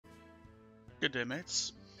Good day,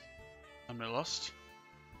 mates. I'm Lust,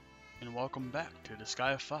 and welcome back to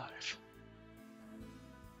Disgaea 5.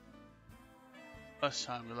 Last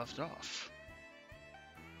time we left off,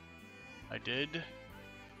 I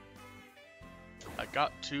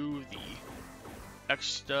got to the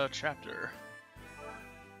next chapter,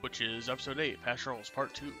 which is episode 8, Pastorals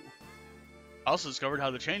Part 2. I also discovered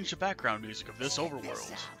how to change the background music of this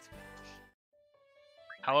overworld.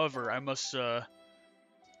 However, I must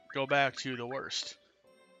go back to the worst.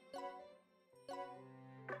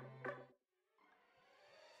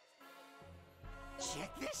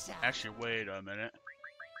 Check this out. Actually, wait a minute.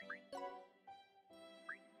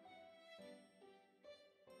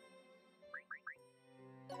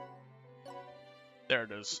 There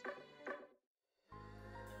it is.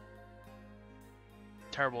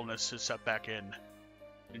 Terribleness is set back in.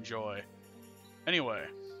 Enjoy. Anyway,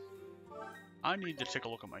 I need to take a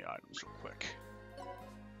look at my items real quick.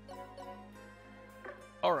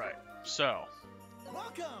 Alright, so.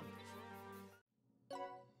 Welcome.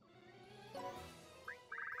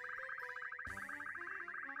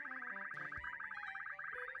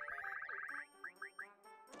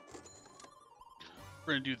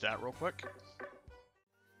 We're gonna do that real quick.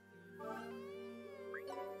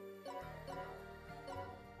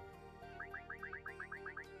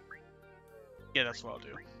 Yeah, that's what I'll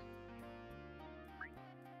do.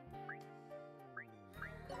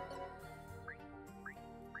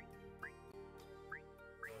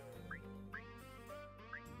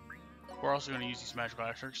 We're also going to use these magical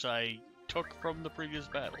extracts I took from the previous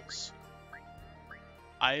battles.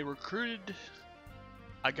 I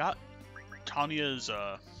got Tanya's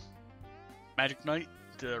Magic Knight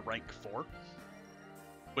to rank 4,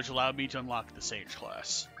 which allowed me to unlock the Sage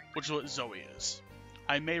class, which is what Zoe is.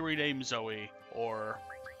 I may rename Zoe or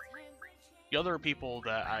the other people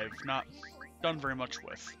that I've not done very much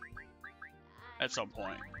with at some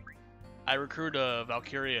point. I recruited a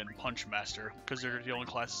Valkyria and Punch Master because they're the only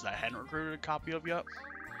classes that I hadn't recruited a copy of yet.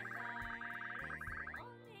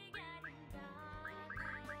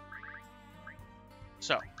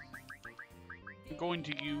 So, I'm going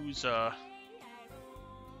to use,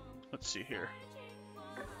 let's see here.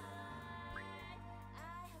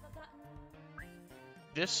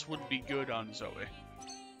 This would be good on Zoe.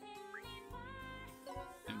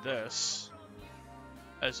 And this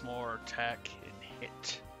has more attack and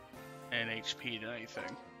hit and HP than anything.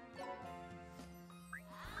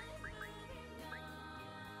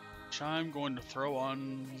 Which I'm going to throw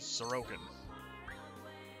on Sorokin.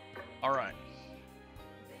 Alright.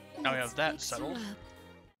 Now we have that settled.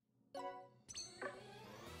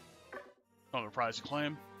 Another prize to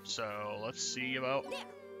claim, so let's see about...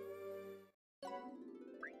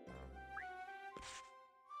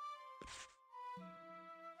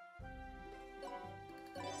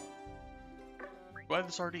 Why the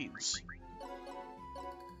sardines?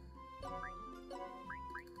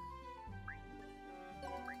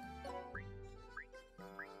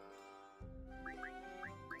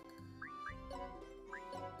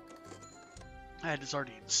 I had the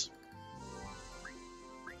sardines.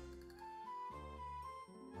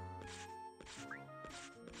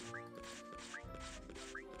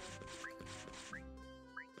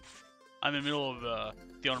 I'm in the middle of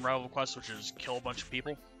the Unravel quest, which is kill a bunch of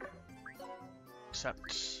people.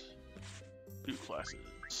 Except new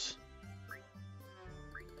classes.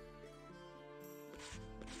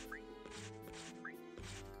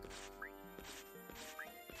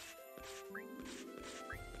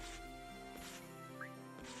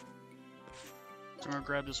 So I'm gonna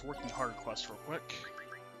grab this working hard quest real quick.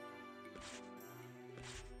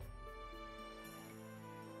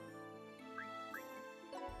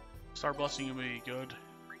 Star Blessing will be good.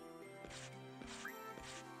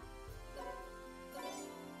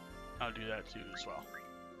 I'll do that too as well.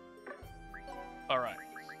 Alright.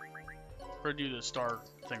 We're gonna do the star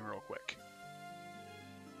thing real quick.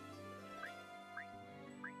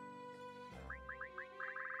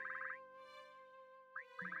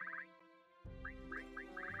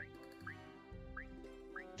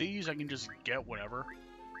 These I can just get whenever.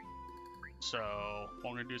 So what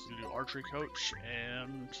I'm gonna do is do archery coach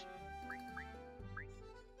and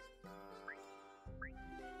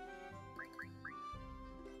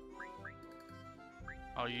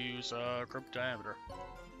I'll use grip diameter.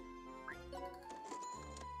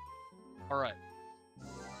 Alright.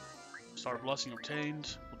 Star Blessing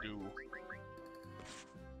obtained. We'll do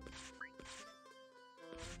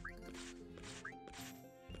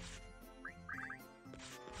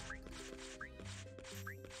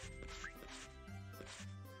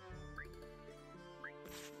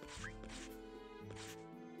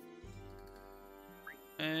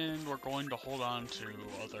And we're going to hold on to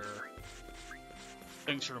other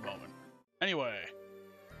things for the moment. Anyway.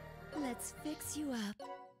 Let's fix you up.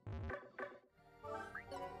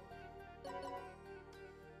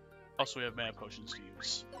 Also, we have mana potions to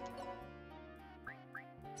use.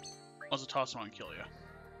 Also, toss them on and kill you.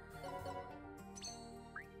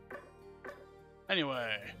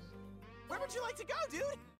 Anyway. Where would you like to go, dude?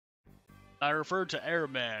 I referred to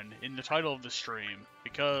Airman in the title of the stream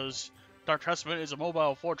because Dark Testament is a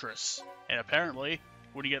mobile fortress, and apparently,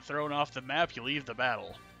 when you get thrown off the map, you leave the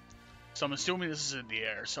battle. So I'm assuming this is in the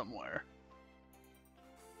air somewhere.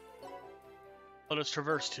 Let us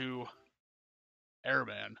traverse to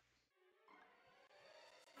Airman.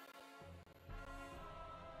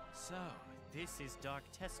 So, this is Dark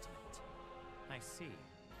Testament. I see.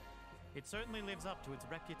 It certainly lives up to its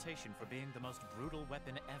reputation for being the most brutal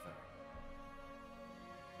weapon ever.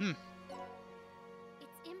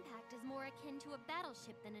 Its impact is more akin to a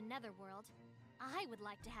battleship than a netherworld. I would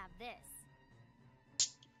like to have this.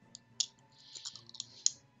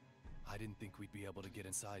 I didn't think we'd be able to get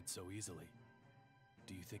inside so easily.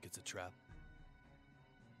 Do you think it's a trap?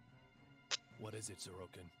 What is it,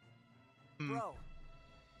 Zeroken? Bro.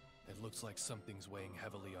 It looks like something's weighing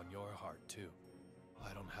heavily on your heart, too.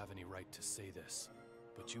 I don't have any right to say this,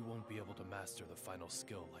 but you won't be able to master the final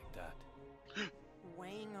skill like that.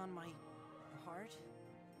 Weighing on my heart?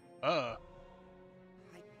 I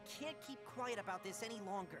can't keep quiet about this any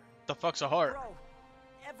longer. The fuck's a heart? Bro,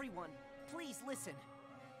 everyone, please listen.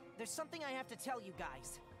 There's something I have to tell you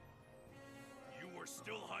guys. You were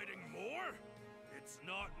still hiding more? It's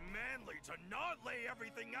not manly to not lay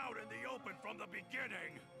everything out in the open from the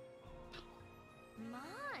beginning.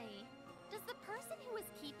 My. Does the person who is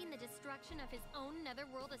keeping the destruction of his own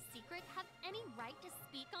netherworld a secret have any right to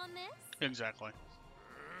speak on this? Exactly.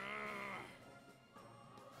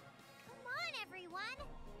 Come on, everyone!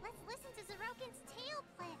 Let's listen to Zeroken's tail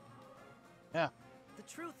flip. Yeah. The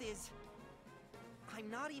truth is, I'm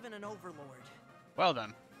not even an overlord. Well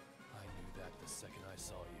then. I knew that the second I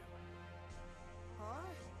saw you. Huh?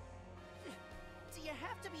 Do you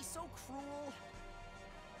have to be so cruel?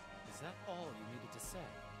 Is that all you needed to say?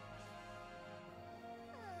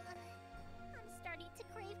 I'm starting to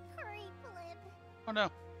crave curry, Flip. Oh no.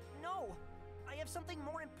 No! I have something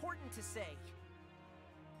more important to say.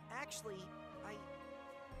 Actually,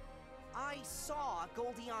 I saw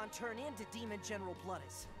Goldion turn into Demon General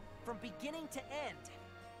Bloodus. From beginning to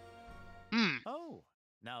end. Oh,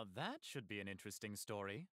 now that should be an interesting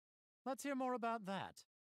story. Let's hear more about that.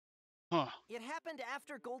 Huh. It happened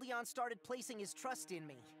after Goldion started placing his trust in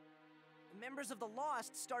me. Members of the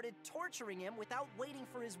Lost started torturing him without waiting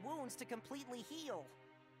for his wounds to completely heal.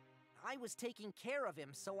 I was taking care of him,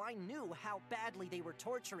 so I knew how badly they were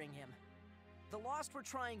torturing him. The Lost were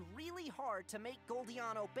trying really hard to make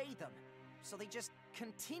Goldion obey them, so they just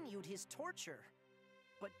continued his torture.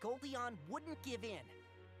 But Goldion wouldn't give in.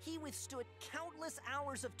 He withstood countless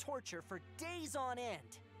hours of torture for days on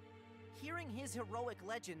end. Hearing his heroic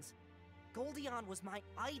legends, Goldion was my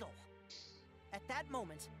idol. At that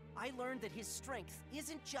moment, I learned that his strength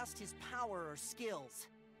isn't just his power or skills.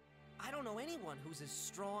 I don't know anyone who's as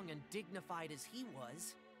strong and dignified as he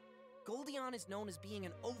was. Goldion is known as being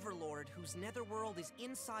an overlord whose netherworld is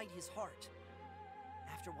inside his heart.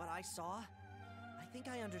 After what I saw, I think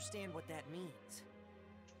I understand what that means.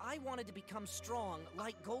 I wanted to become strong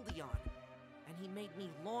like Goldion, and he made me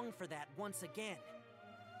long for that once again.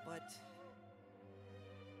 But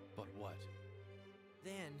what?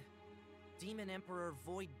 then, Demon Emperor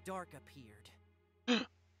Void Dark appeared.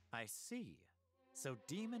 I see. So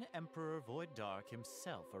Demon Emperor Void Dark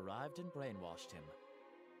himself arrived and brainwashed him.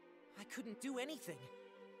 I couldn't do anything.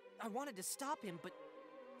 I wanted to stop him, but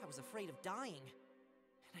I was afraid of dying.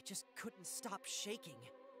 And I just couldn't stop shaking.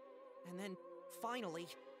 And then, finally,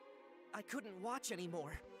 I couldn't watch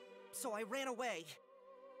anymore. So I ran away.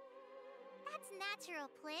 That's natural,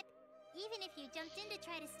 Flip. Even if you jumped in to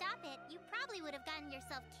try to stop it, you probably would have gotten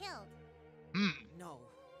yourself killed. No,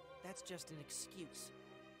 that's just an excuse.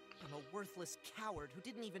 I'm a worthless coward who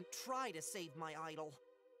didn't even try to save my idol.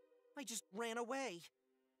 I just ran away.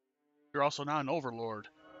 You're also not an overlord.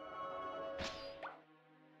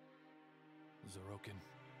 Zeroken,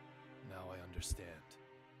 now I understand.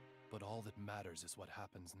 But all that matters is what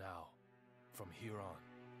happens now, from here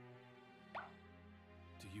on.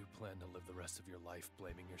 Do you plan to live the rest of your life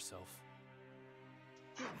blaming yourself?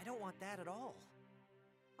 I don't want that at all.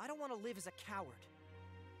 I don't want to live as a coward.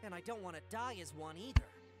 And I don't want to die as one either.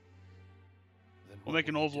 Then We'll what make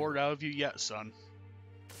an will you overlord do? out of you yet, son.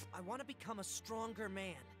 I want to become a stronger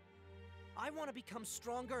man. I want to become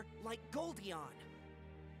stronger like Goldion.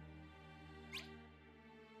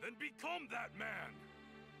 and become that man.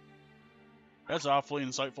 That's awfully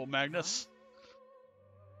insightful, Magnus.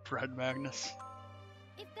 Fred Magnus.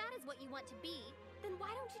 If that is what you want to be, then why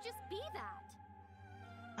don't you just be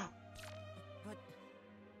that? But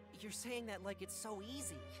you're saying that like it's so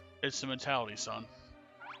easy. It's the mentality, son.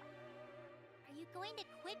 Are you going to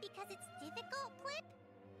quit because it's difficult, Plip?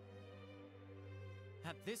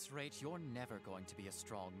 At this rate, you're never going to be a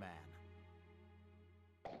strong man.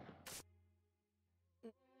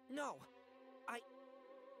 No. I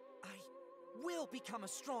will become a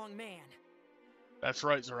strong man. That's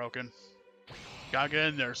right, Zeroken. Gotta get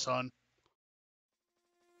in there, son.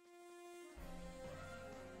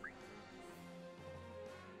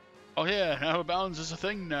 Oh yeah, now balance is a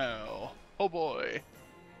thing now. Oh boy.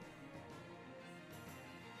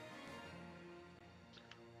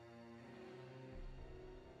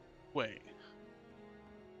 Wait.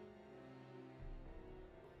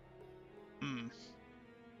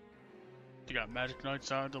 You got Magic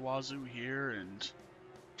Knights out of the wazoo here and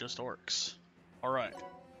just orcs. Alright.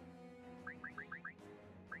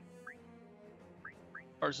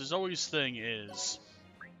 Alright, so Zoe's thing is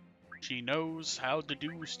she knows how to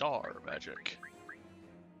do star magic.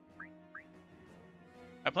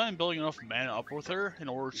 I plan on building enough mana up with her in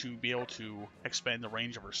order to be able to expand the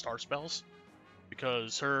range of her star spells.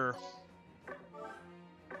 Because her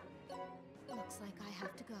Looks like I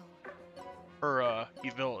have to go.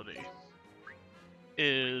 ability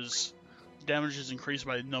is damage is increased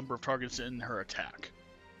by the number of targets in her attack.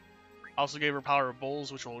 I also gave her Power of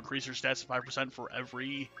Bulls, which will increase her stats by 5% for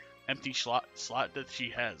every empty slot that she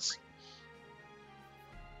has.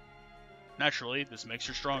 Naturally, this makes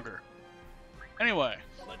her stronger. Anyway.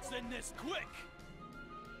 Let's end this quick!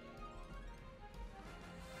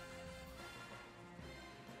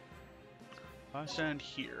 I stand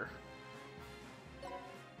here.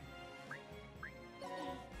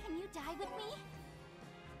 Can you die with me?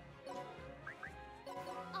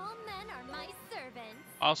 All men are my servants.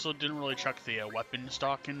 I also didn't really check the weapon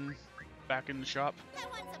stock back in the shop. I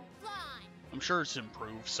want some fun. I'm sure it's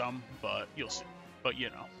improved some, but you'll see. But you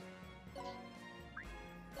know.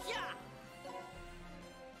 Yeah.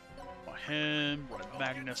 Him, Red Don't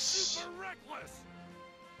Magnus. Super reckless.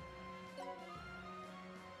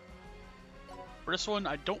 For this one,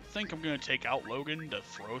 I don't think I'm going to take out Logan to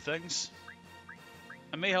throw things.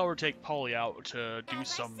 I may, however, take Polly out to do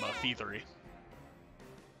some thievery.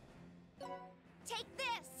 Take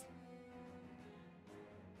this.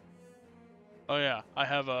 Oh yeah, I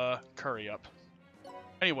have a curry up.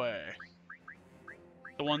 Anyway,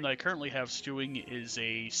 the one that I currently have stewing is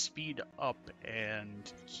a speed up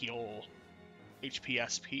and heal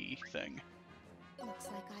HPSP thing. Looks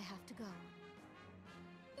like I have to go.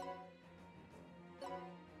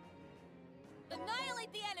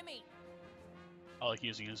 Annihilate the enemy! I like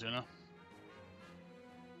using Azuna.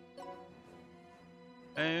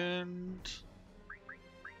 And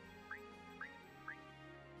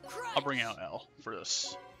I'll bring out L for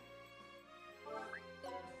this.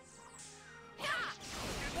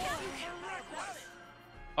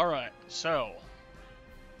 Alright, so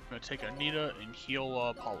I'm gonna take Anita and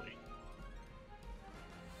heal Polly.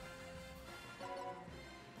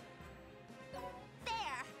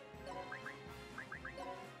 There.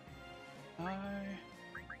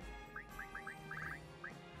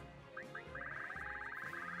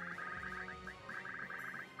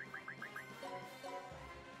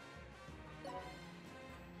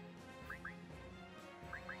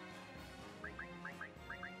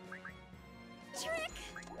 Trick.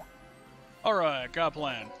 Alright, got a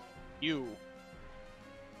plan. You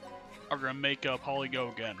are gonna make Polly go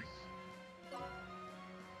again.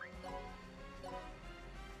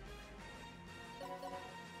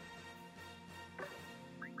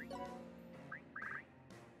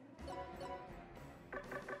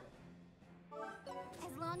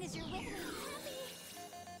 As long as you're with me, happy.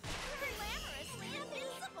 Glamorously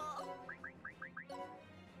invincible.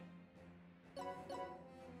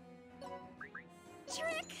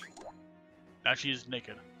 Trick. Now she's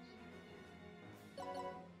naked.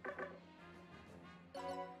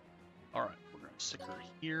 Alright, we're gonna stick her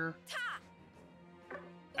here.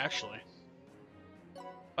 Actually, if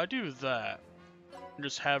I do that, and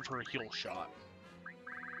just have her heal shot.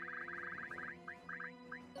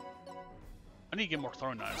 I need to get more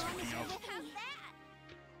throwing knives, speaking of. How's that?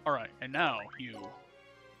 Alright, and now you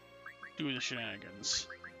do the shenanigans.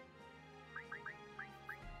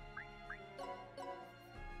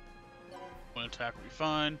 One attack will be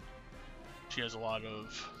fine. She has a lot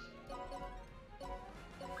of...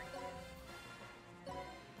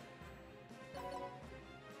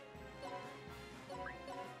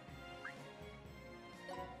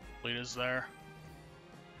 Lita's there.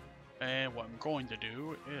 And what I'm going to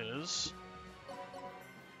do is...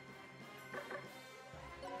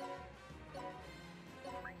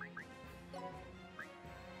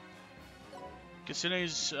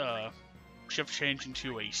 Kasune's shift changed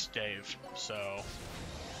into a stave, so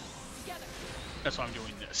that's why I'm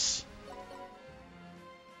doing this.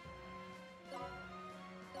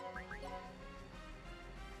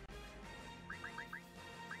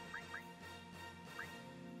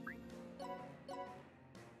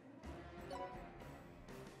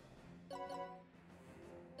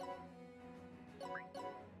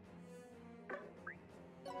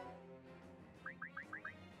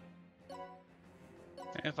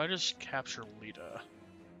 And if I just capture Lita.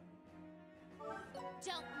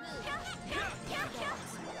 Don't move.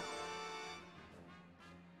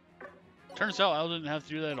 Turns out I didn't have to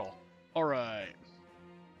do that at all. Alright.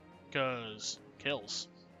 Because kills.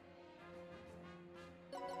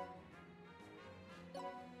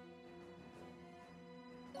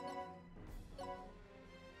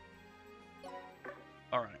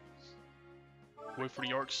 Alright. Wait for the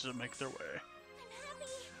orcs to make their way.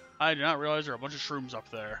 I did not realize there are a bunch of shrooms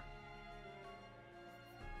up there.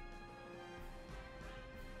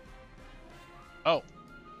 Oh.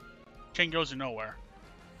 Chain goes to nowhere.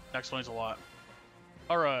 That explains a lot.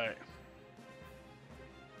 Alright.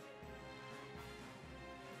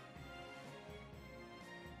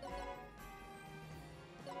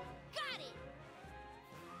 Got it.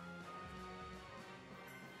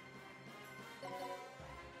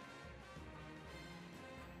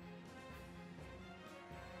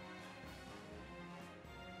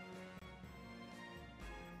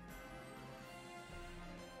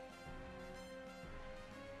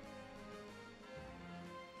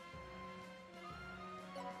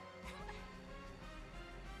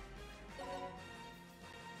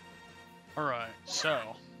 Alright,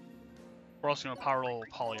 so we're also gonna power level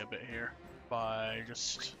Polly a bit here by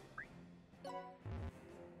just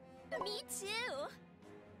Me too.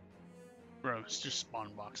 bro, it's just spawn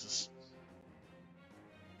boxes.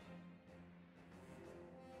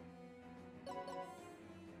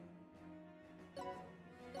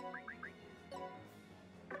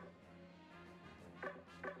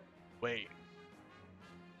 Wait.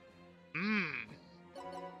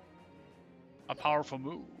 A powerful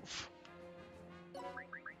move.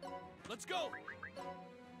 Let's go!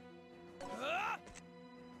 Ah!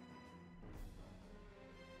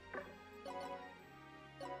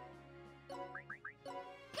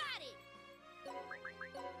 Got it.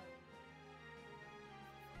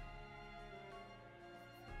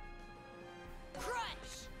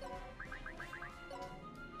 Crush.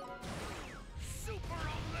 Super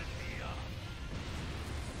Olympia!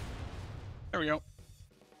 There we go.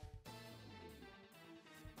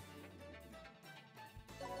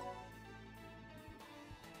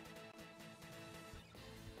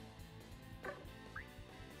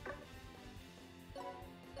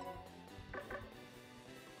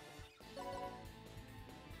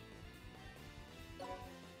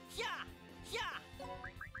 Yeah! Yeah!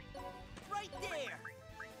 Right there!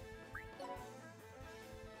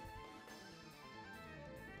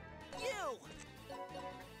 You!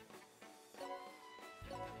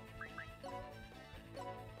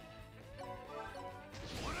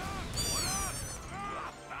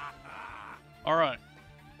 Alright.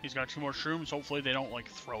 He's got 2 more shrooms. Hopefully they don't, like,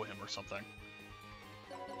 throw him or something.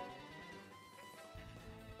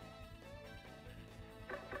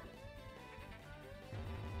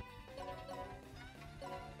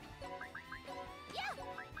 Yeah.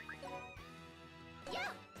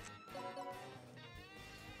 Yeah.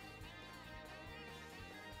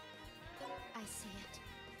 I see it.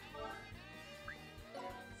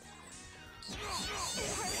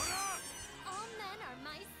 All men are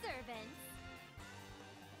my servants.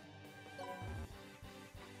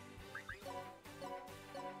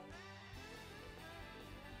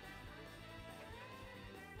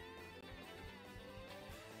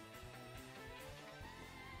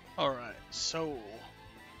 Alright, so...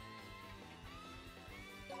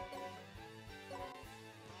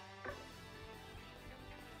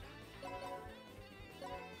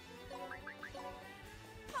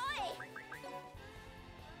 Boy!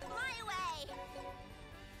 My way!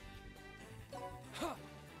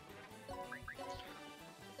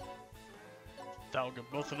 That'll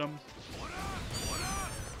get both of them.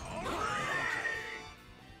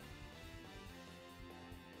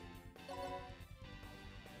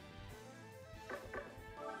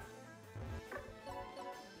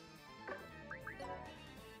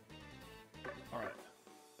 Alright.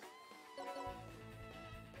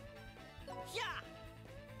 Yeah!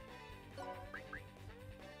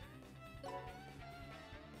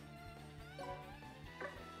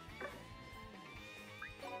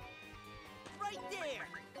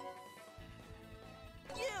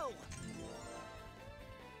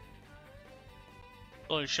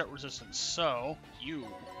 ability shut resistance, so you.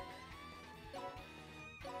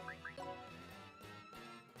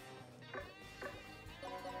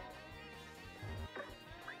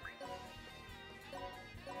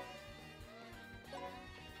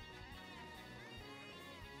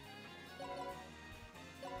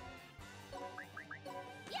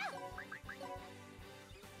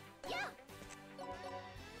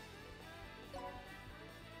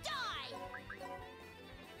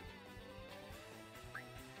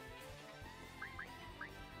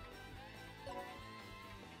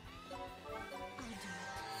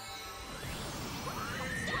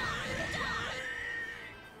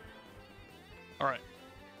 Alright.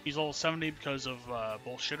 He's level 70 because of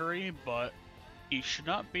bullshittery, but he should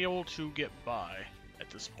not be able to get by at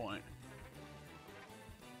this point.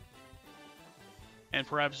 And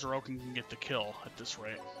perhaps Zeroken can get the kill at this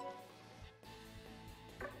rate.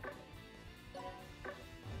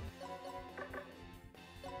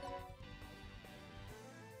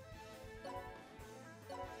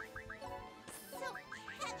 So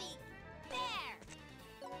heavy! There!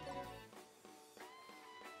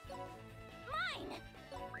 Mine!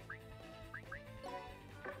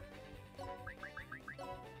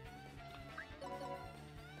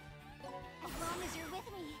 As long as you're with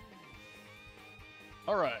me.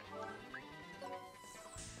 Alright.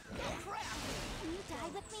 Can you die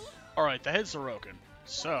with me? Alright, that hits Zeroken.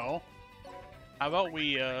 So, how about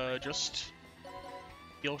we just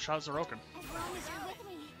heal shot Zeroken? As long as you're with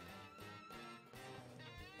me.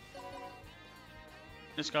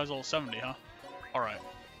 This guy's level 70, huh? Alright.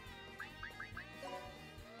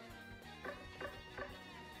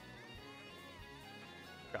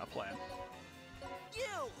 Got a plan.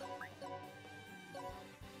 You!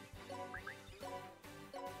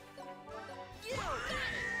 You!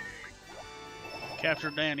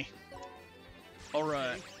 Captured Danny.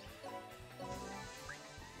 Alright.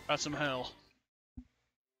 Got some hell.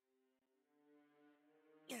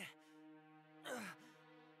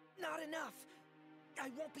 Not enough! I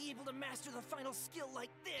won't be able to master the final skill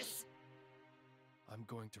like this! I'm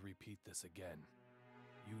going to repeat this again.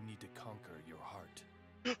 You need to conquer your heart.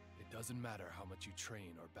 It doesn't matter how much you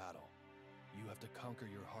train or battle. You have to conquer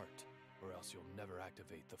your heart, or else you'll never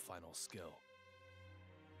activate the final skill.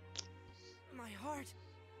 My heart?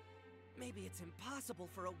 Maybe it's impossible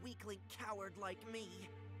for a weakling coward like me.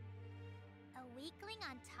 A weakling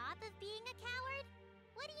on top of being a coward?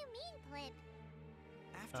 What do you mean, Plip?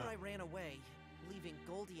 After I ran away, leaving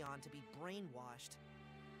Goldion to be brainwashed,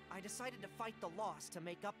 I decided to fight the Lost to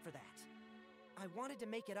make up for that. I wanted to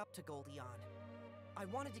make it up to Goldion. I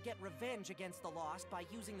wanted to get revenge against the Lost by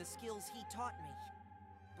using the skills he taught me.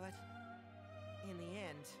 But in the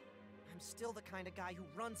end, I'm still the kind of guy who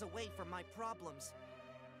runs away from my problems,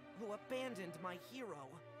 who abandoned my hero.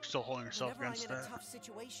 Still holding yourself Whenever against I'm in that. a tough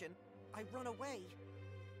situation, I run away.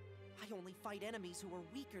 I only fight enemies who are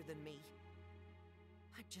weaker than me.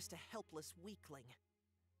 I'm just a helpless weakling.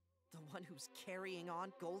 The one who's carrying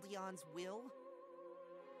on Goldion's will?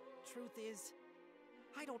 Truth is,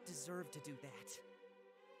 I don't deserve to do that.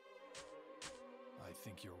 I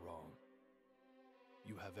think you're wrong.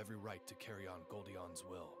 You have every right to carry on Goldion's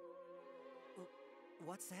will.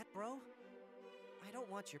 What's that, bro? I don't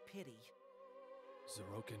want your pity.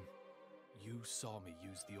 Zeroken, you saw me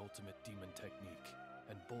use the ultimate demon technique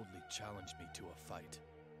and boldly challenged me to a fight.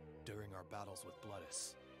 During our battles with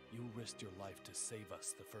Bloodus, you risked your life to save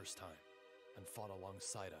us the first time and fought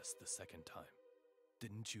alongside us the second time.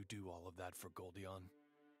 Didn't you do all of that for Goldion?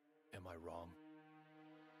 Am I wrong?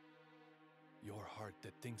 Your heart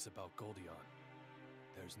that thinks about Goldion,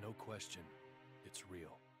 there's no question, it's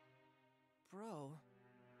real. Bro...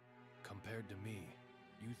 Compared to me,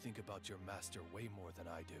 you think about your master way more than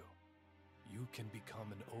I do. You can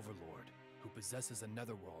become an overlord who possesses a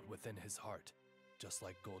netherworld within his heart, just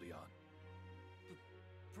like Goldion.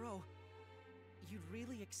 Bro, you'd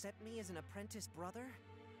really accept me as an apprentice brother?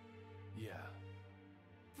 Yeah.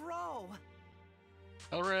 Bro!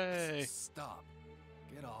 Hooray! Stop.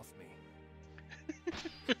 Get off me.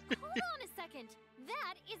 Hold on a second.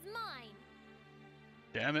 That is mine.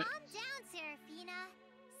 Damn it. Calm down, Seraphina.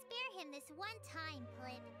 Spare him this one time,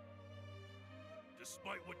 Plip.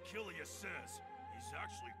 Despite what Killius says, he's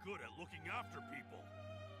actually good at looking after people.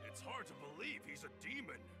 It's hard to believe he's a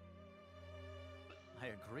demon. I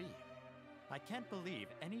agree. I can't believe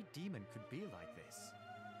any demon could be like this.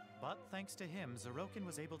 But thanks to him, Zeroken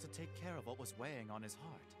was able to take care of what was weighing on his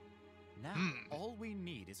heart. Now, all we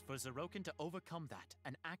need is for Zeroken to overcome that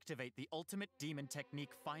and activate the ultimate demon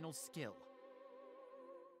technique final skill.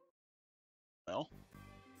 Well,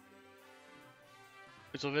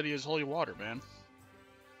 it's Ovidia's holy water, man.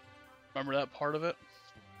 Remember that part of it?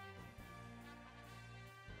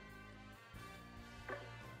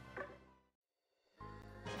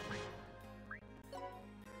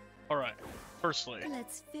 Firstly,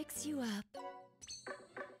 Let's fix you up.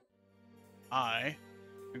 I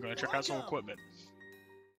am going to check out some equipment.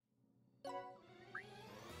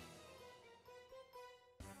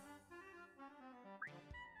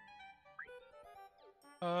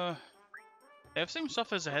 They have the same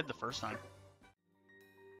stuff as I had the first time.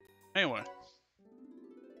 Anyway.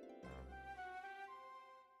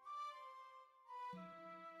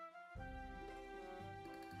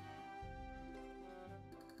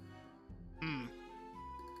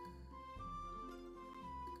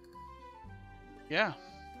 Yeah.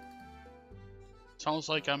 Sounds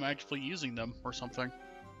like I'm actually using them or something.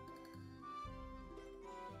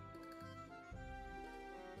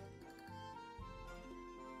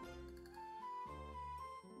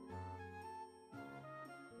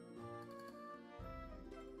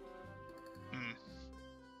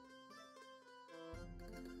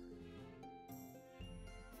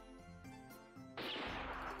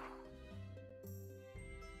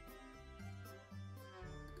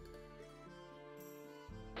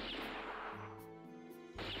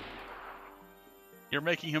 You're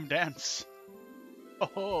making him dance.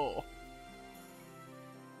 Oh.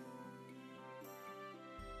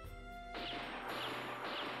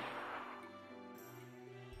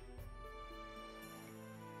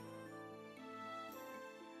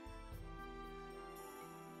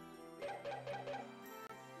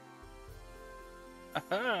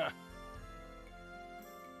 Aha.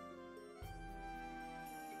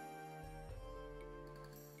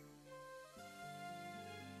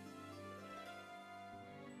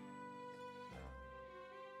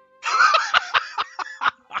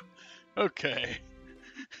 Okay.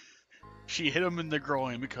 She hit him in the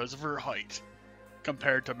groin because of her height,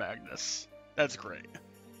 compared to Magnus. That's great.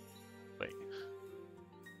 Wait.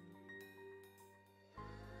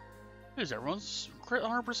 Is everyone's crit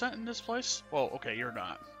 100% in this place? Well, okay, you're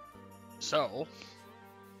not. So...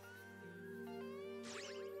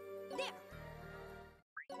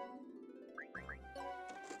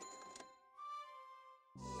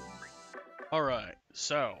 Alright,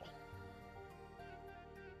 so...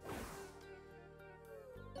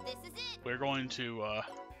 This is it. We're going to,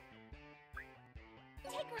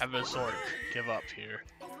 have a sword give up here.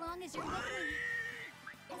 As long as you're with me.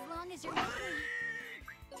 As long as you're with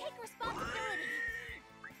me. Take responsibility.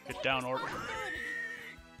 Get down, Orc.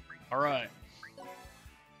 Alright.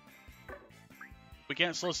 We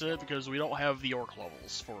can't solicit it because we don't have the Orc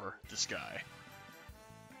levels for this guy.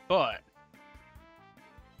 But...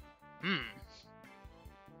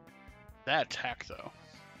 That attack, though.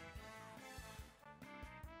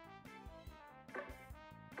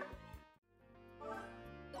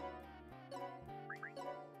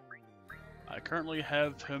 I currently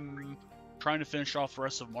have him trying to finish off the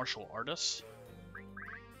rest of Martial Artists.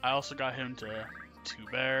 I also got him to 2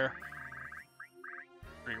 Bear,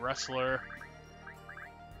 3 Wrestler.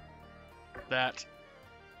 That.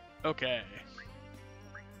 Okay.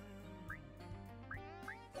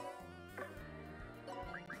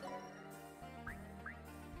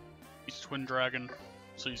 He's Twin Dragon,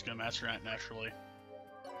 so he's gonna master that naturally.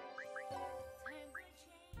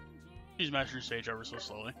 He's mastering stage ever so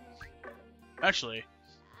slowly. Actually,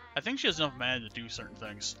 I think she has enough mana to do certain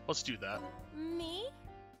things. Let's do that. Me?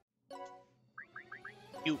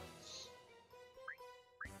 You.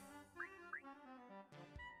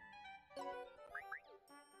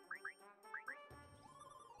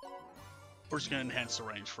 We're just gonna enhance the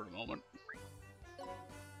range for the moment.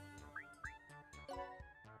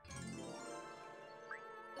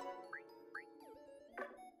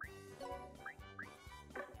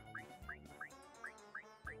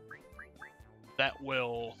 That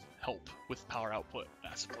will help with power output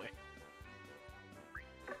massively.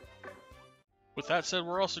 With that said,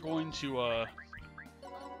 we're also going to I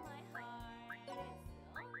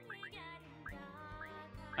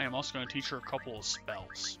am also going to teach her a couple of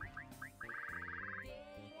spells.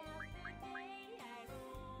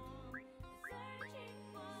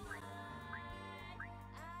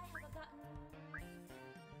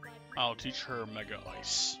 I'll teach her Mega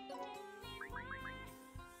Ice.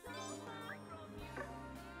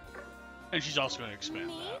 And she's also going to expand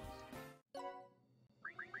that.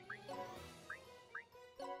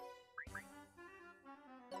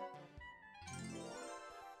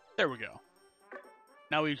 There we go.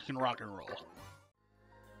 Now we can rock and roll.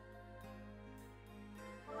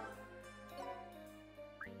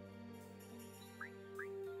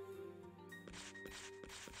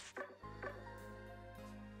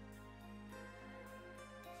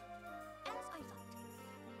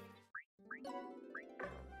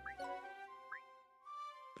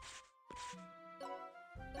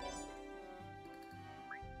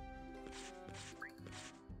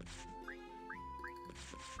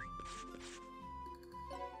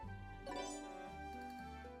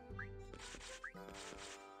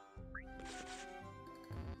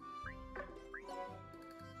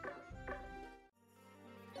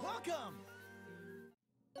 Welcome!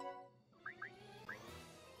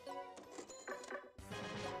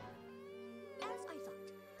 As I thought.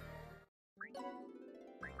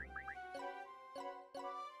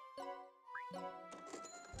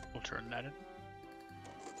 We'll turn that in.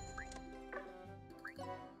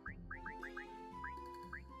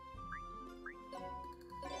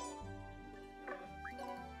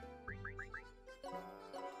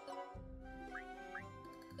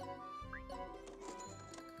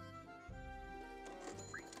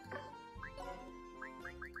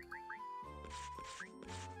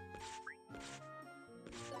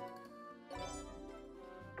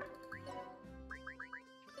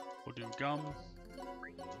 We'll do gum.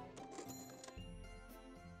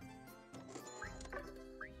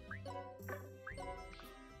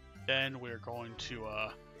 Then we're going to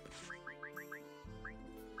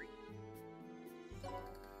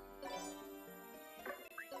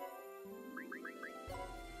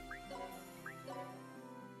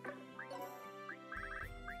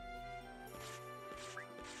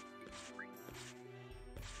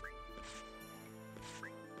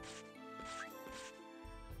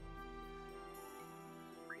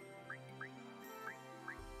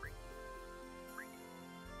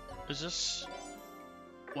is this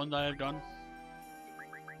one that I've done?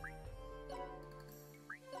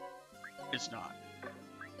 It's not.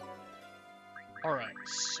 Alright,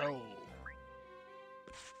 so...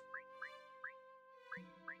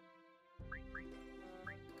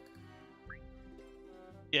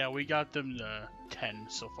 yeah, we got them to 10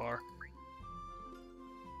 so far.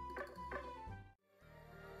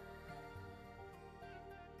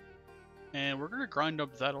 And we're gonna grind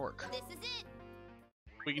up that orc. This is it.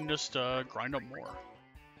 We can just grind up more.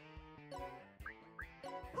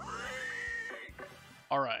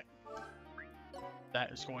 Alright.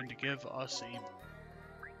 That is going to give us a...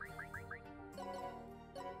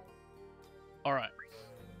 alright.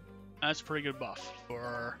 That's a pretty good buff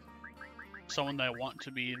for someone that want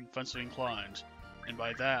to be defensively inclined. And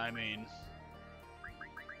by that I mean...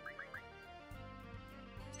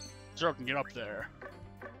 Zero can get up there.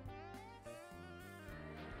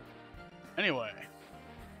 Anyway.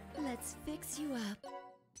 Let's fix you up.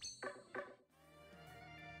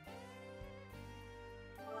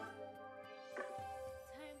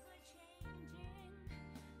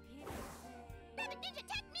 Rabbit Ninja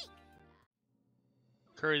technique!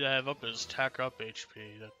 Curry that I have up is tack up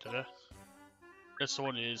HP. Da-da-da. This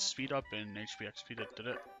one is speed up and HP XP.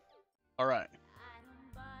 Da-da-da. Alright.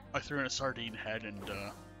 I threw in a sardine head and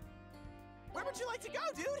Where would you like to go,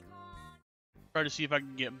 dude? try to see if I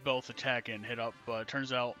can get both attack and hit up, but it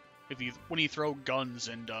turns out when you throw guns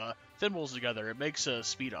and thimbles together, it makes a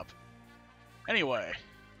speed up. Anyway.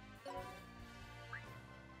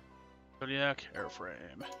 Zodiac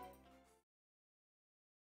airframe.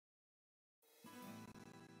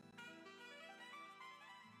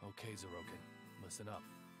 Okay, Zeroken, listen up.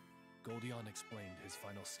 Goldion explained his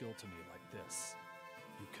final skill to me like this.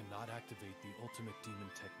 You cannot activate the ultimate demon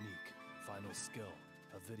technique, final skill,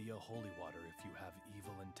 Avidya Holy Water, if you have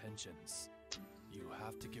evil intentions. You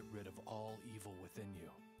have to get rid of all evil within you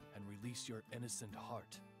and release your innocent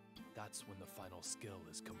heart. That's when the final skill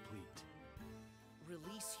is complete.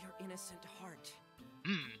 Release your innocent heart.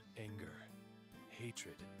 Anger,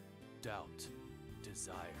 hatred, doubt,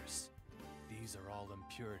 desires. These are all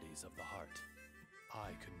impurities of the heart.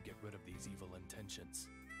 I couldn't get rid of these evil intentions.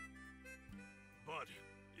 But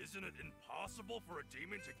isn't it impossible for a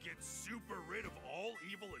demon to get super rid of all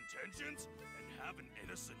evil intentions and have an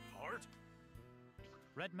innocent heart?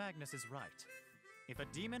 Red Magnus is right. If a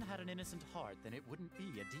demon had an innocent heart, then it wouldn't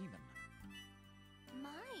be a demon. My,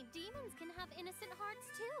 demons can have innocent hearts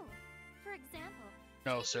too. For example,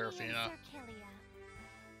 No, take me in Seraphina. Zerkilia.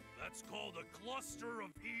 That's called a cluster of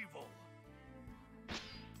evil.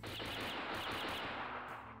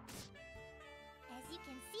 As you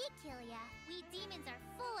can see, Kilia, we demons are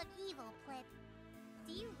full of evil, Plip.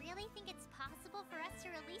 Do you really think it's possible for us to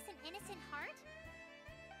release an innocent heart?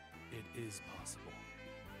 It is possible.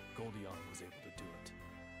 Goldion was able to do it.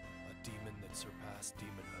 A demon that surpassed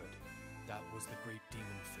demonhood. That was the great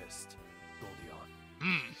demon fist, Goldion.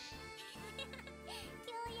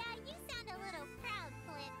 Kilia, you sound a little proud,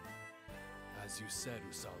 Plip. As you said,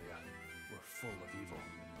 Usalia, we're full of evil.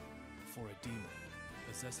 For a demon,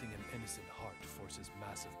 possessing an innocent heart forces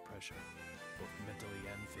massive pressure, both mentally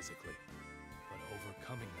and physically. But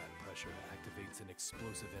overcoming that pressure activates an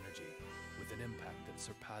explosive energy with an impact that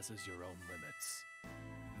surpasses your own limits.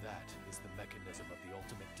 That is the mechanism of the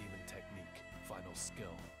ultimate demon technique, final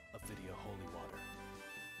skill, Avidya Holy Water.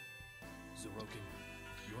 Zeroken,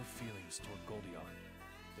 your feelings toward Goldion,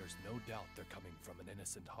 there's no doubt they're coming from an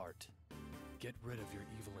innocent heart. Get rid of your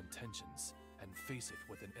evil intentions and face it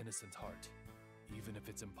with an innocent heart. Even if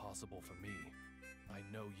it's impossible for me, I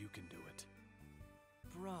know you can do it.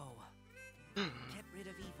 Bro, get rid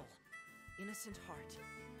of evil. Innocent heart.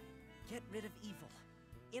 Get rid of evil.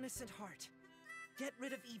 Innocent heart. Get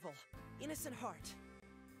rid of evil. Innocent heart.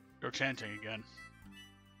 You're chanting again.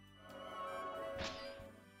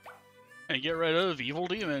 And get rid of evil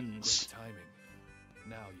demons. Great timing.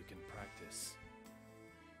 Now you can practice.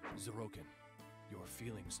 Zeroken, your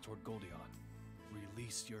feelings toward Goldion.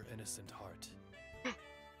 Release your innocent heart.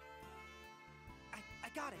 I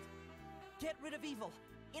got it. Get rid of evil.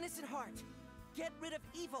 Innocent heart. Get rid of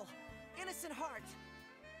evil. Innocent heart.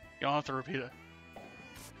 You don't have to repeat it.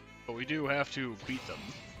 But we do have to beat them.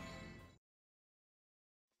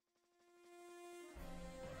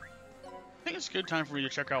 I think it's a good time for me to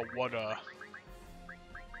check out what,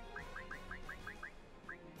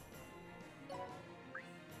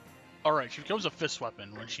 Alright, she becomes a fist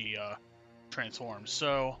weapon when she, transforms,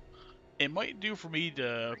 so it might do for me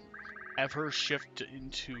to have her shift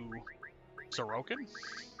into Zeroken?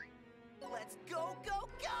 Let's go, go,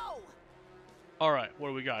 go! Alright, what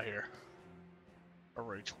do we got here?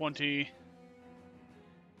 Already 20.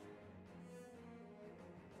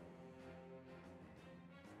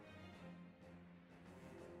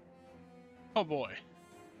 Oh boy.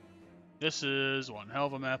 This is one hell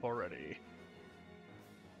of a map already.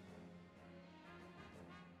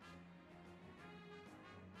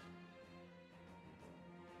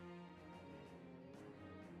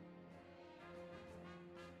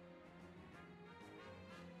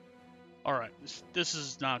 Alright, this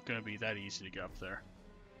is not going to be that easy to get up there.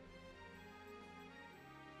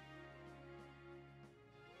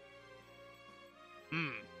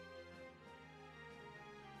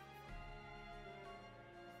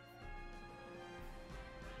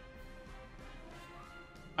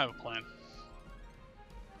 I have a plan.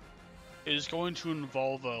 It is going to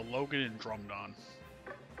involve Logan and Drumdon.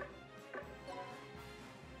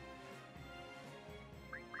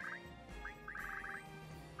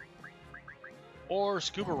 Or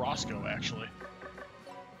Scuba Roscoe, actually.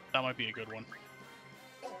 That might be a good one.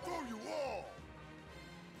 I'll throw you all!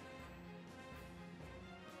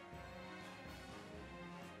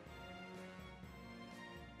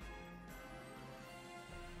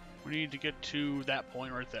 We need to get to that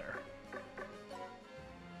point right there.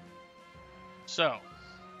 So.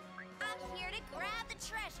 I'm here to grab the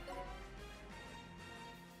treasure.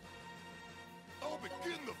 I'll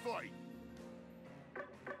begin the fight!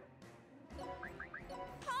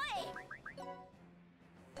 Hoi!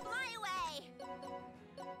 My way!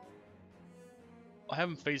 I'll have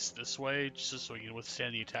him face this way, just so he can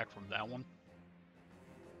withstand the attack from that one.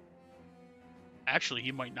 Actually,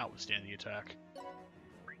 he might not withstand the attack.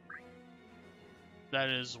 That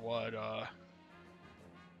is what,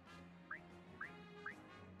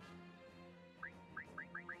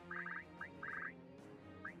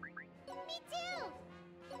 Me too!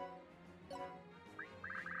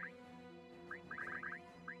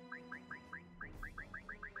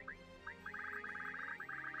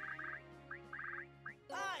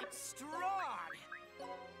 I'm strong!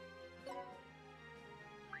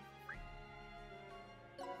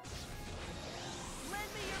 Lend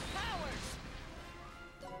me your powers!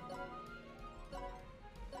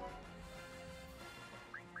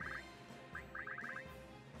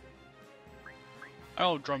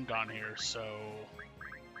 oh, Drumdon here, so.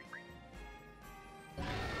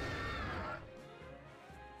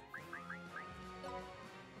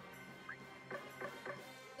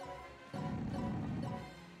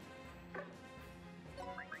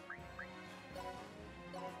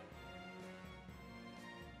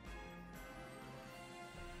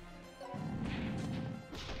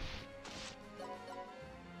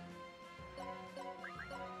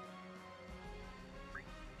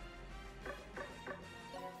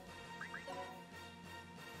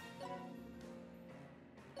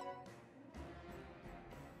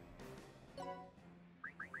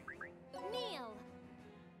 Kneel!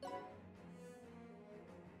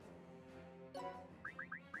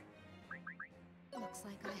 Looks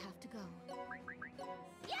like I have to go.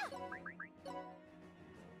 Yeah!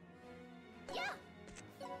 Yeah!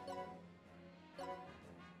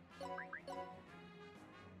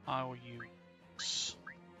 I will use.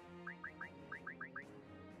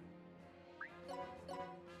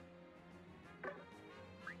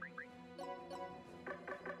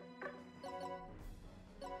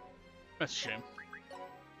 That's a shame.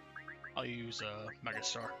 I'll use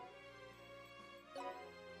Megastar.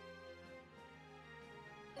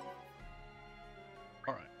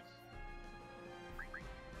 Alright.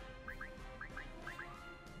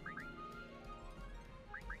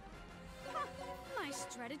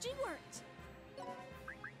 strategy worked.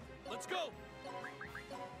 Let's go!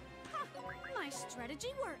 Ha! My strategy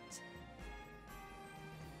worked.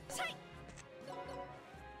 Tight!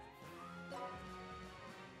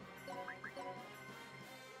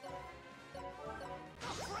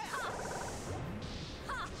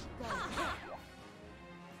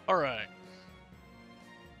 Alright.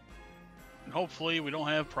 And hopefully we don't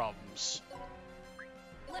have problems.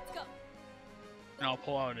 Let's go. And I'll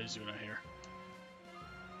pull out Izuna here.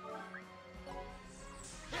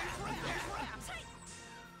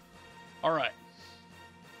 Alright.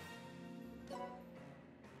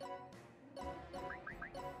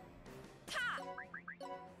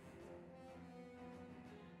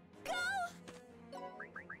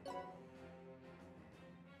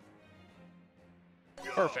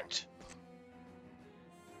 Perfect.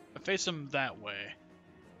 I face him that way.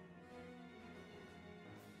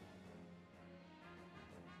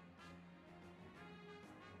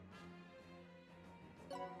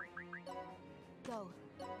 Go.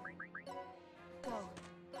 Go.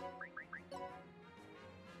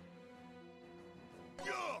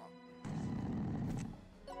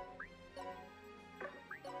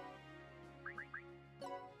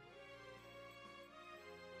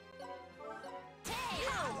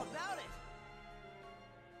 How about it?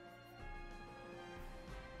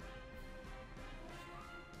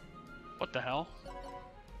 What the hell?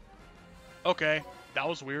 Okay, that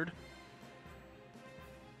was weird.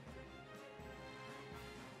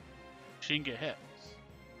 She didn't get hit.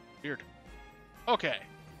 Weird. Okay.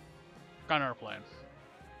 Got our plan.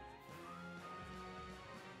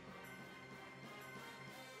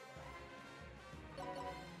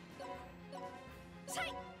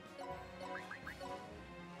 Tight!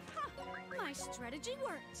 Ha! My strategy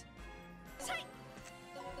worked. Tight!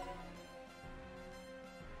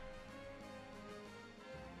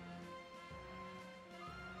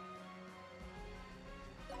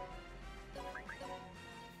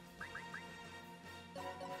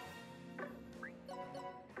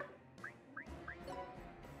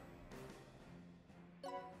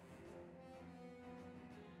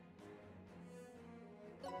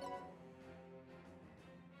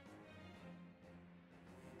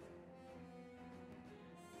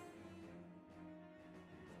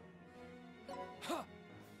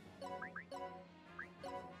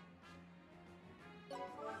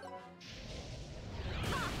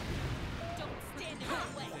 Don't stand in my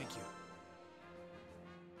way. Thank you.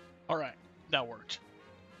 Alright, that worked.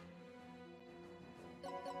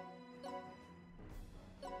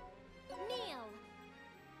 Kneel.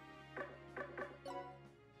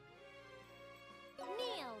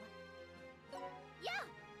 Kneel. Yeah.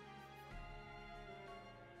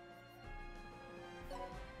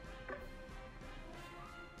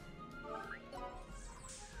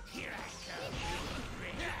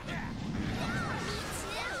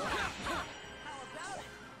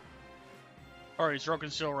 Alright,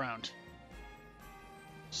 Zrokin's still around.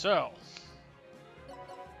 So.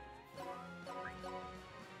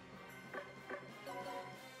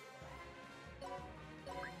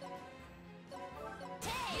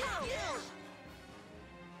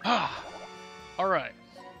 Ah. Alright.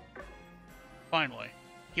 Finally.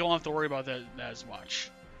 He won't have to worry about that as much.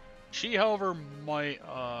 She, however, might,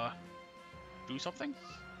 do something?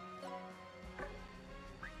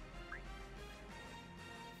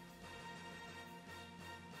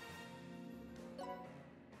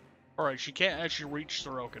 Alright, she can't actually reach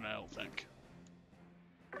Sorokin, I don't think.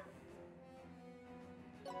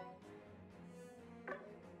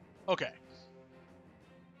 Okay.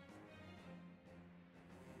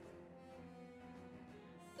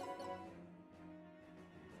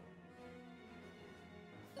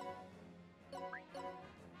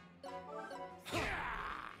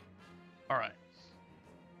 Alright.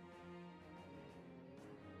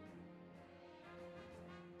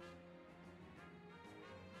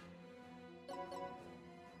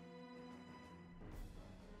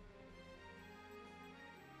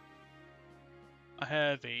 I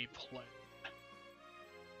have a plan.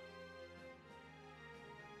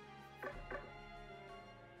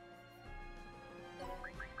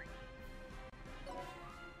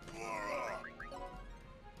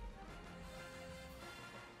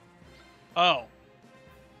 Oh.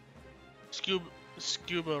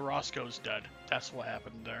 Scuba Roscoe's dead. That's what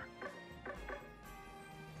happened there.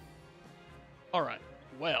 Alright,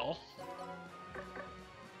 well.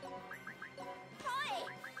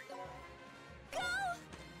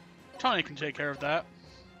 Tony can take care of that.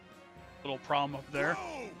 Little problem up there.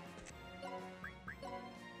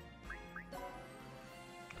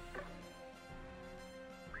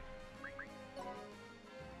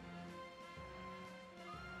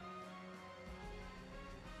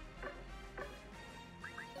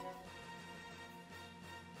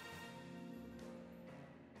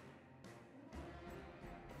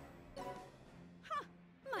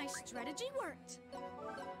 strategy worked.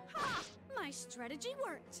 Ha! My strategy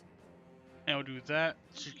worked. And we'll do that.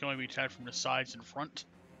 She's going to be attacked from the sides and front.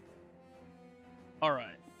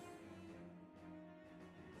 Alright.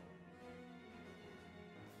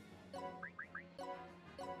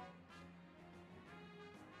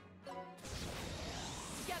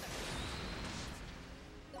 Together.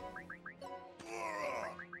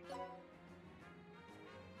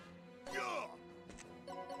 Go.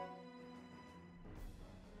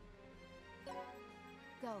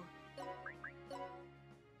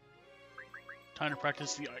 Time to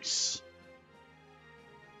practice the ice.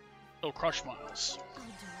 Oh, crush miles. I'll do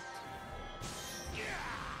it.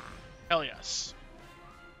 Hell yes.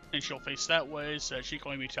 And she'll face that way, so she's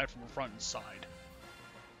going to be attacked from the front and side.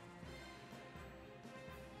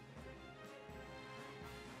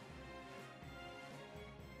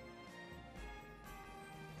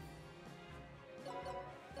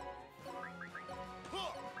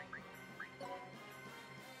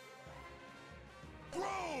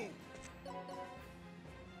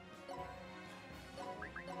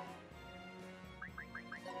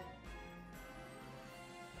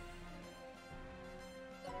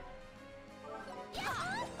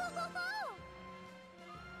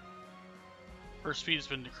 Her speed has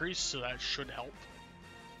been decreased, so that should help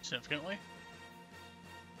significantly.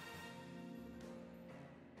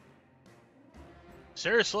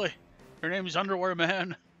 Seriously? Your name is Underwear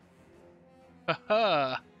Man?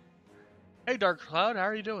 Haha. Hey Dark Cloud, how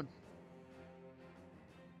are you doing?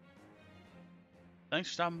 Thanks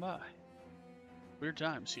for stopping by. Weird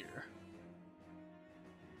times here.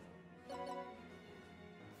 I'll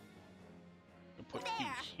put you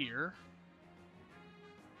here.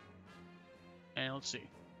 And let's see.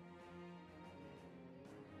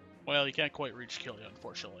 Well, you can't quite reach Killia,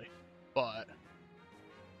 unfortunately. But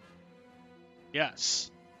yes,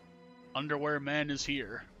 Underwear Man is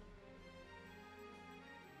here.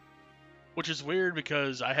 Which is weird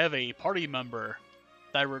because I have a party member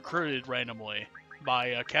that I recruited randomly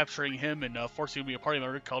by capturing him and forcing him to be a party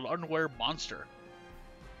member called Underwear Monster.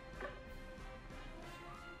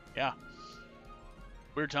 Yeah.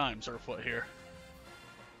 Weird times are afoot here.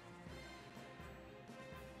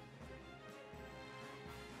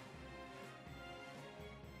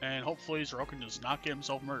 And hopefully Zeroken does not get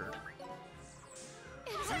himself murdered.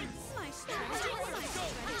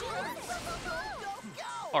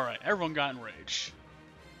 Alright, everyone got enraged.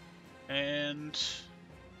 And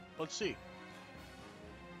let's see.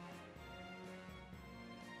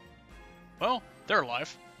 Well, they're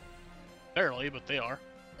alive. Barely, but they are.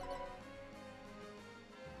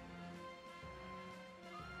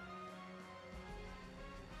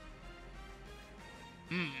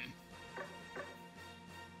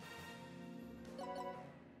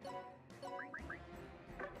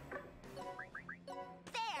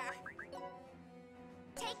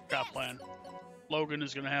 Got a plan. Logan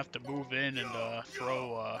is gonna have to move in and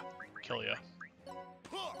throw Killia.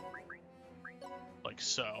 Like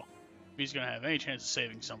so. If he's gonna have any chance of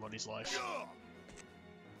saving somebody's life.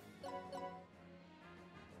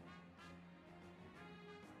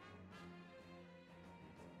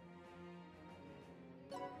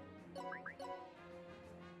 I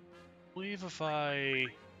believe if I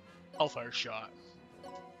Hellfire Shot.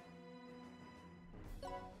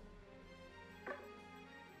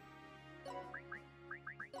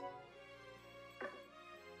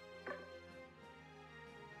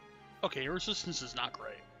 Okay, your resistance is not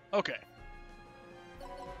great. Okay.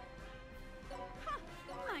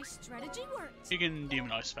 My strategy worked. You can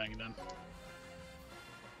Demon Ice Fang then.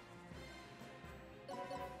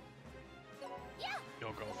 Yeah.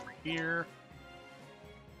 You'll go from here.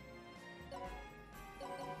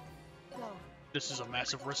 Go. This is a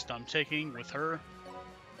massive risk I'm taking with her.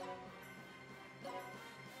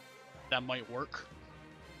 That might work.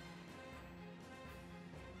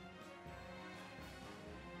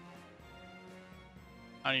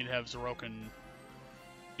 I need to have Zeroken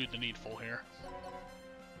do the needful here.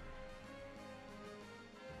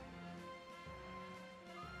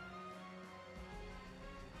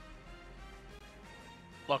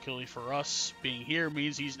 Luckily for us, being here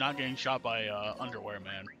means he's not getting shot by Underwear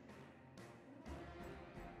Man.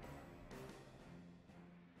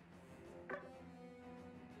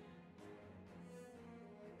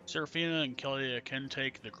 Seraphina and Killia can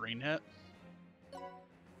take the green hit.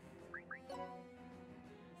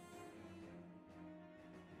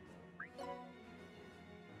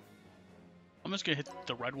 I'm just gonna hit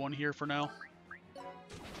the red one here for now.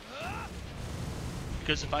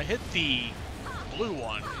 Because if I hit the blue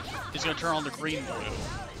one, it's gonna turn on the green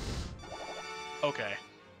blue. Okay.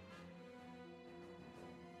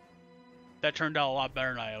 That turned out a lot better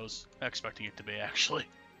than I was expecting it to be, actually.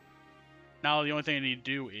 Now the only thing I need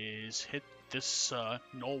to do is hit this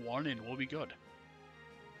null one and we'll be good.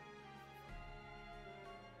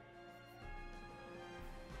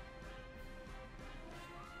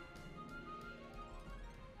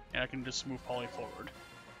 And I can just move Polly forward.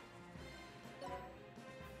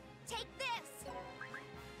 Take this!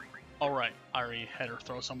 Alright, I already had her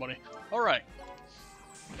throw somebody. Alright.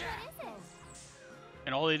 What is it?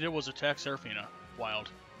 And all they did was attack Seraphina. Wild.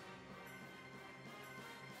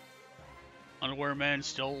 Unaware man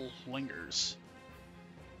still lingers.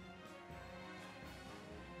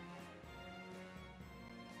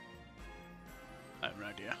 I have an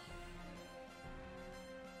idea.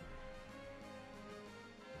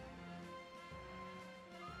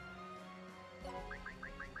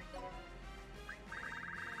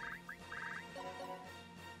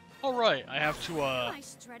 Alright, I have to My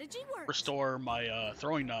strategy worked. restore my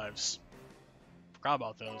throwing knives. Forgot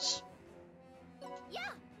about those.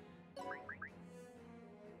 Yeah!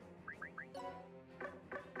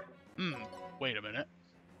 Wait a minute.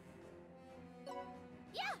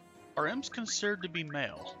 Yeah! Are imps considered to be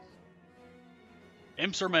male?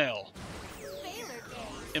 Imps are male. Failure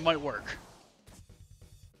game. It might work.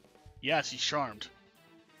 Yes, he's charmed.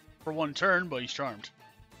 For one turn, but he's charmed.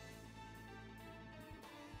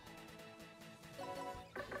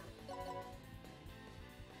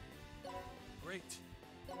 Great.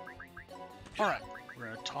 Alright, we're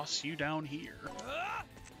gonna toss you down here.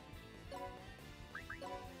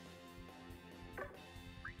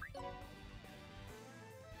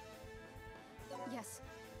 Yes.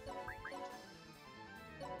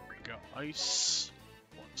 Go ice.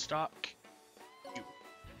 One stock. You.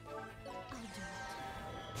 I'll do it.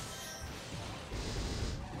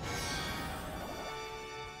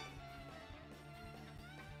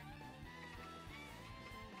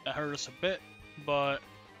 That hurt us a bit, but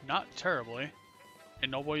not terribly.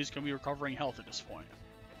 And nobody's gonna be recovering health at this point.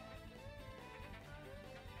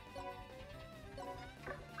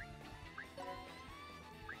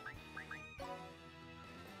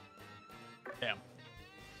 Damn.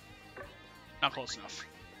 Not close enough.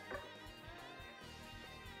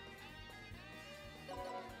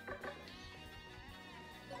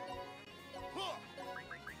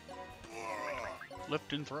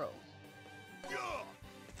 Lift and throw.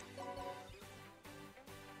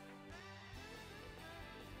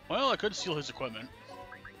 Well, I could steal his equipment.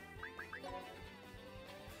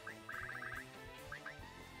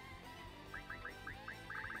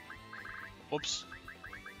 Whoops.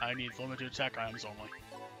 I need limited attack items only.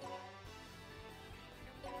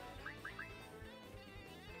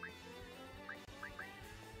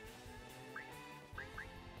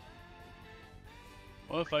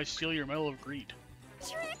 What if I steal your Medal of Greed?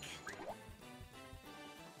 Trick!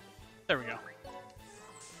 There we go.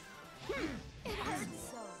 It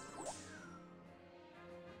hurts so.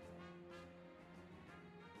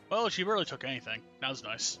 Well, she barely took anything. That was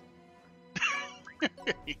nice.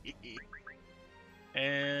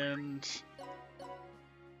 And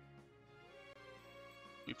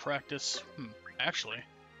we practice. Actually,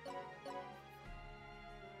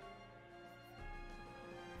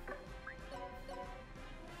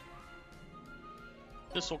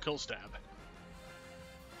 this will kill stab.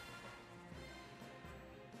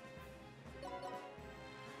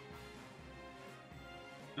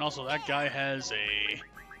 And also, that guy has a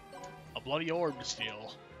bloody orb to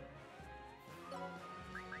steal.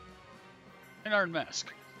 An iron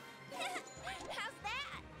mask. How's that?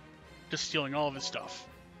 Just stealing all of his stuff.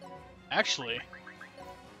 Actually...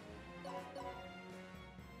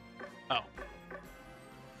 Oh.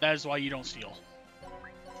 That is why you don't steal.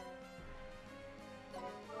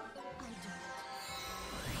 I'll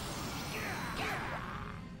do it.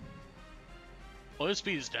 Well, his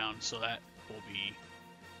speed is down, so that will be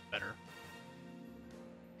better.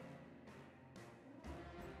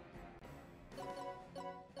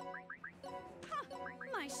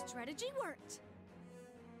 My strategy worked.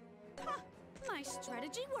 Ha! My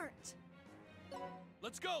strategy worked.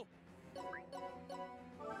 Let's go.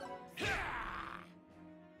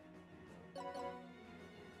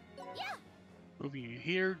 Yeah! Moving you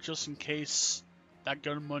here, just in case that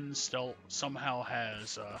gunman still somehow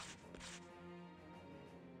has,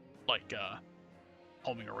 like,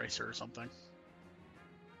 homing eraser or something.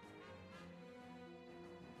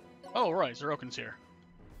 Oh, right, Zeroken's here.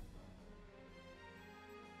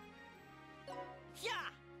 Yeah!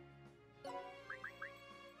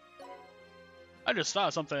 I just thought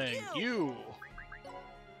of something. You!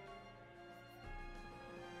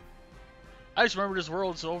 I just remember this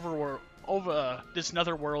world's this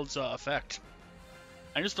netherworld's effect.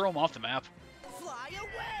 I just throw him off the map. Fly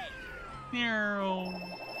away! Meow.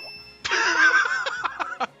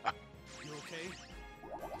 You okay?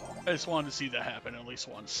 I just wanted to see that happen at least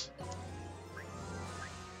once.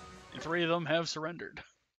 And 3 of them have surrendered.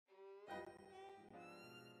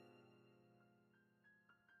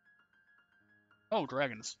 Oh,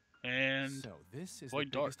 dragons. And So this is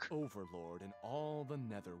Void the biggest Dark. overlord in all the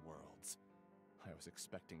netherworlds. I was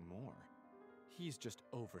expecting more. He's just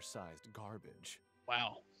oversized garbage.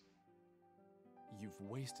 Wow. You've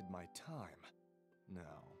wasted my time.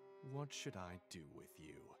 Now, what should I do with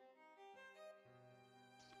you?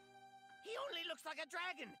 He only looks like a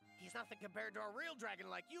dragon. He's nothing compared to a real dragon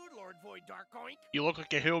like you, Lord Void Darkoink. You look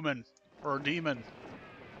like a human or a demon.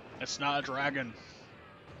 It's not a dragon.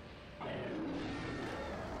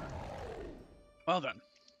 Well then.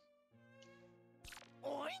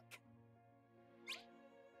 Oink!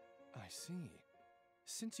 I see.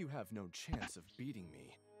 Since you have no chance of beating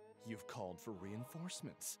me, you've called for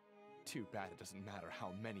reinforcements. Too bad it doesn't matter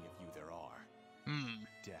how many of you there are. Hmm.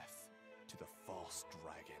 Death to the false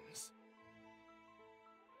dragons.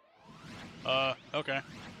 Okay.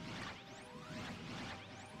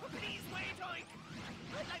 Please wait, Oink!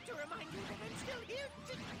 I'd like to remind you that I'm still here.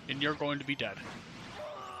 And you're going to be dead.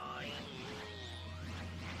 Oink!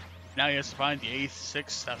 Now he has to find the 8th,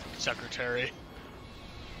 6th secretary.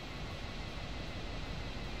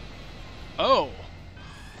 Oh!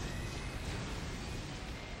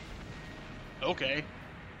 Okay.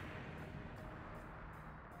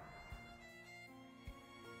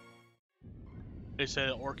 They say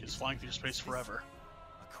the orc is flying through space forever.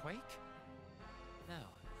 A quake? No.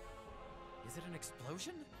 Is it an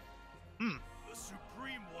explosion? Hmm. The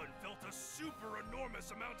Supreme One felt a super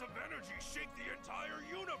enormous amount of energy shake the entire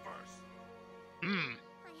universe. Hmm.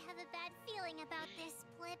 I have a bad feeling about this,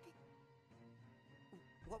 Flip.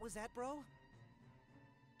 What was that, bro?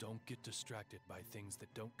 Don't get distracted by things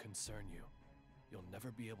that don't concern you. You'll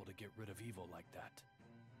never be able to get rid of evil like that.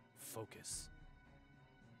 Focus.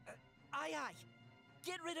 Aye, aye.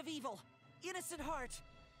 Get rid of evil. Innocent heart.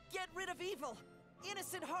 Get rid of evil.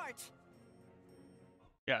 Innocent heart.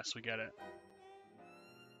 Yes, we get it.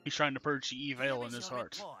 He's trying to purge the evil in his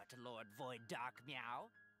heart. Report, Lord Void Dark Meow.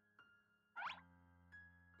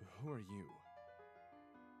 Who are you?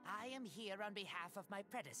 I am here on behalf of my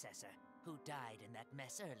predecessor, who died in that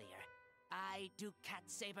mess earlier. I, Duke Cat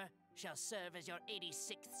Saber, shall serve as your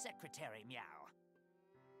 86th secretary, Meow.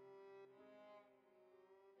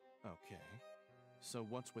 Okay. So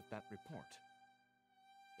what's with that report?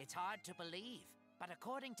 It's hard to believe, but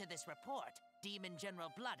according to this report, Demon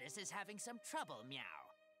General Bloodus is having some trouble, Meow.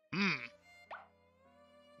 Hmm.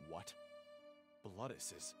 What?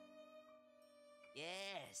 Bloodus is...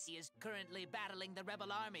 Yes, he is currently battling the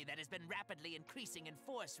rebel army that has been rapidly increasing in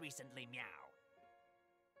force recently, Meow.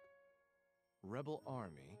 Rebel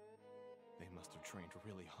army? They must have trained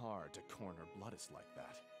really hard to corner Bloodus like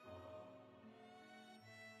that.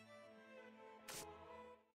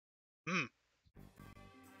 Hmm.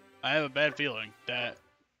 I have a bad feeling that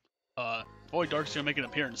Void Dark's gonna make an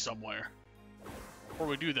appearance somewhere. Before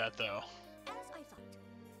we do that, though, As I thought.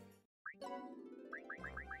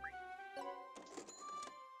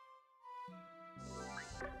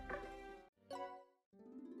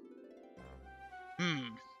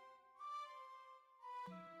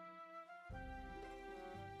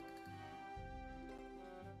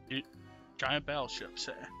 giant battleships.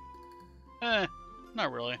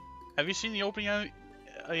 Not really. Have you seen the opening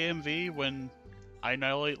AMV when I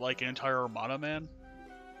annihilate like an entire armada, man?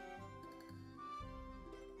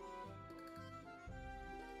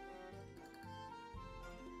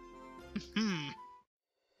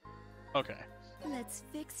 Okay. Let's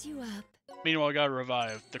fix you up. Meanwhile, I gotta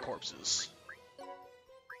revive the corpses.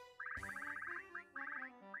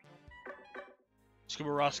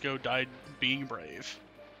 Scuba Roscoe died being brave.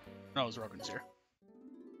 No, it was Rogan's here.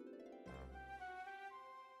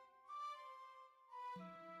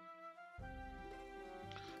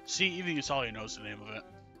 See, even Usalia knows the name of it.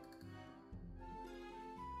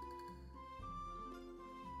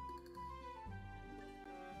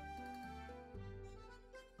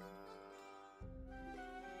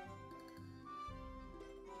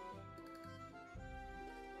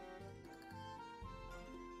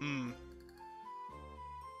 Hmm.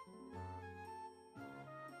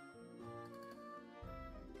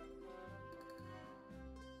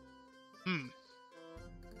 Hmm.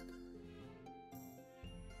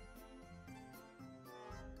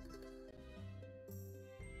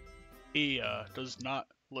 He does not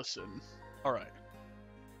listen. Alright.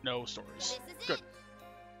 No stories. This is Good. it.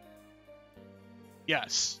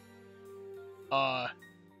 Yes.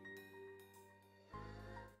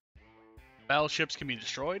 Battleships can be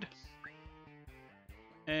destroyed.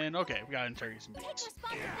 And okay, we got interrogating some Take beats.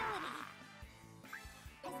 responsibility.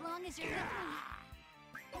 As long as you're with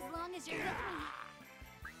me. As long as you're with me.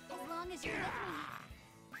 As long as you're with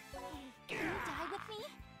me. Hey, can you die with me?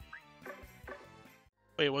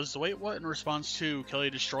 Wait, was the wait what in response to Kelly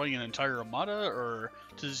destroying an entire armada, or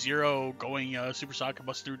to Zero going supersonic and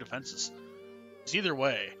busting through defenses? 'Cause either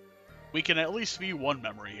way, we can at least view one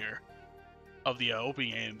memory here of the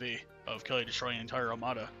opening AMV of Kelly destroying an entire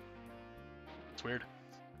armada. It's weird.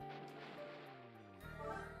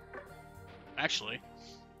 Actually,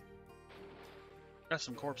 got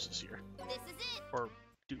some corpses here. This is it. Or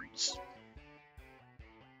dudes.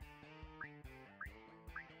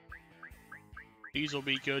 These will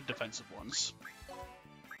be good defensive ones.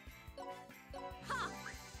 Ha!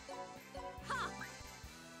 Ha!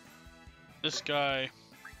 This guy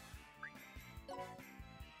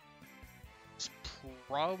is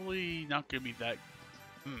probably not going to be that...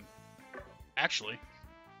 Actually,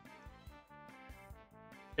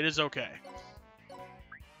 it is okay.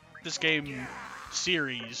 This game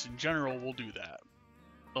series in general will do that.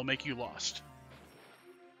 They'll make you lost.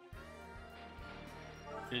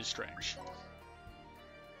 It is strange.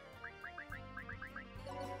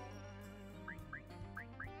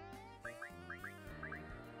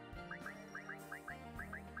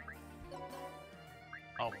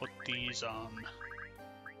 I'll put these on...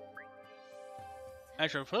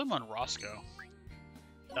 Actually, I'll put them on Roscoe.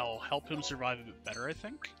 That'll help him survive a bit better, I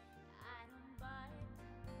think.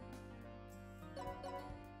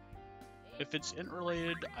 If it's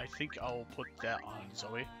interrelated, I think I'll put that on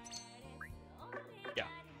Zoe. Yeah,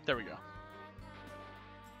 there we go.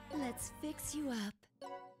 Let's fix you up.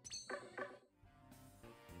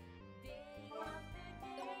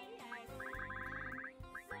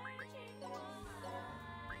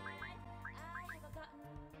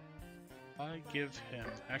 I give him...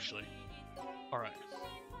 Actually... Alright.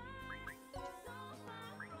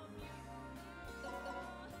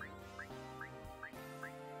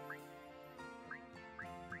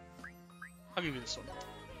 I'll give you this one.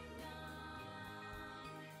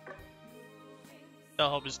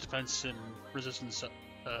 That'll help his defense and resistance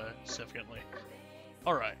significantly.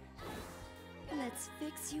 Alright. Let's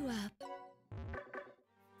fix you up.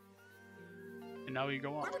 And now we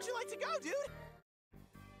go on. Where would you like to go, dude?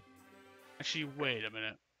 Actually, wait a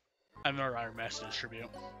minute. I have another Iron Mass to distribute.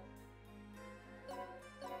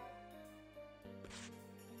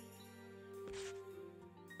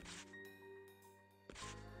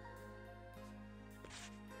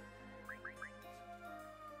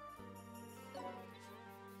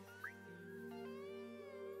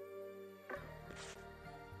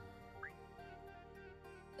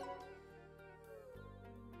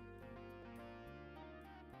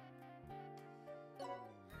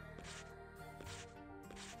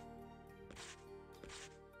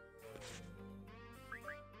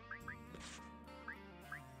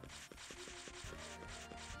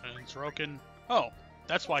 And Sorokin... Oh,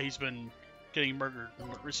 that's why he's been getting murdered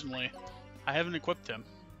recently. I haven't equipped him.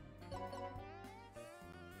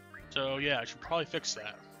 So yeah, I should probably fix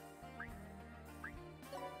that.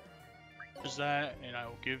 There's that, and I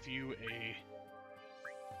will give you a...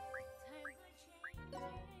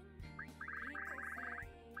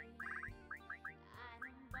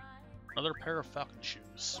 another pair of Falcon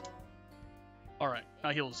shoes. Alright, now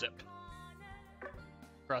he'll zip.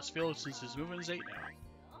 Crossfield, since his movement is 8 now.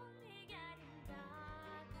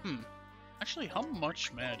 Actually, how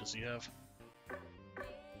much mana does he have?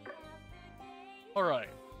 Alright.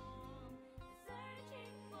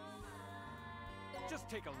 Just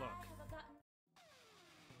take a look.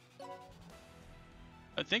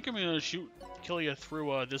 I think I'm gonna shoot Killia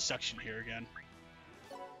through this section here again.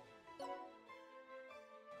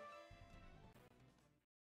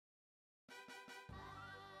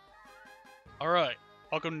 Alright,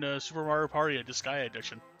 welcome to Super Mario Party Disgaea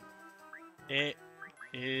Edition. It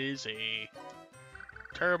is a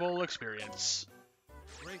terrible experience.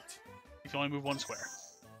 Great. If you only move one square.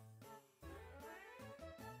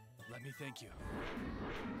 Let me thank you.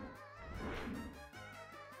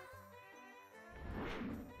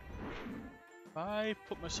 If I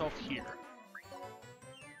put myself here.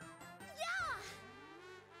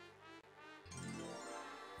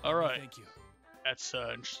 Alright, Thank you. that's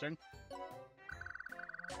interesting.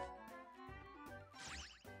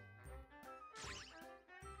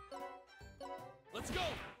 Let's go.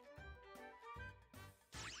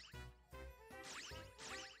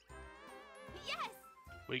 Yes!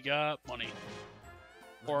 We got money.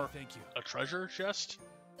 Let me Or thank you. a treasure chest?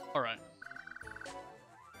 Alright.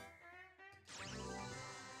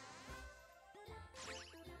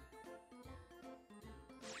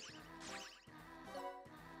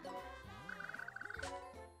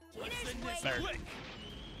 this There. quick!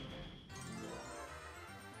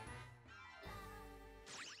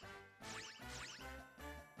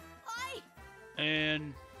 Oi!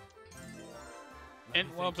 And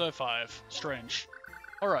well up to 5. Strange.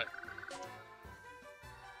 Alright.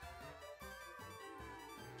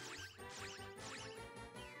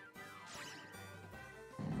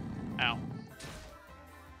 Ow.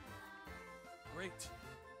 Great.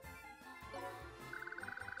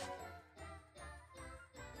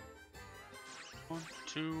 1,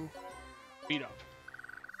 2, beat up.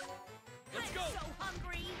 Let's I'm go! so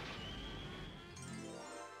hungry!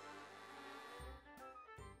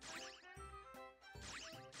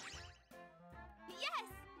 Yes!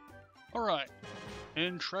 Alright.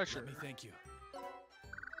 And treasure. Let me thank you.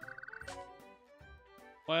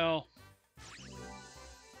 Well,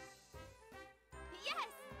 Yes!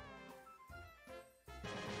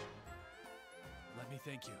 Let me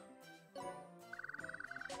thank you.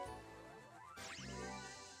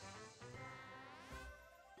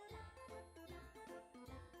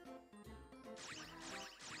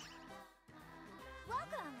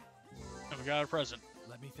 Welcome! and we got a present.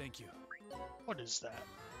 Let me thank you. What is that?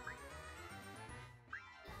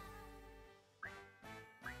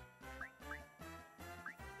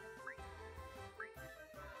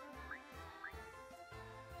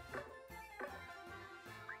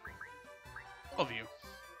 Of you.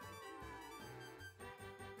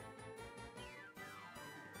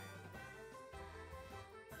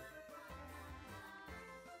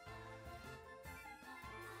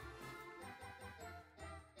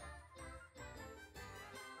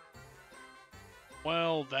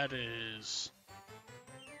 Well, that is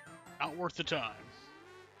not worth the time.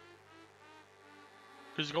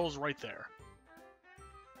 Because the goal's right there.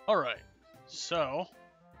 Alright, so...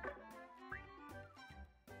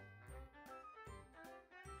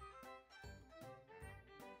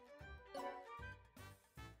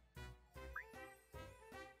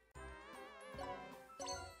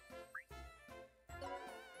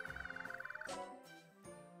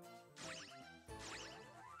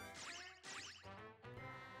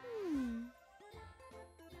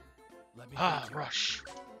 Let me Ah, thank you. rush.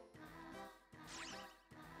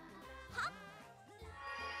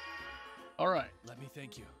 Alright, Let me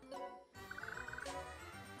thank you.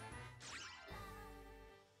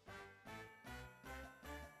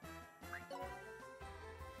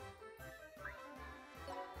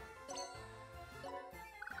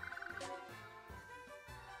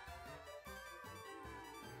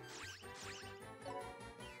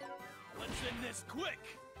 Let's end this quick!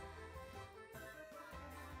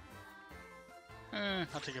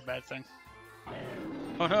 I'll take a bad thing.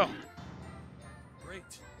 Oh no! Great.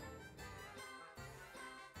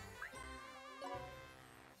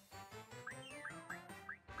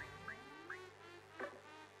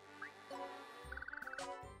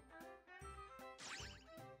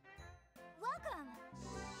 Welcome!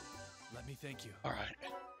 Let me thank you. Alright.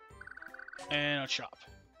 And I'll chop.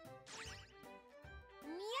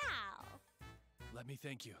 Meow! Let me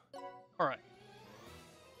thank you. Alright.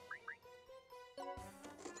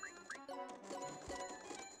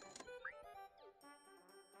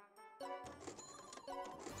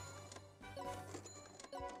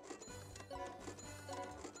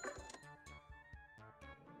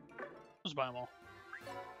 Let's buy them all.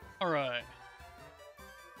 Alright.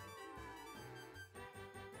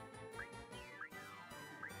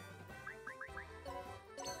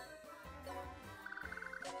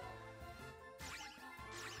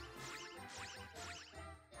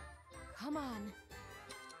 Come on.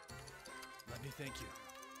 Let me thank you.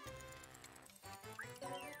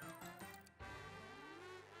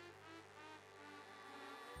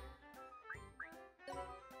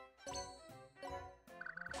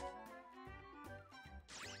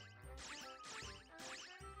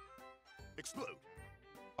 Explode!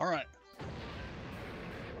 Alright.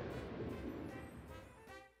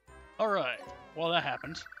 Alright. Well, that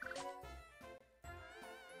happened.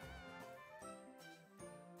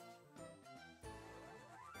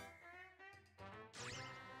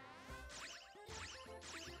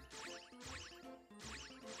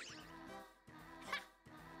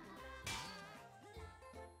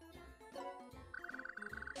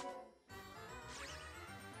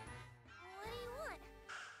 What do you want?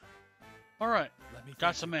 Alright. Let me Got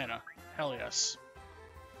thank some mana. Hell yes.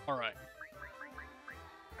 Alright.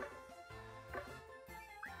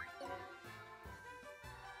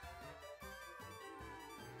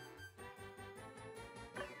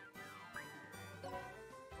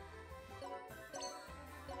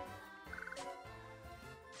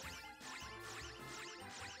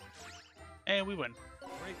 And we win.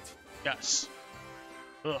 Great. Yes.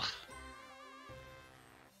 Ugh.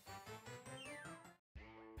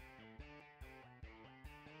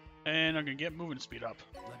 And I'm gonna get movement speed up.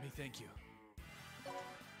 Let me thank you.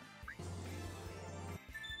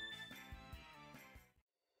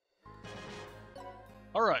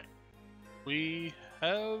 Alright. We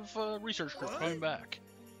have a research group coming back.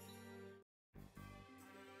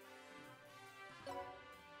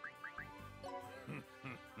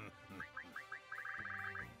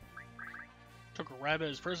 Took a rabbit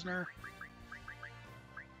as prisoner.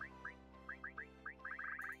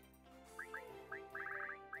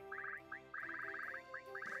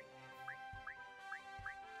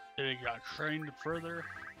 They got trained further.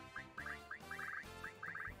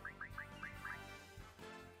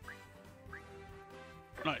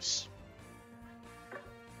 Nice.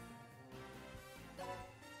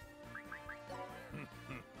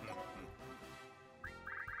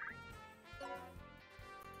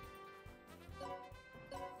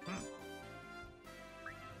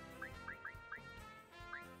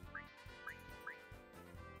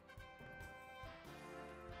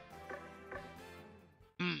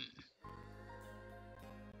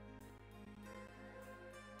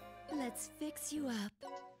 Let's fix you up.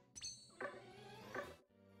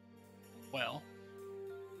 Well.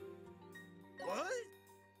 What?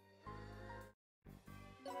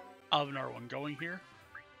 I'll have another one going here.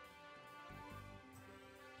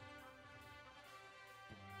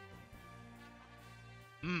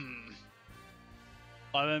 Hmm.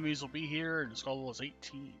 5 enemies will be here, and the skull level is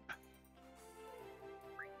 18.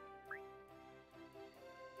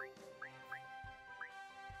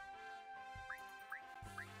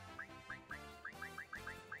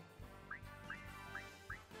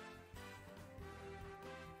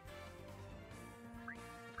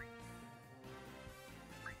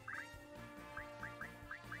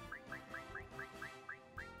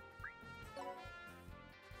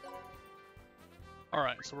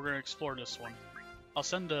 Alright, so we're gonna explore this one. I'll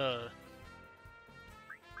send a...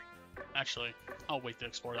 Actually, I'll wait to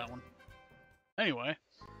explore that one. Anyway.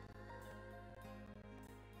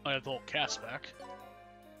 I have the whole cast back.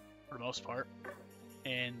 For the most part.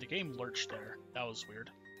 And the game lurched there. That was weird.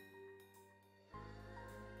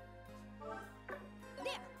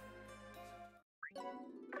 There.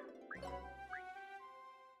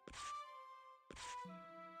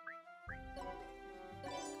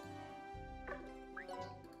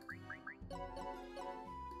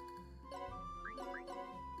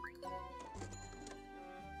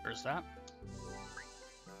 There's that.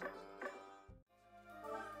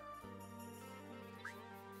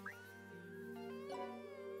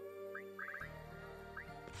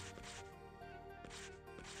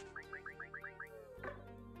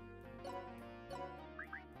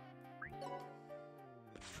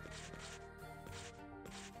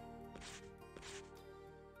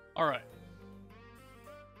 Alright.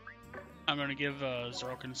 I'm gonna give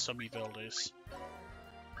Zeroken some abilities.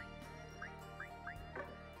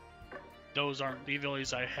 Those aren't the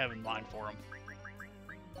abilities I have in mind for him.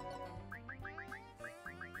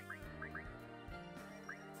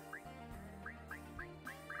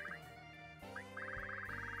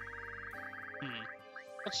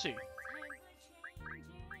 Let's see.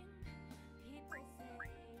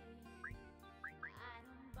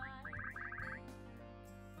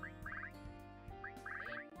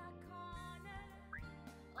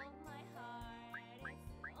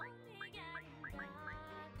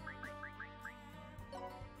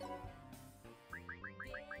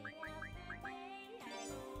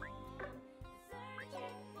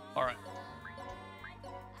 Alright.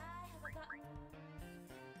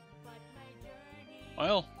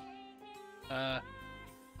 Well,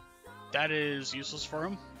 that is useless for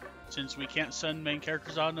him, since we can't send main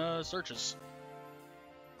characters on searches.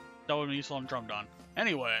 That would be useful on Drummed On.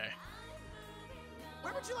 Anyway.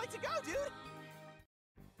 Where would you like to go, dude?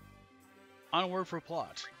 Onward for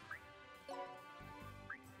plot.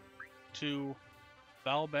 To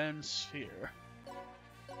Valban Sphere.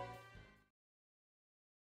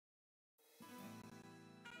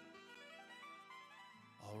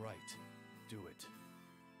 All right, do it.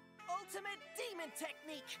 Ultimate demon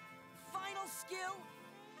technique! Final skill!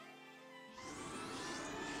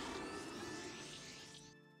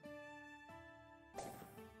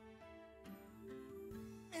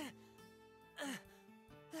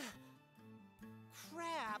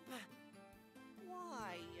 Crap.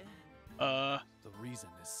 Why? The reason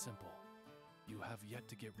is simple. You have yet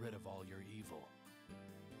to get rid of all your evil.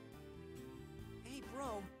 Hey,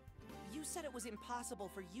 bro. You said it was impossible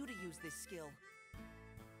for you to use this skill.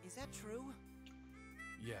 Is that true?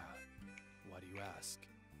 Yeah. Why do you ask?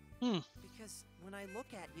 Because when I look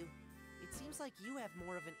at you, it seems like you have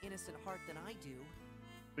more of an innocent heart than I do.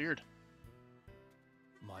 Weird.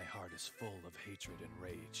 My heart is full of hatred and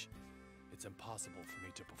rage. It's impossible for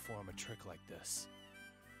me to perform a trick like this.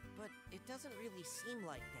 But it doesn't really seem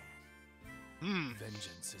like that.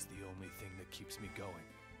 Vengeance is the only thing that keeps me going.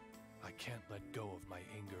 I can't let go of my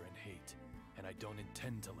anger and hate, and I don't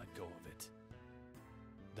intend to let go of it.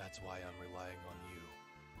 That's why I'm relying on you.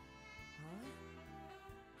 Huh?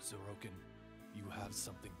 Zorokin, you have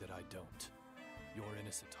something that I don't. Your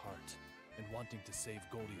innocent heart, and wanting to save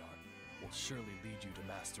Goldion, will surely lead you to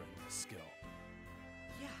mastering this skill.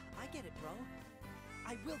 Yeah, I get it, bro.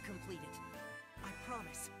 I will complete it. I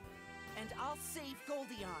promise. And I'll save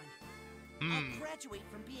Goldion. I'll graduate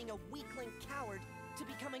from being a weakling coward to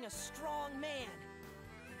becoming a strong man.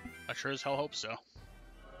 I sure as hell hope so.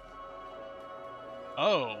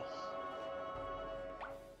 Oh.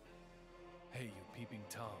 Hey, you peeping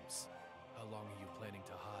Toms. How long are you planning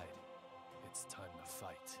to hide? It's time to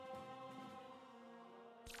fight.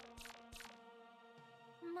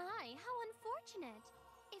 My, how unfortunate.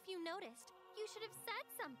 If you noticed, you should have said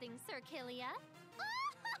something, Sir Killia.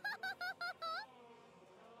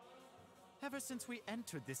 Ever since we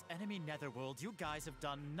entered this enemy netherworld, you guys have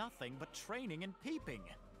done nothing but training and peeping.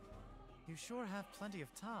 You sure have plenty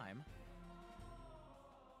of time.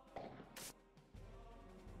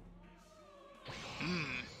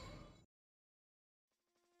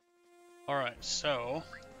 Alright, so...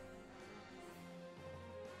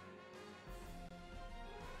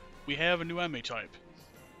 we have a new enemy type.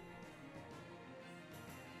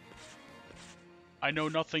 I know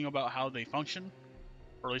nothing about how they function.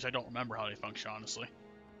 Or at least I don't remember how they function, honestly.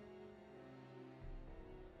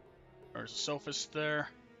 There's a sophist there.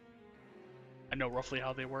 I know roughly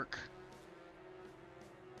how they work.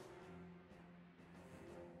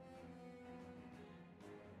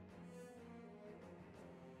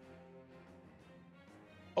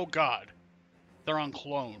 Oh god. They're on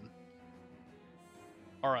clone.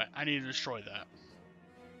 Alright, I need to destroy that.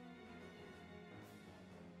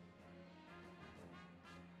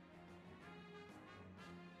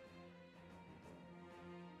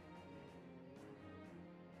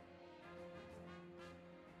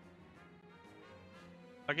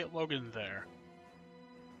 I get Logan there.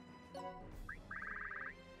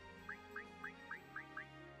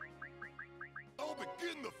 I'll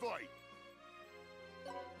begin the fight!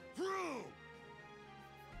 Through!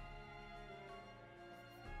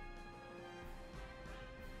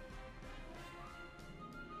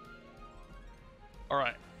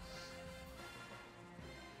 Alright.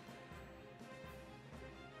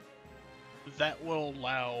 That will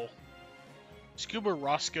allow Scuba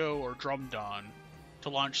Roscoe or Drumdon to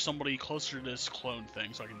launch somebody closer to this clone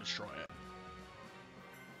thing so I can destroy it.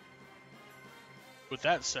 With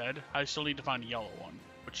that said, I still need to find a yellow one,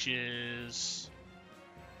 which is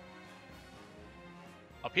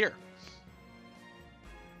up here.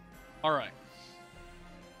 Alright.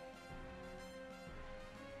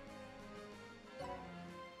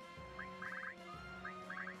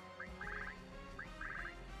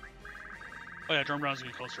 Oh yeah, Drumdon's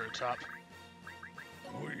gonna be closer to the top.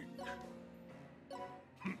 Weak.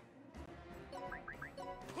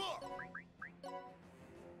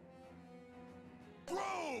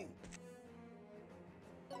 Throw!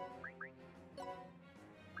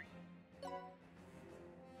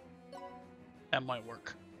 That might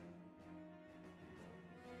work.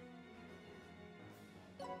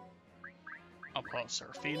 I'll pull out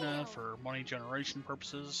Seraphina for money generation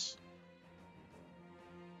purposes.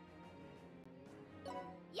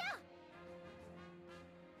 Yeah!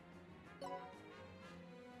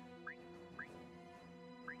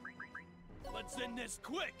 Let's end this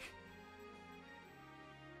quick!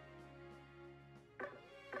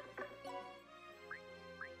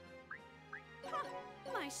 Ha!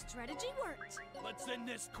 My strategy worked. Let's end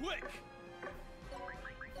this quick!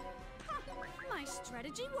 Ha! My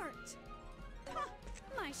strategy worked. Ha!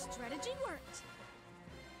 My strategy worked.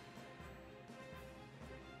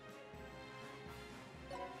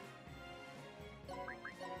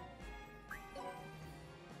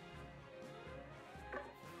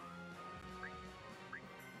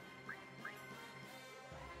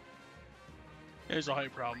 There's a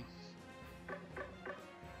height problem.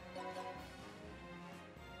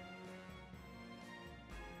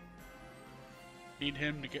 Need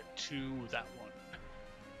him to get to that one.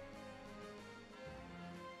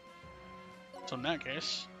 So in that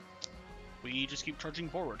case, we just keep trudging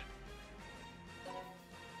forward.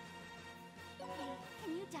 Hey,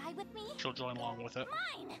 can you die with me? She'll join along with it.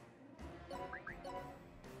 Mine!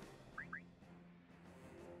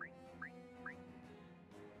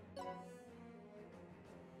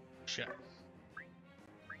 Shit.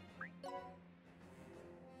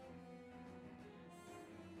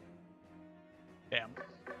 Damn.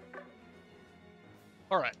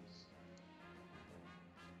 Alright.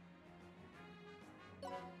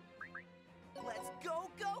 Let's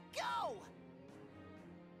go, go, go!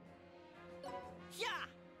 Yeah!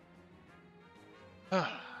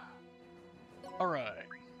 Alright.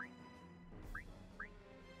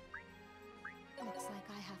 Looks like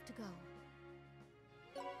I have to go.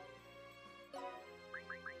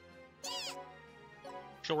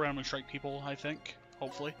 She'll randomly strike people, I think.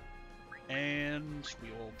 Hopefully. And we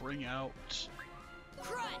will bring out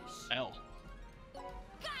Crush! L.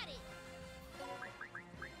 Got it!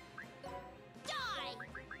 Die!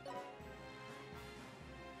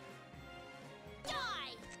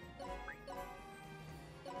 Die!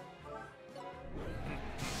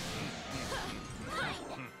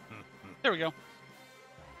 There we go.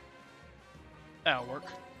 That'll work.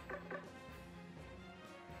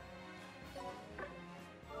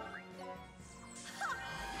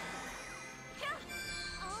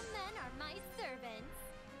 All men are my servants.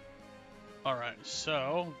 Alright,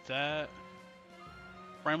 so that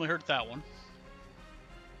randomly hurt that one.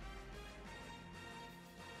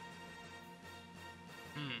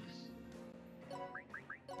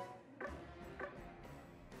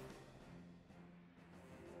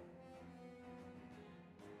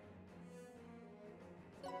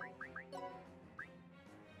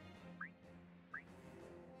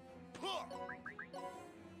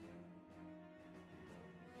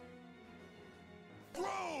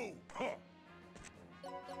 Throw! Huh.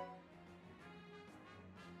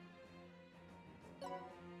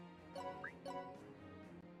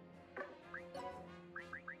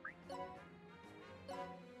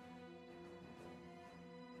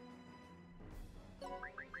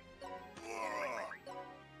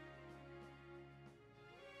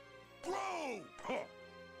 Throw! Huh.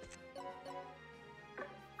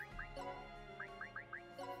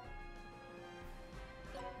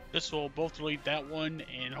 This will both delete that one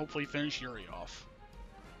and hopefully finish Yuri off.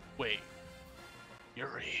 Wait.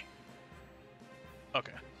 Yuri.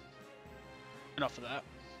 Okay. Enough of that.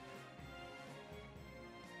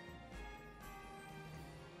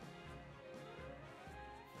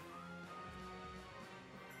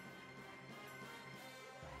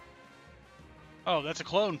 Oh, that's a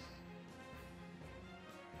clone.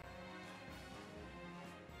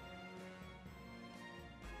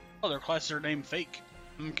 Oh, their classes are named Fake.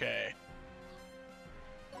 Okay.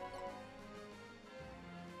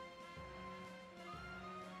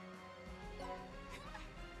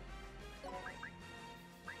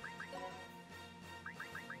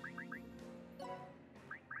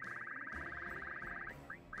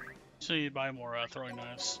 So you need to buy more throwing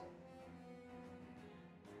knives.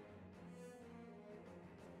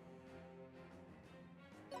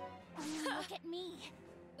 Look at me.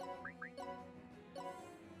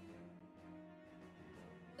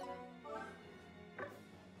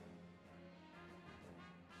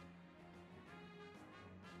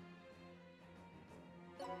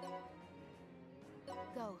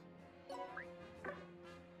 Go.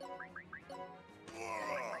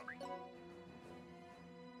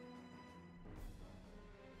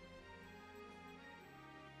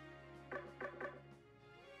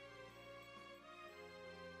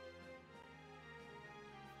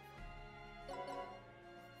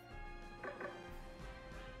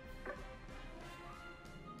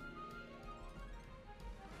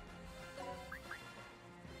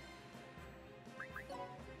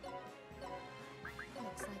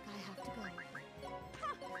 Looks like I have to go. Ha!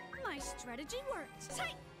 My strategy worked.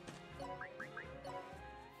 Tight!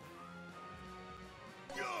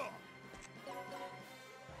 Yeah!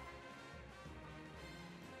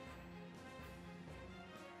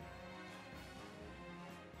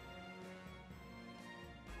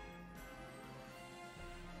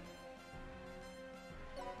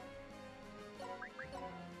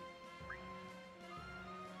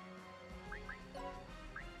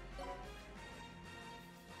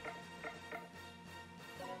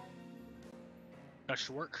 That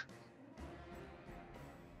should work.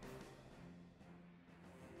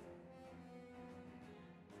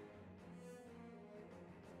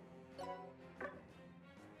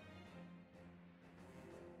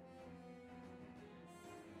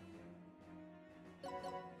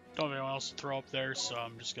 Don't have anyone else to throw up there, so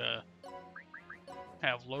I'm just gonna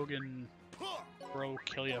have Logan throw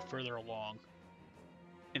Killia further along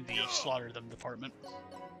in the slaughter them department.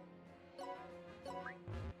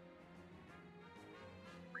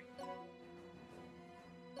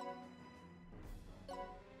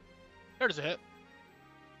 There's a hit.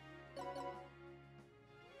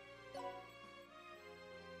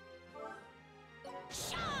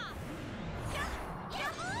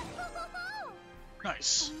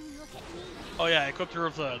 Nice. Look at me. Oh yeah, I equipped her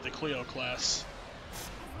with the Cleo class. As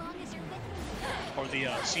long as you're with me. Or the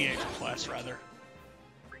CH class, rather.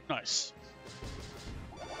 Nice.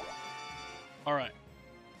 Alright.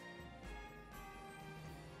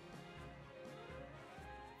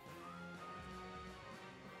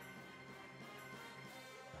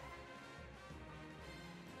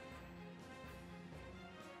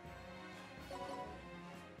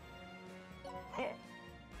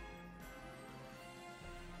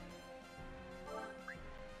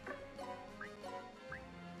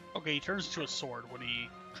 Okay, he turns into a sword when he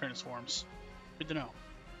transforms. Good to know.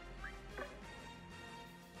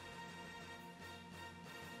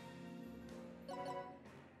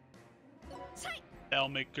 That'll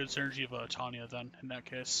make good synergy of Tanya then, in that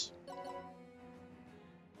case.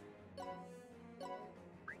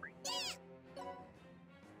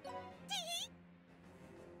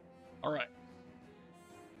 Alright.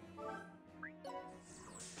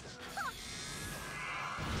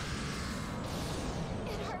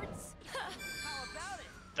 It hurts. How about it?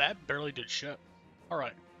 That barely did shit.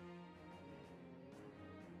 Alright.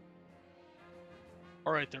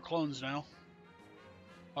 Alright, they're clones now.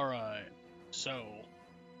 Alright, so...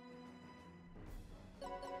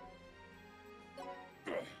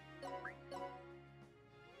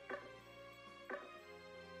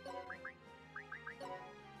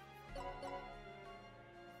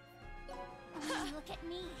 Look at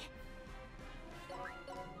me.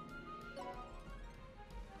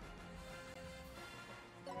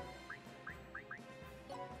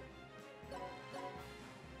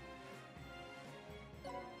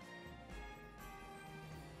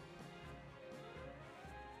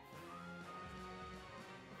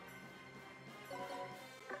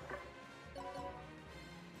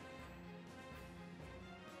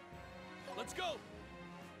 Let's go!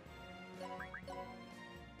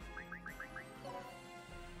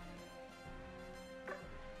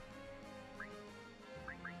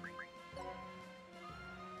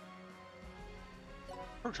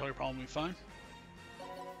 Virtually probably fine.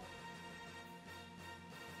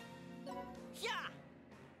 Yeah!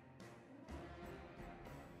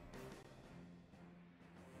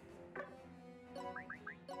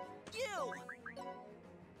 You!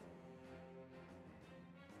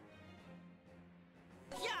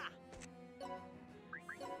 Yeah!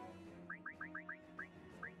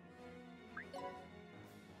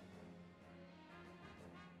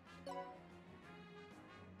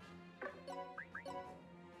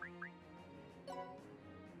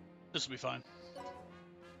 This will be fine.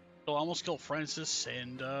 He'll almost kill Francis,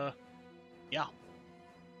 and yeah.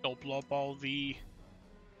 He'll blow up all the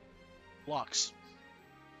blocks.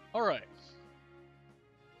 Alright.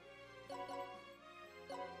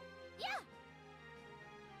 Yeah.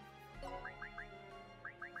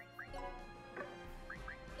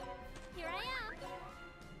 Here I am.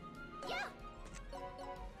 Yeah.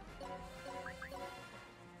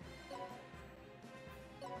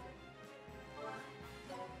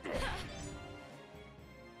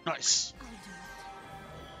 Nice. I'll do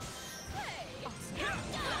it. Awesome.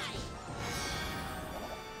 Die.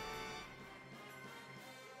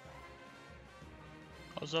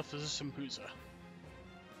 How's up? This is Simpuza.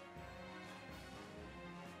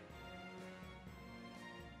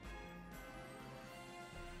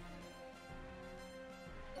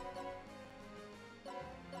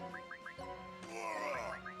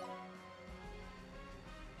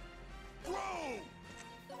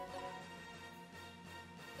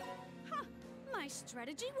 My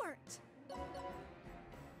strategy worked.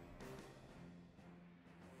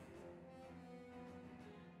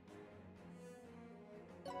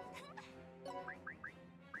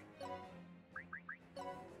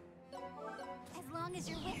 As long as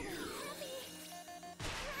you're with me.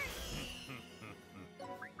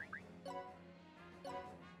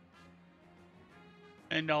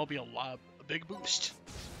 And that'll be a big boost.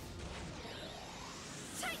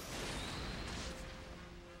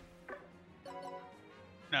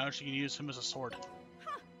 Now she can use him as a sword.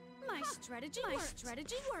 My strategy worked. How about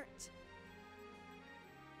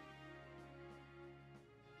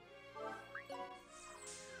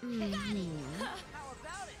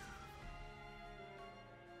it?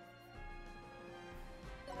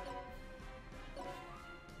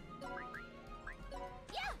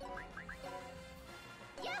 Yeah.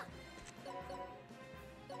 Yeah.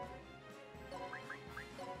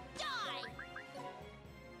 Die.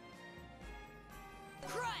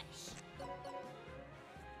 Crush.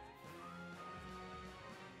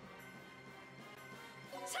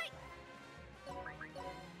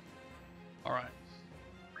 Alright.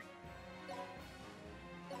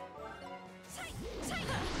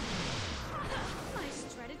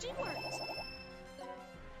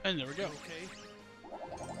 And there we go. Okay.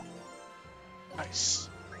 Nice.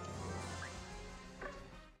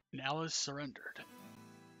 And Alice surrendered.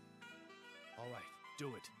 All right, do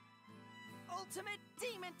it. Ultimate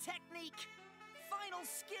demon technique! Final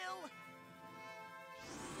skill!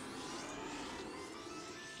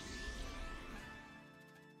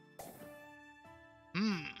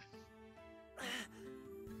 Hmm.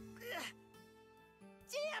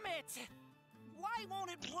 Damn it! Why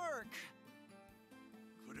won't it work?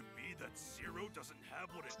 Could it be that Zero doesn't have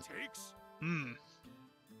what it takes? Hmm.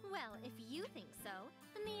 Well, if you think so,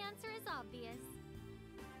 then the answer is obvious.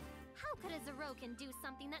 How could a Zeroken do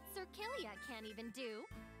something that Sir Killia can't even do?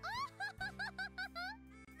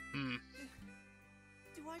 Hmm.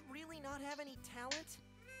 Do I really not have any talent?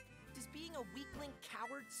 Does being a weakling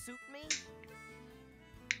coward suit me?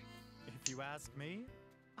 If you ask me,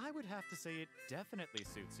 I would have to say it definitely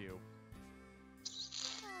suits you.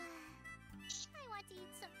 I want to eat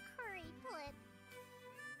some curry, Blip.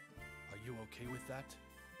 Are you okay with that?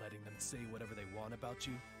 Letting them say whatever they want about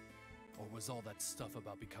you? Or was all that stuff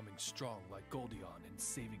about becoming strong like Goldion and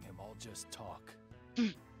saving him all just talk?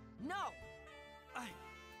 No!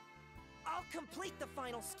 I'll complete the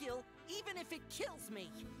final skill, even if it kills me!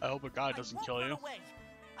 I hope a god doesn't kill you. Away.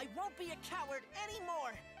 I won't be a coward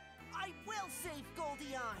anymore! I will save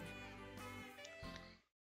Goldion!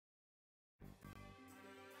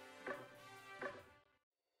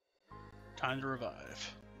 Time to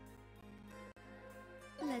revive.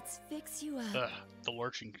 Let's fix you up. The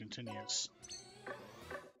lurching continues.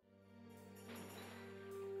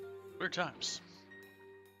 Weird times.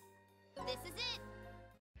 This is it!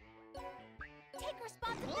 Take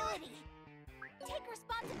responsibility! Take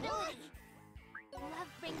responsibility! Love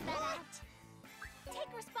brings that out!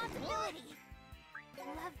 Take responsibility!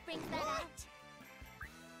 Love brings that out!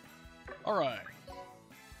 Alright.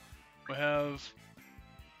 We have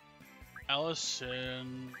Alice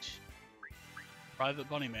and Private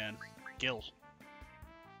Bunny Man, Gil.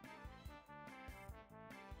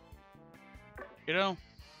 You know,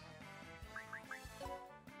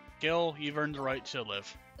 Gil, you've earned the right to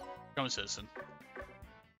live. Become a citizen.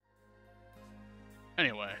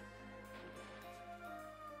 Anyway.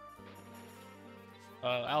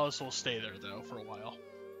 Alice will stay there, though, for a while.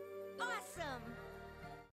 Awesome!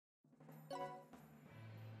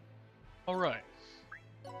 Alright.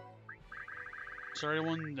 Is there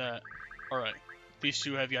anyone that... Alright. These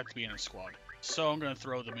two have yet to be in a squad. So I'm going to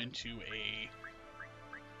throw them into a...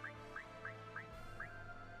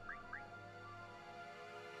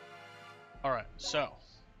 Alright, so...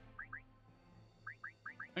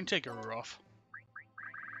 I can take Uru off.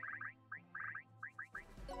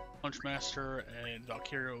 Punchmaster and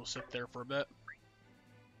Valkyria will sit there for a bit.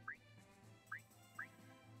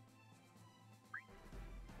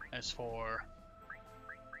 As for...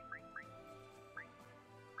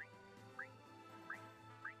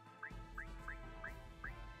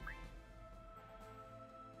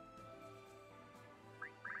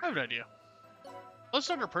 I have an idea. Let's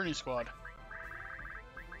start our printing squad.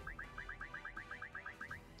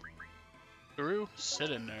 Guru, sit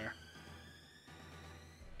in there.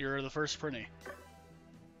 You're the first printy.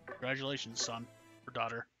 Congratulations, son. Or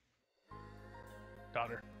daughter.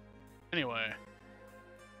 Daughter. Anyway.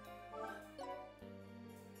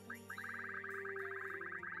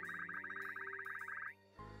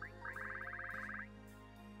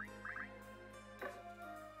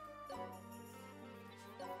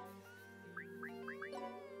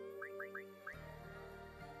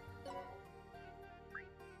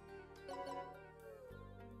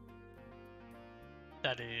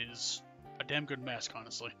 That is a damn good mask,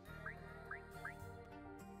 honestly.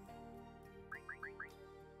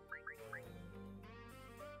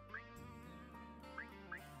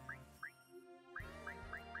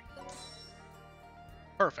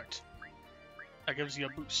 Perfect. That gives you a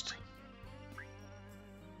boost.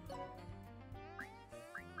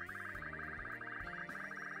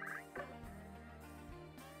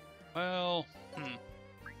 Well,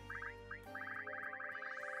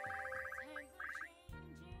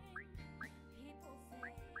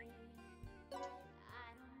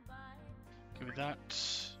 give me that.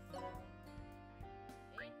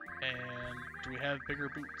 And do we have bigger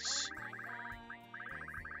boots?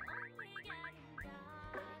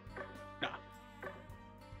 Nah.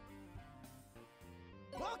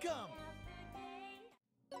 Welcome!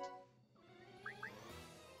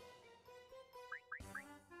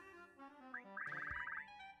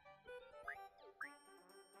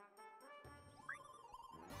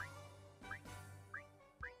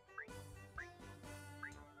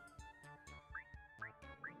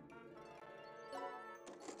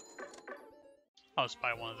 I'll just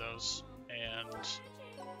buy one of those, and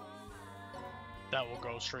that will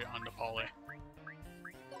go straight on to Polly.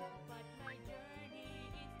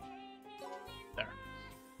 There.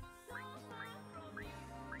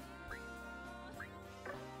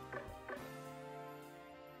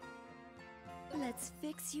 Let's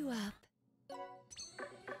fix you up.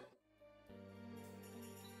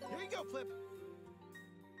 Here you go, Flip.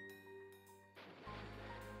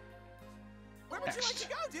 Where would you like to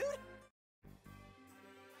go, dude?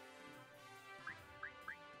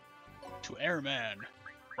 To Airman,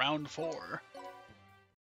 round 4.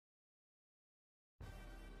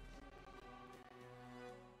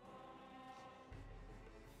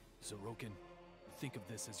 Zeroken, think of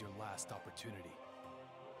this as your last opportunity.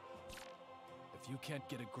 If you can't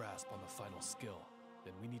get a grasp on the final skill,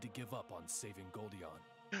 then we need to give up on saving Goldion.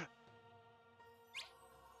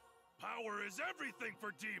 Power is everything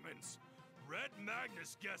for demons! Red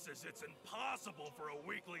Magnus guesses it's impossible for a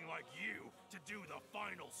weakling like you to do the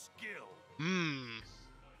final skill.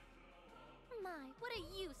 My, what a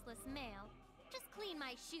useless male. Just clean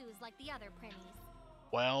my shoes like the other prinnies.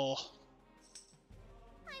 Well...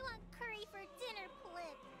 I want curry for dinner,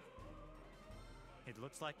 Flip. It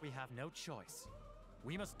looks like we have no choice.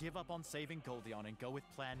 We must give up on saving Goldion and go with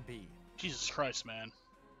Plan B. Jesus Christ, man.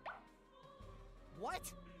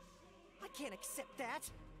 What? I can't accept that.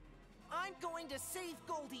 I'm going to save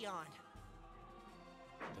Goldion.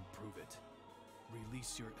 Then prove it.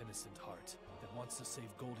 Release your innocent heart that wants to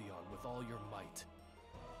save Goldion with all your might.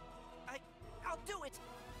 I'll do it!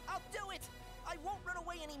 I'll do it! I won't run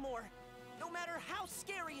away anymore, no matter how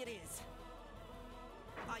scary it is.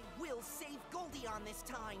 I will save Goldion this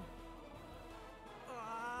time.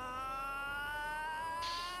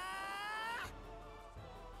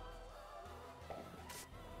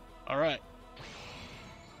 Alright.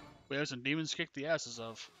 We have some demons kick the asses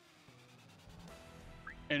of.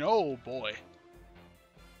 And oh boy.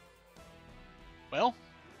 Well.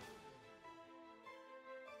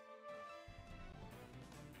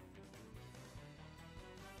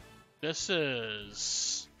 This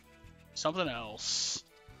is something else.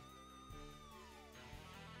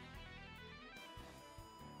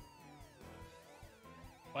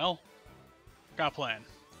 Well, got a plan.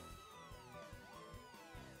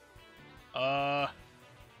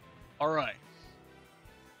 Alright.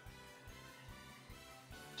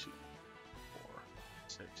 2, 4,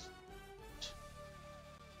 6.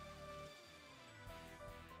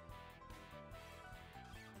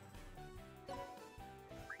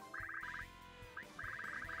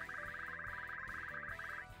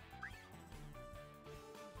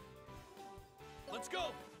 Let's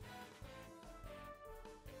go!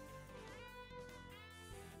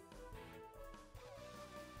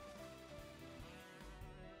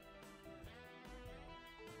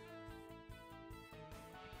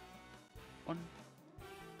 One,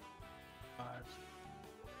 5,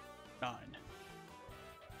 9.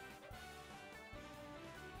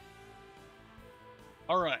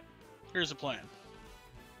 Alright, here's the plan.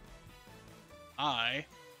 I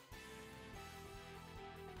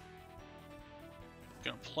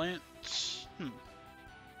gonna plant.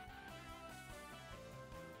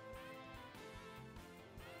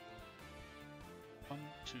 1,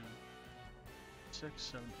 2, 6,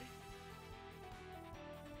 7, 8.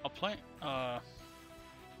 I'll plant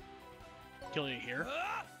Killia here.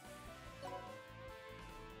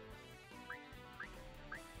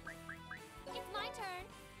 It's my turn.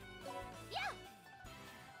 Yeah!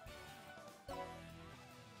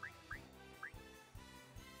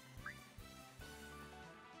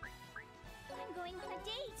 I'm going on a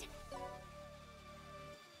date.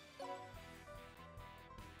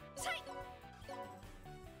 Sight!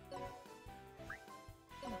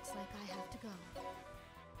 Looks like I have to go.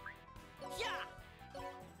 Yeah!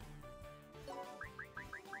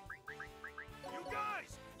 You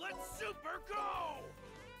guys, let's super go!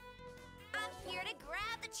 I'm here to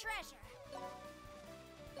grab the treasure.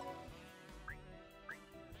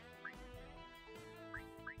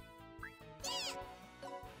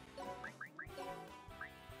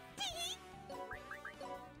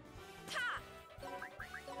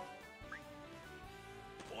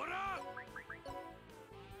 What up?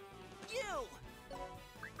 You!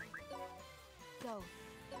 Go.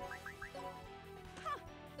 Huh,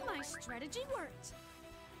 my strategy worked.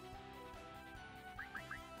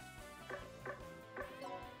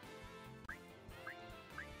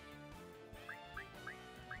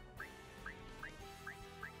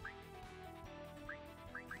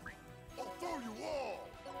 I'll throw you all!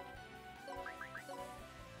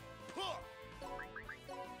 Huh.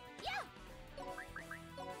 Yeah!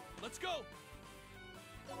 Let's go!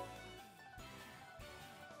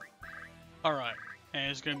 Alright, and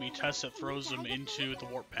it's gonna be Tess that throws them into the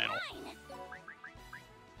warp panel.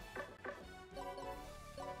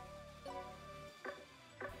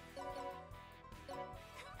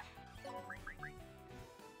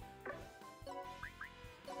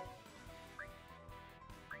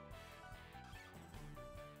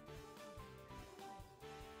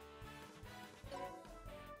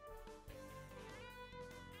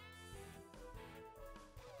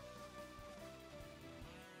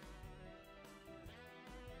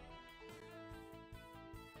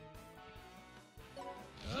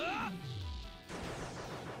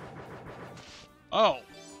 Oh!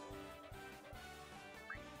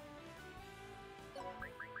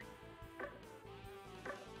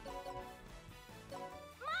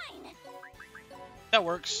 Mine! That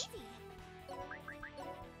works.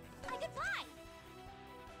 I could fly!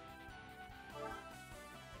 I'm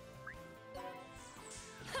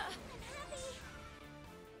happy!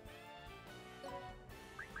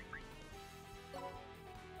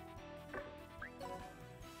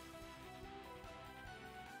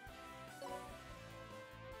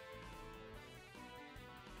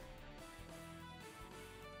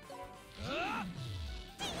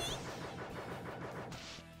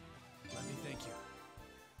 Let me thank you.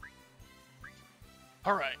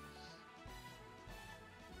 Alright.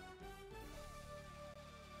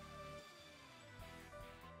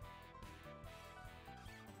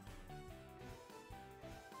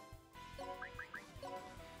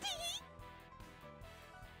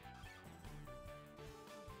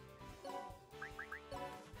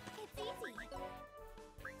 It's easy.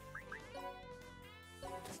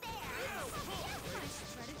 My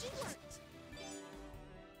strategy worked.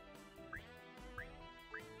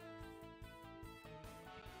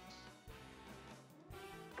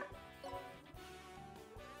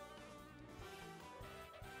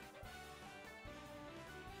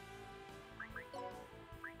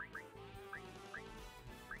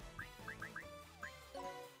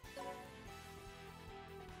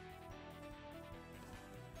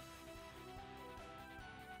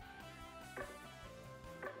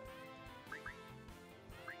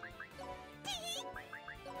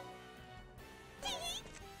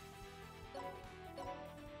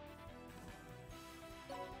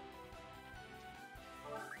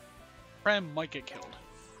 Pram might get killed.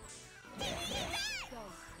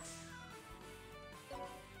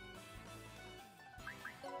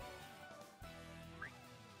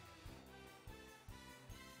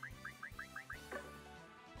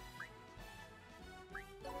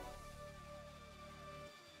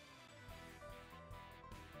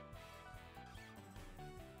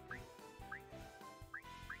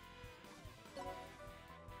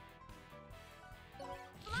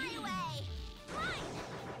 Fly away! Mine!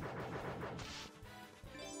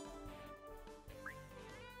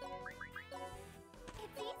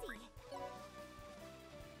 It's easy.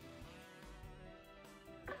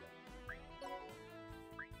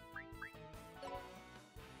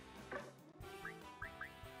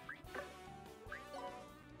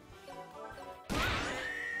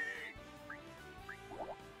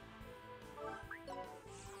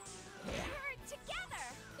 We're together!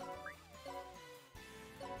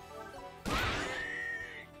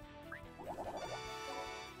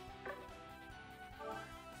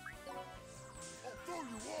 I'll throw you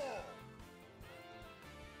all!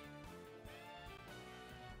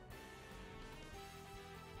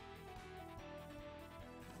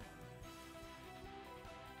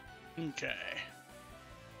 Okay.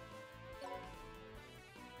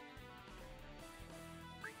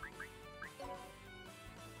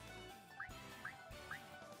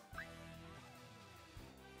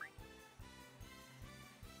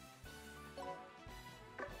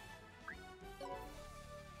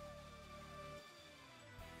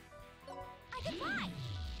 I can fly!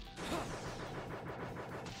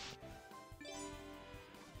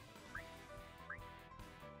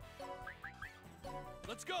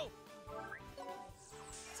 Let's go!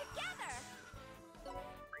 Together!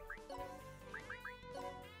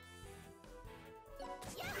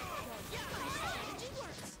 Yeah! My strategy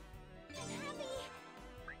works! I'm happy!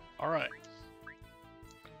 Alright.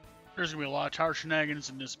 There's gonna be a lot of tower shenanigans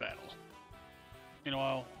in this battle.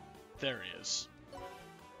 Meanwhile, there he is.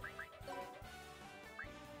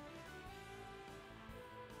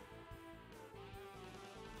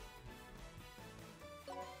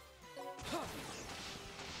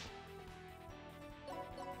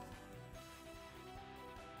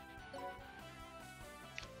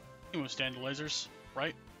 He won't stand the lasers,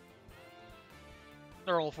 right?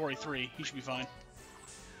 They're all 43. He should be fine.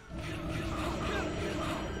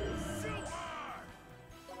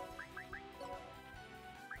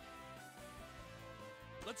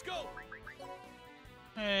 Let's go!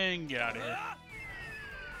 And get out of here.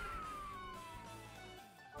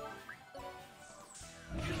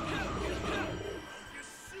 You're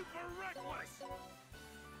super reckless!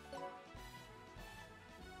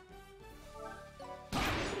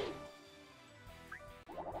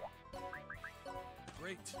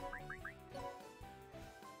 Great.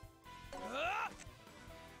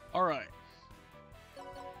 All right.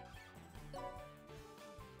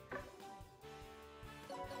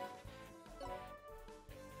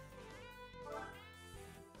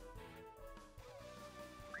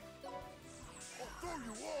 I'll throw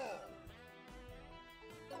you all!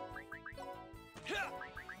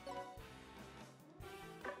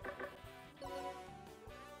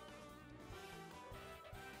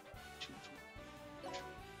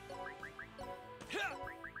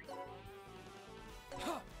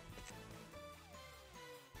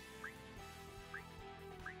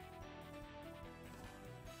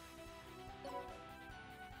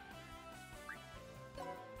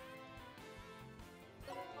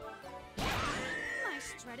 My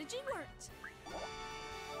strategy worked.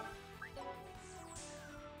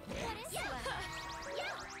 What is Yeah. left?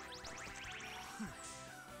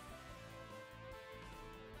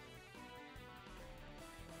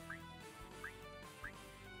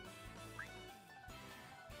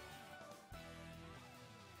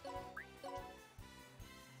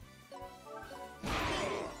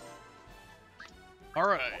 All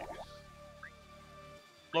right.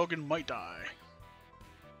 Logan might die.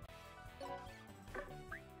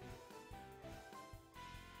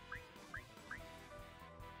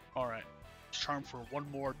 All right. Charm for one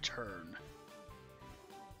more turn.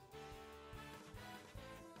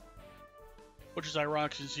 Which is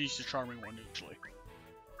ironic since he's the charming one usually.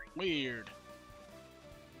 Weird.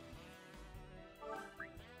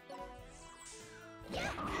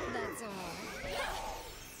 That's all.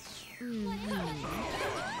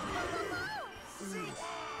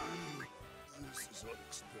 This is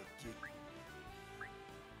unexpected.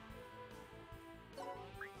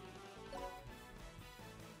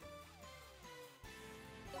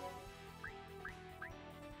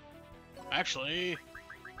 Actually.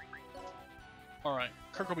 All right.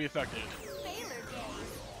 Kirk will be affected. Failure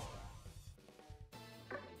days.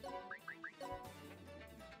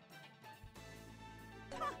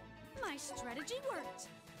 Ha! My strategy worked.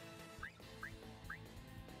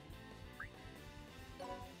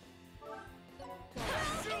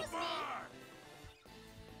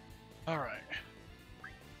 All right.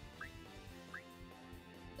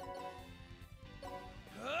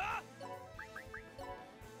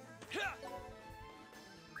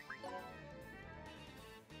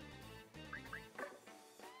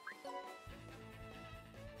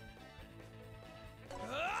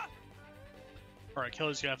 All right,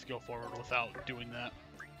 Kelly's gonna have to go forward without doing that.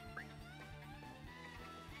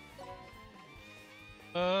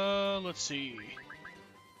 Let's see.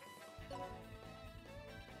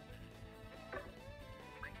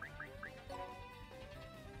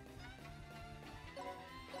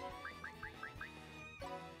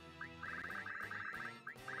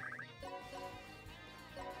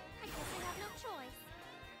 I guess I have no choice.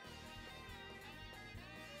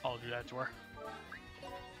 I'll do that to her.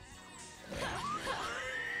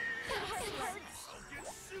 I'll get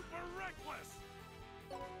super reckless!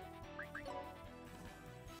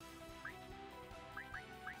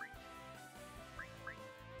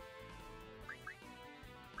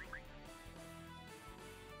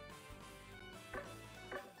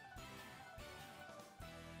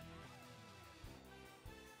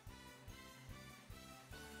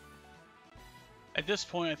 At this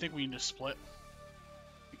point, I think we need to split.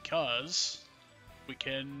 Because we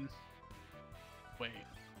can... Wait.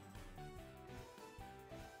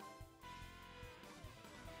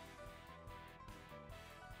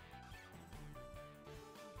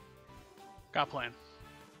 Got a plan.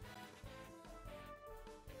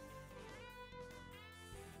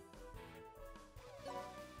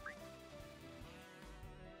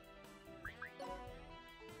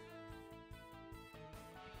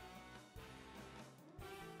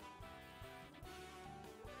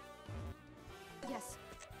 Yes.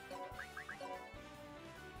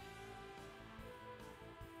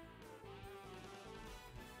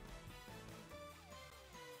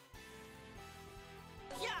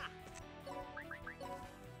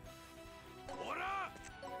 What up?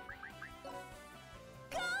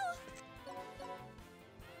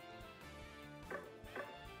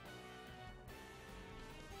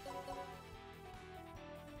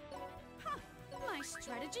 Ha! My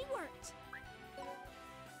strategy worked.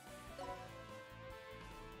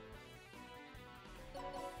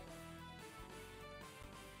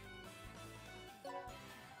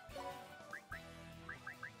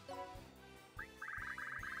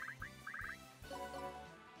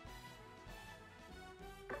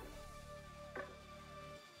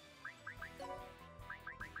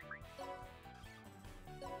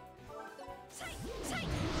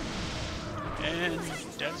 And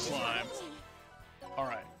dead slime.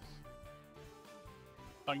 Alright.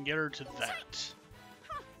 I can get her to that.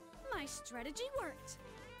 Huh, my strategy worked.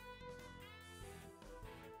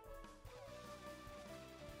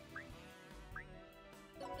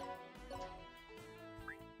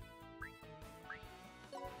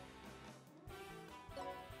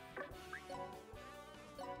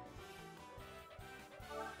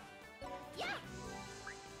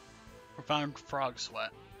 Profound frog sweat.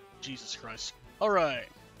 Jesus Christ. Alright.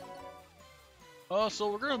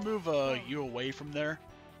 So we're gonna move you away from there.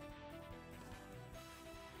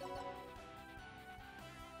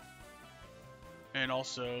 And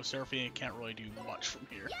also, Seraphina can't really do much from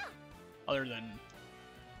here. Other than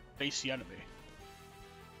face the enemy.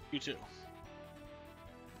 You too.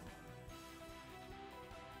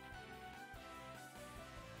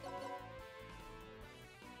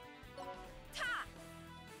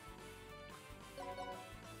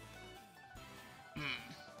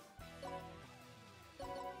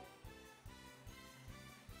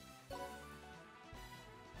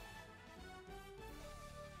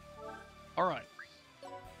 Alright.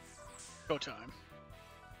 Go time.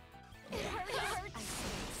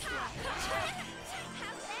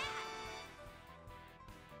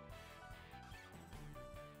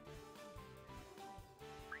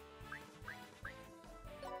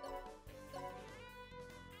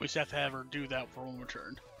 We just have to have her do that for one more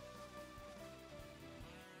turn.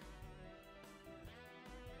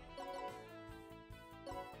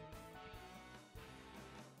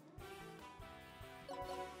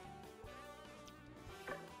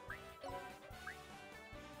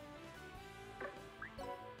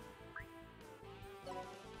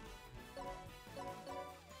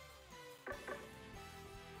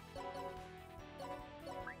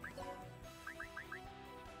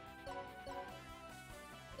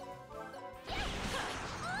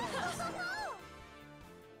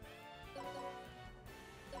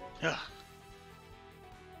 Yeah.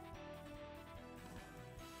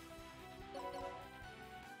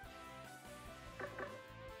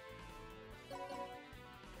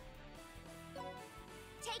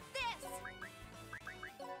 Take this!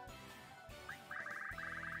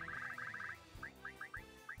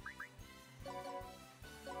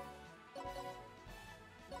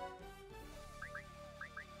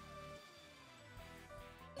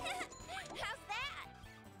 How's that?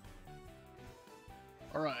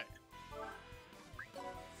 All right.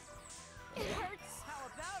 It hurts. How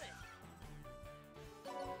about it?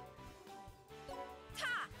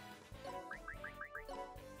 Ta!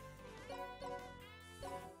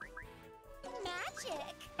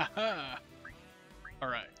 Magic! Haha. All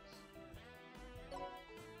right.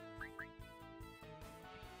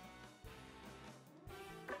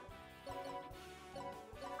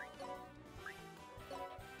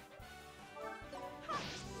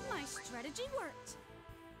 My strategy worked.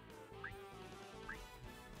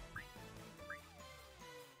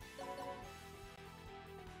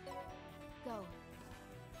 Go.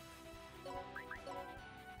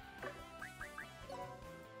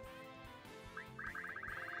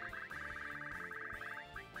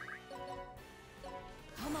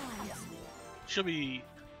 Come on. Should be.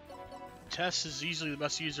 Tess is easily the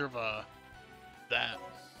best user of that.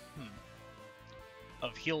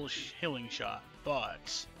 Of healing shot,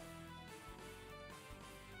 but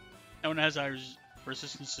known as our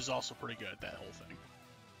resistance is also pretty good at that whole thing.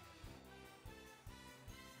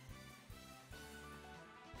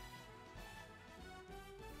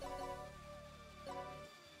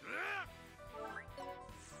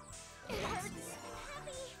 It hurts.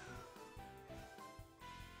 Heavy.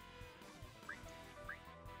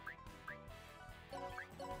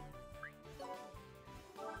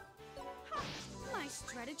 My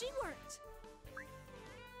strategy worked.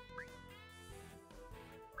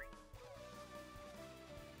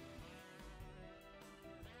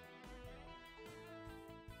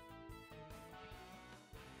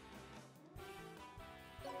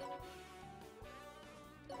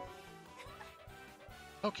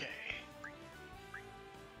 Okay.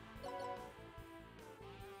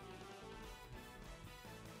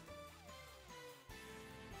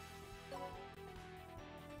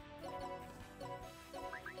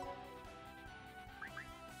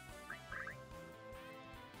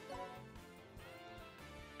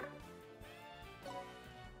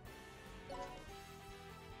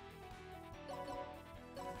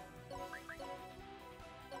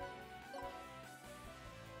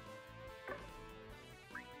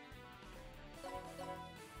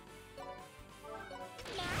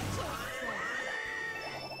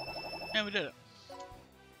 And we did it.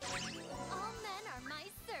 All men are my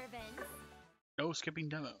servants. No skipping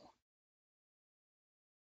demo.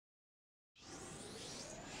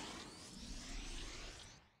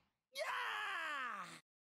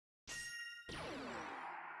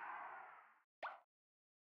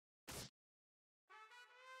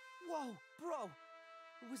 Whoa, bro!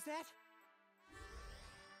 Was that?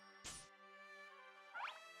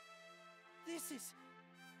 This is...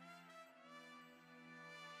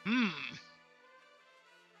 You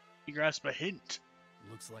grasp a hint.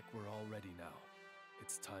 Looks like we're all ready now.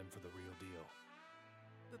 It's time for the real deal.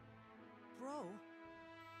 Bro?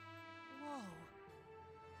 Whoa.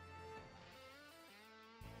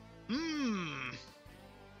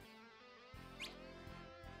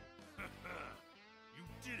 You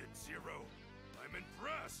did it, Zero. I'm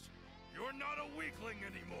impressed. You're not a weakling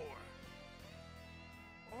anymore.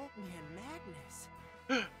 Old Man Magnus.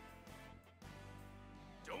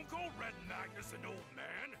 Don't call Red Magnus an old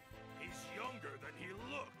man. He's younger than he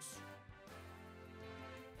looks.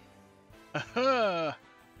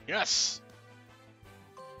 Yes.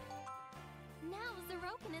 Now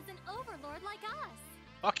Zeroken is an overlord like us.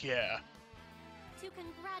 Fuck yeah. To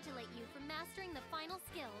congratulate you for mastering the final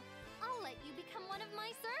skill, I'll let you become one of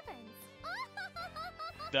my servants.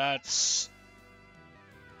 That's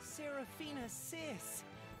Seraphina Sis.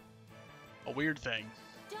 a weird thing.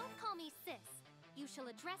 Don't call me sis. You shall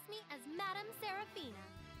address me as Madame Seraphina.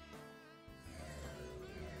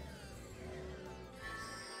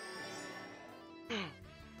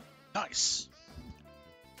 Nice.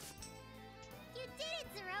 You did it,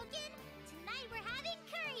 Zeroken! Tonight we're having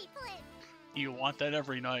curry flip! You want that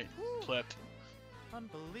every night, Clip.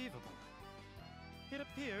 Unbelievable. It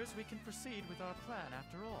appears we can proceed with our plan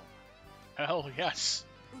after all. Hell yes.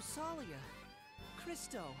 Usalia.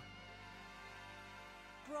 Christo.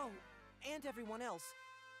 Bro, and everyone else.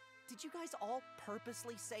 Did you guys all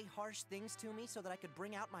purposely say harsh things to me so that I could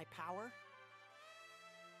bring out my power?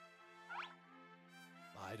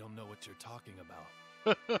 I don't know what you're talking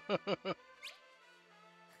about.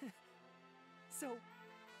 So,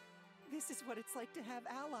 this is what it's like to have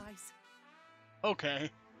allies. Okay.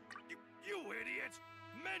 You idiot!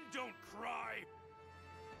 Men don't cry!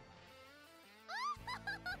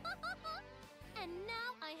 And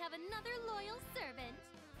now I have another loyal servant.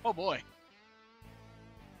 Oh boy.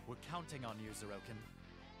 We're counting on you, Zeroken.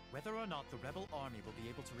 Whether or not the rebel army will be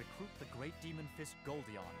able to recruit the Great Demon Fist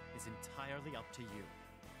Goldion is entirely up to you.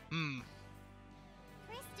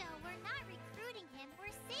 Christo, we're not recruiting him,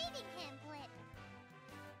 we're saving him, Blip!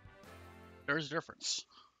 There's a difference.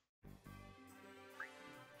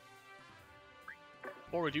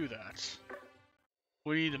 Before we do that,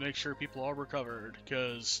 we need to make sure people are recovered,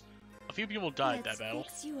 because a few people died that battle.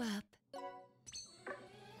 Fix you up.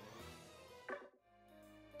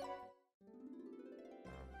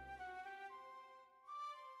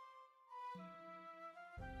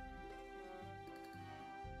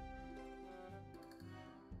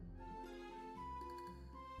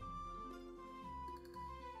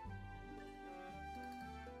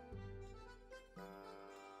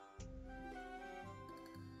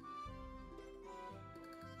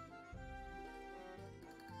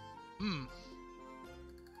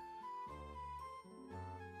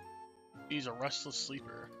 He's a restless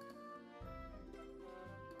sleeper.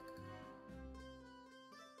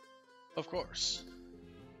 Of course.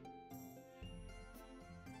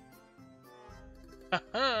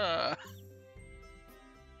 Haha!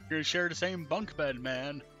 You're gonna share the same bunk bed,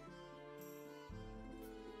 man.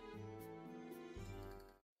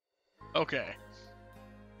 Okay.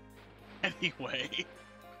 Anyway.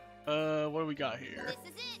 What do we got here? This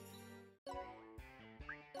is it!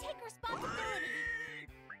 Take responsibility!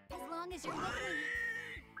 As long as you're with me.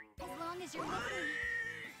 As long as you're with me.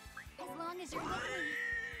 As long as you're with me.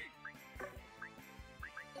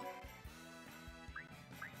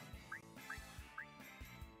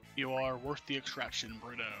 You are worth the extraction,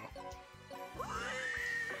 Bruno.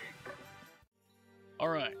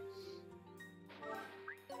 Alright.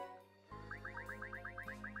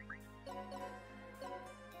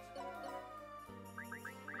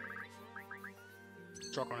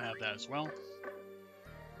 Truck gonna have that as well.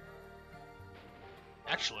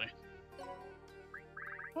 Actually,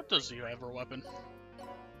 what does he have for a weapon?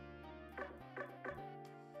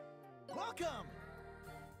 Welcome!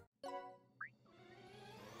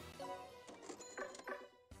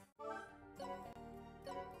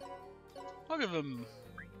 I'll give him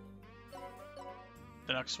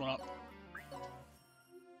the next one up.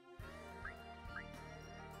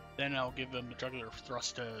 Then I'll give him the jugular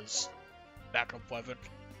thrust as backup weapon.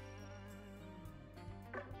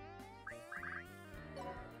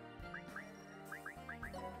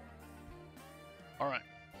 Alright.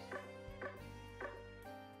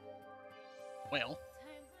 Well.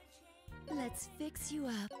 Let's fix you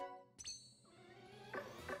up.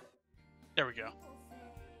 There we go.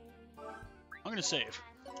 I'm gonna save.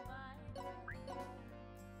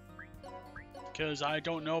 because I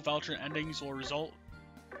don't know if alternate endings will result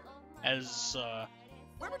as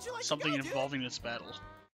Where would you like something to go, involving this battle.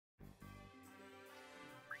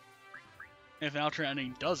 If an alternate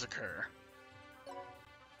ending does occur,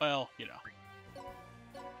 well, you know.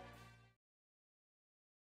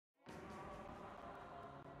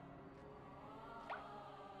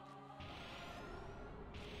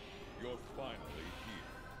 You're finally here,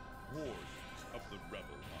 warriors of the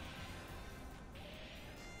Rebel Army.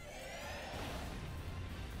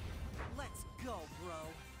 Let's go, bro.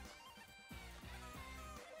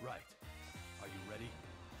 Right. Are you ready?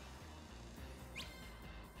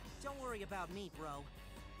 Don't worry about me, bro.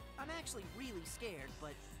 I'm actually really scared,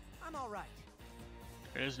 but I'm alright.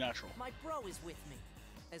 It is natural. My bro is with me,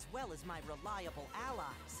 as well as my reliable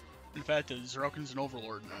allies. In fact, the Zerokin's an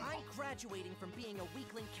overlord now. I'm graduating from being a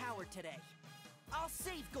weakling coward today. I'll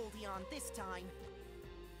save Goldion this time.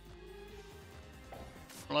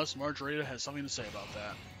 Unless Margarita has something to say about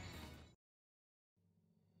that.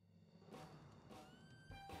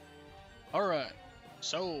 Alright,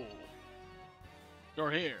 so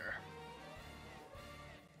you're here.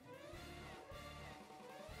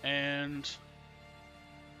 And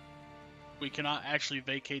we cannot actually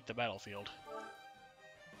vacate the battlefield.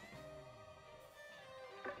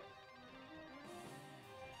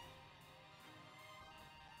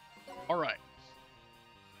 Alright.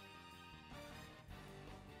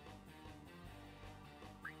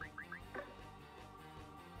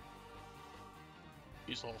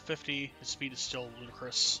 He's level 50, his speed is still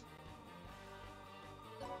ludicrous.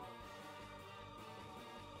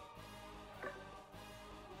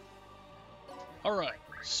 Alright,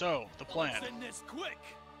 so the plan. Let's end this quick!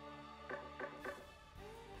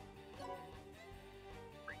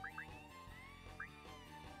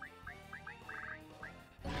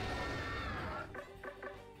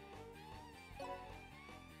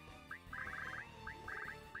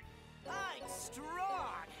 I'm strong!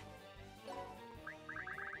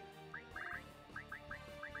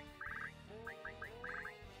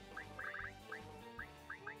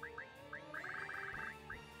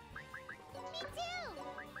 Me too!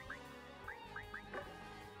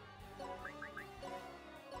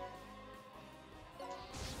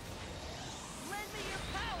 Lend me your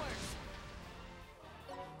powers!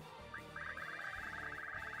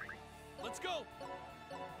 Let's go!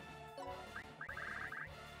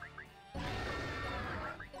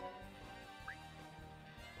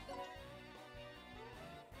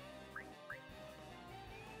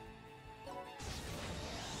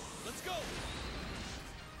 Let's go!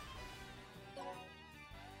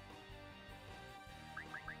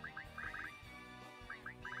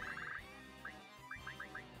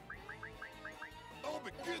 I'll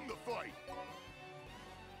begin the fight!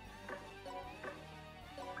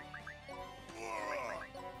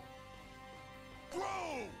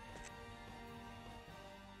 Grow!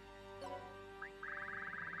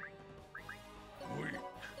 Weak.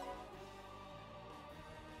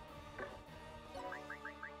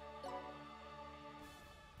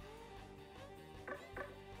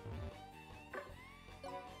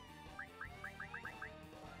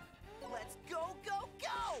 Let's go, go,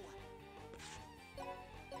 go!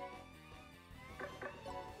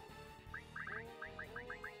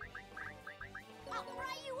 I'll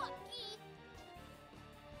fry you up, Gee!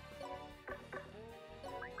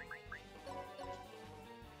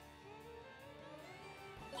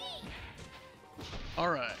 Gee!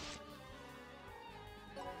 Alright.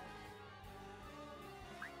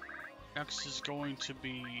 Next is going to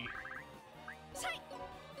be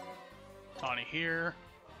Tawny here.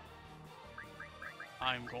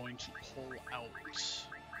 I'm going to pull out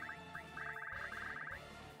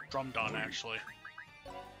Drumdon, actually.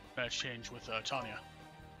 Match change with Tanya.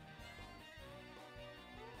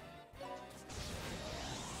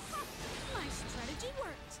 My strategy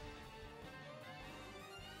worked.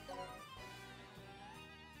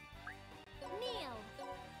 Kneel.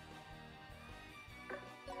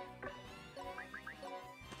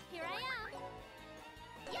 Here I am.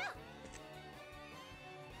 Yeah.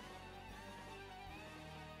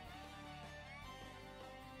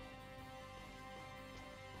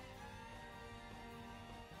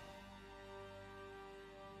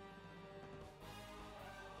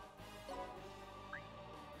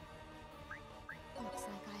 Looks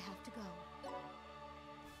like I have to go.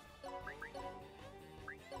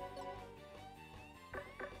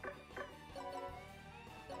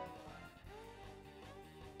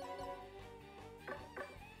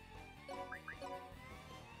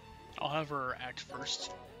 I'll have her act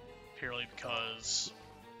first, purely because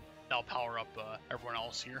that'll power up everyone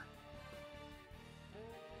else here.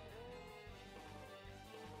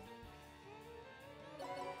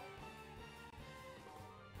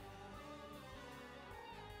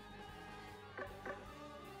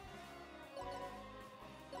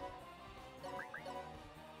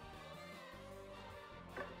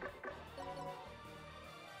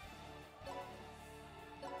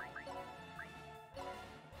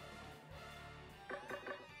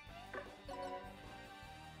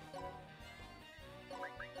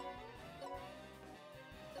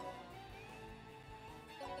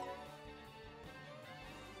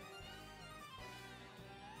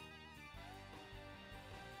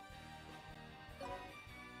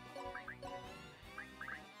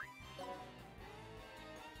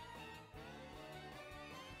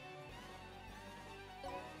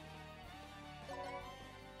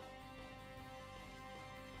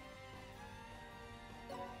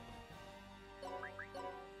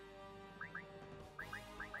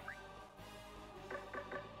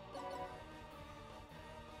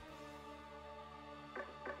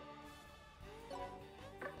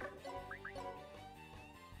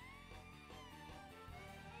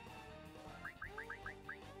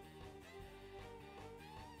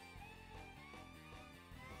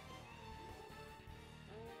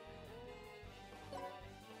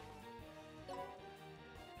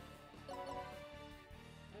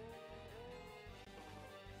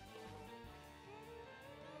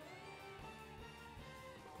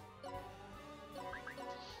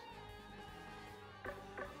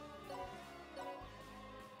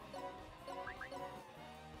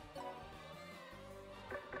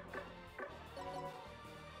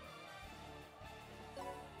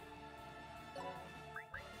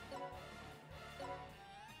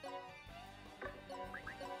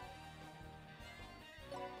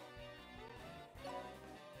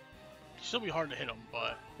 Still be hard to hit him,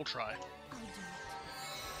 but we'll try. I'll do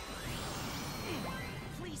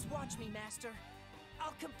Please watch me, Master.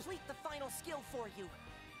 I'll complete the final skill for you.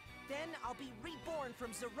 Then I'll be reborn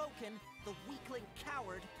from Zeroken, the weakling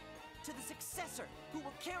coward, to the successor who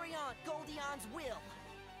will carry on Goldion's will.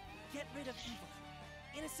 Get rid of evil,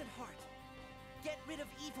 innocent heart. Get rid of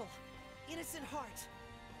evil, innocent heart.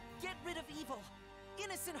 Get rid of evil,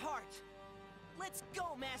 innocent heart. Let's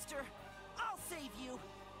go, Master. I'll save you.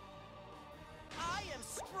 I am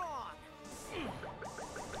strong.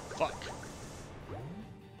 Fuck.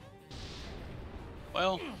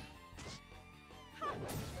 Well. Ha!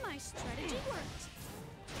 My strategy worked.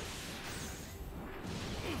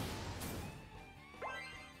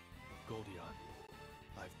 Goldion,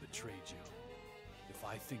 I've betrayed you. If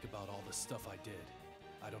I think about all the stuff I did,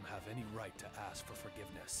 I don't have any right to ask for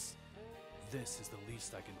forgiveness. This is the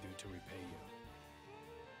least I can do to repay you.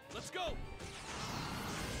 Let's go!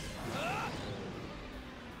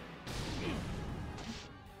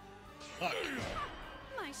 Fuck.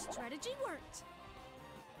 My strategy worked.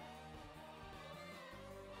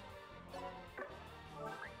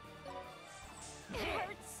 It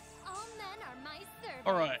hurts. All men are my servants.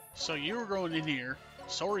 Alright, so you were going in here.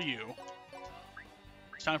 So are you.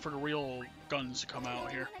 It's time for the real guns to come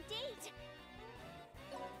out here. on a date.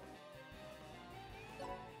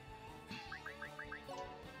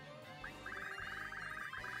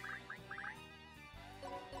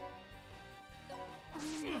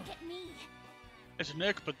 Look at me. It's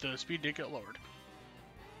Nick, but the speed did get lowered.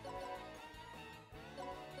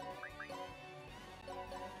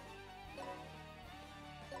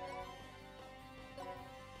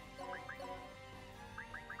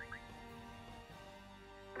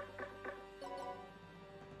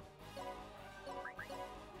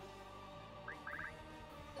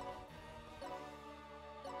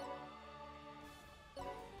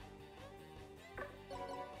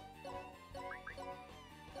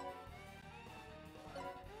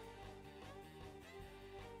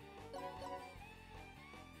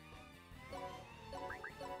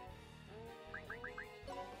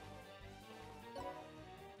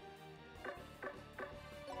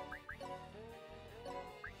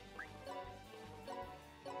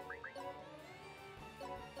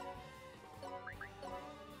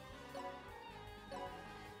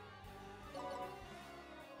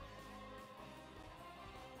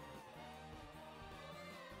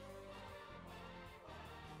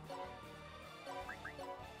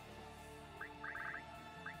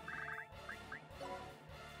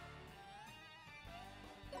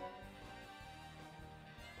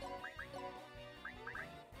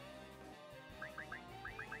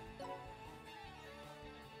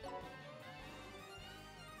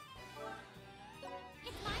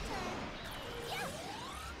 It's my turn. Yeah.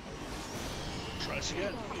 Try this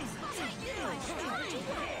again. My strategy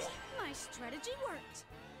worked. My strategy worked.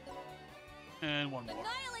 And one more.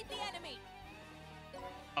 Annihilate the enemy.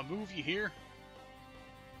 I'll move you here.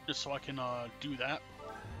 Just so I can do that.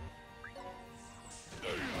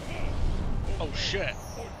 Oh shit.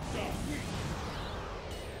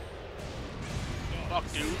 Fuck,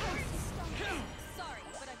 dude. Sorry,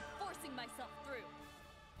 but I'm forcing myself through.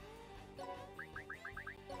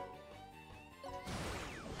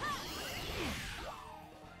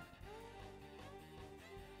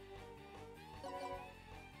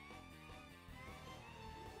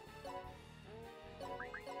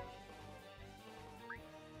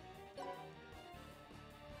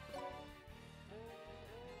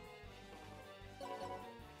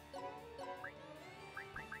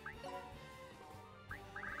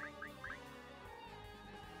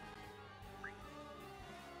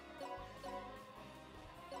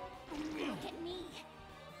 Look at me.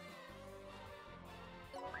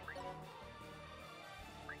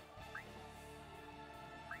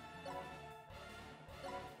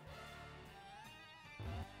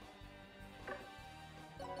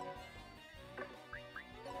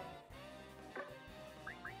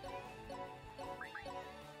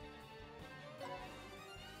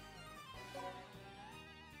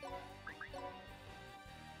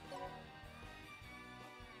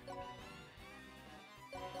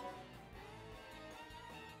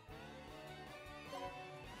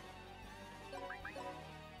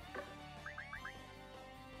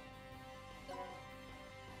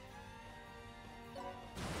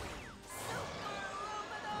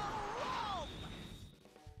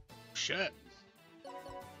 Shit.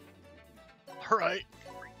 Alright.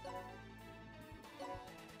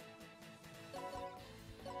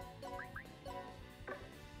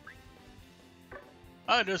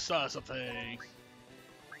 I just saw something.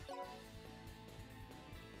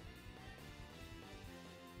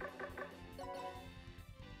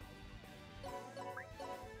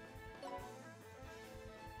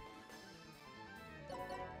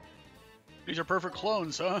 These are perfect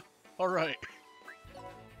clones, huh? Alright.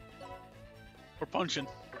 We're punching.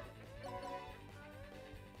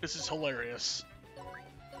 This is hilarious.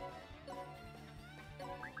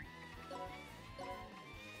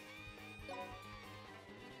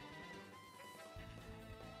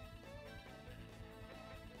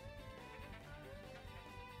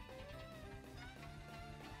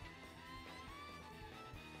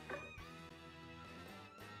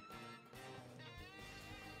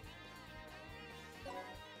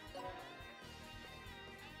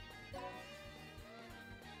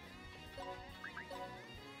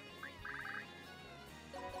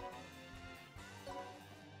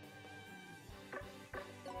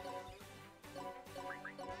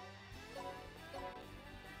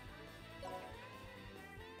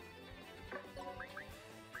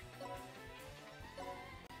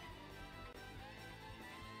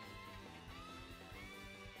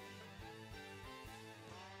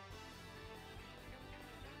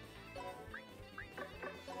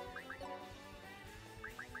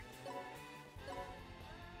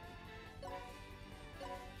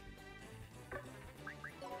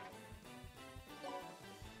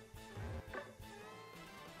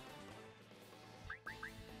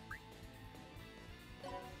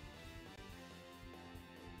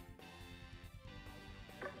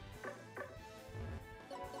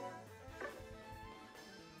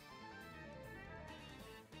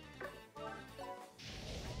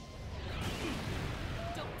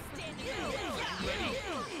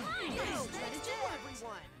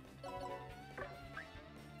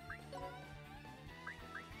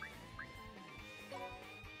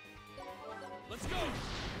 Let's go!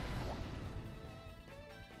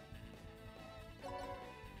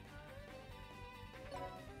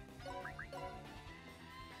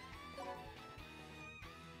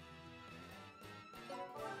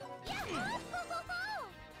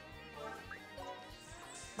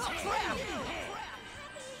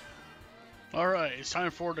 Alright, it's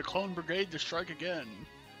time for the Clone Brigade to strike again.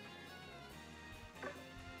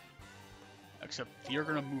 Except you're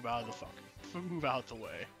gonna move out of the move out the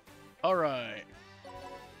way. Alright.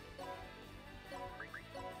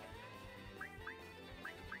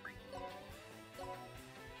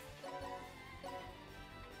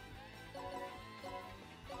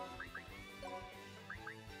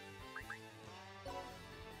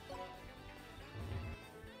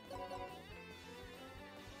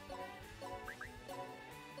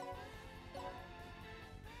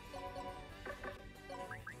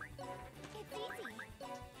 It's easy.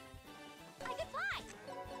 I can fly.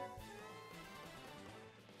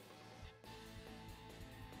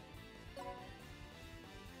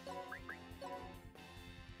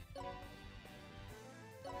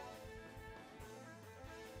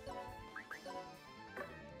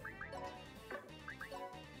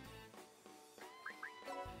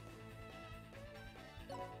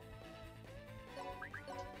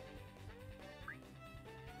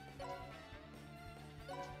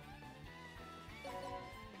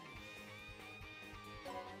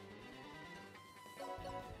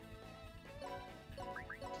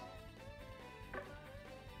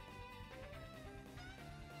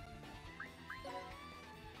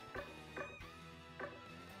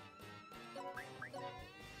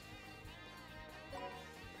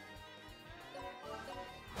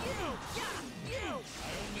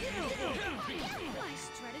 My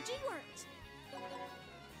strategy worked.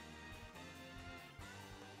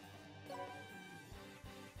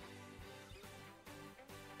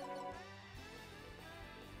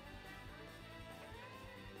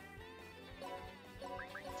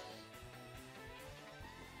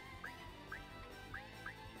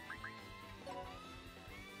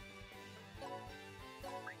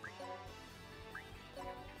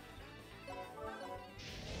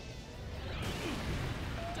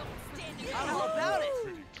 How about it?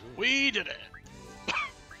 We did it!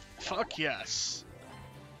 Fuck yes.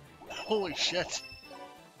 Holy shit.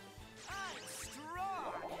 I'm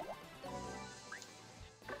strong.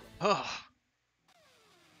 Ugh.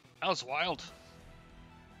 That was wild.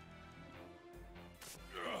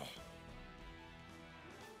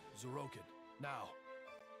 Zeroken, now.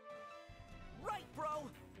 Right, bro.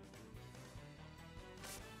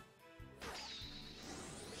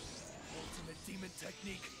 Ultimate demon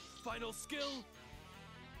technique. Final skill.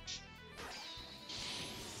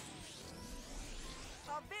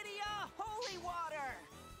 Avidia Holy Water.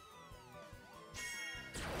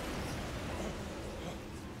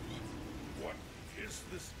 What is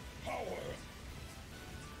this power?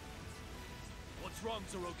 What's wrong,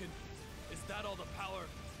 Zeroken? Is that all the power?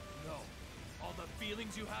 No. All the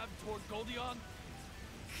feelings you have toward Goldion?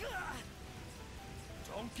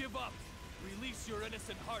 Don't give up. Release your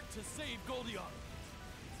innocent heart to save Goldion.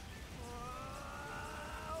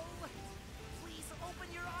 Oh, please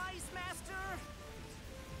open your eyes, Master!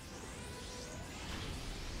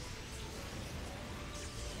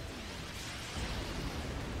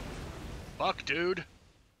 Fuck, dude.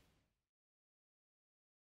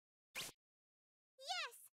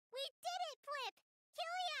 Yes! We did it, Flip!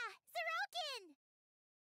 Killia! Sorokin!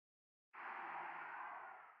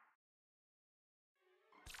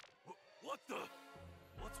 What the?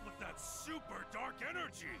 What's with that super dark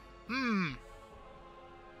energy?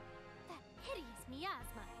 That hideous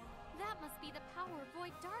miasma. That must be the power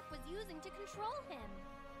Void Dark was using to control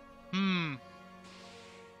him.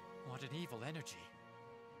 What an evil energy.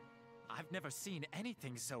 I've never seen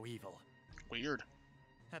anything so evil. Weird.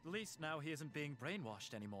 At least now he isn't being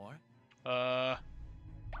brainwashed anymore.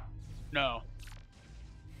 No.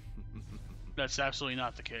 That's absolutely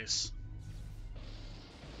not the case.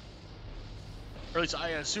 Or at least I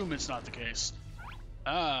assume it's not the case.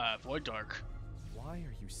 Ah, Void Dark. Why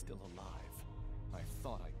are you still alive? I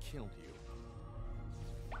thought I killed you.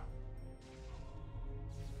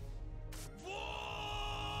 Void!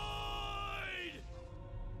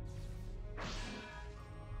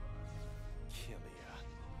 Killia,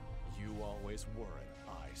 you always were an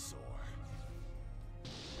eyesore.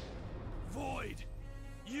 Void!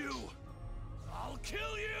 You! I'll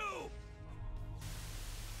kill you!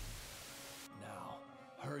 Now,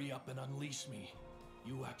 hurry up and unleash me.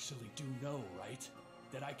 You actually do know, right?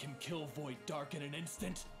 That I can kill Void Dark in an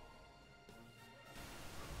instant?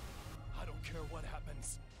 I don't care what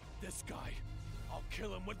happens. This guy, I'll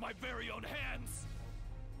kill him with my very own hands!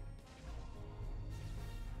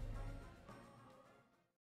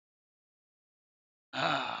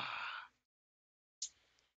 Ah.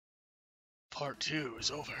 Part 2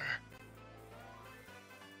 is over.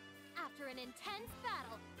 After an intense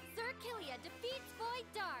battle, Sir Killia defeats Void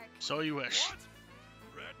Dark. So you wish. What?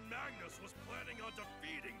 Red Magnus was planning on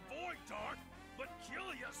defeating Void Dark, but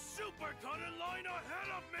Killia super got in line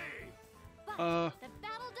ahead of me! But the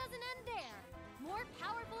battle doesn't end there. More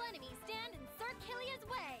powerful enemies stand in Sir Killia's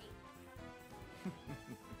way.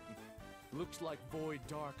 Looks like Void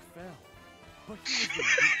Dark fell. But he was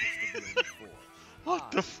the weakest of the 84.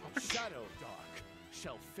 What the fuck? Shadow Dark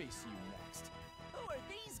shall face you next. Who are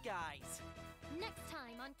these guys? Next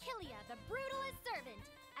time on Killia, the Brutalist Servant,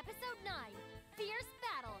 Episode 9, Fierce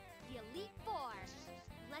Battle, the Elite Four.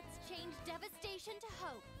 Let's change devastation to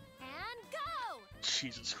hope, and go!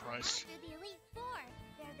 Jesus Christ. After the Elite Four,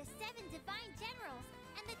 there are the 7 Divine Generals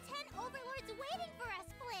and the 10 Overlords waiting for us,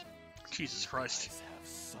 Flip! Jesus Christ. Guys have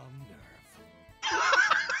some nerve.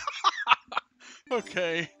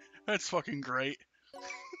 Okay, that's fucking great.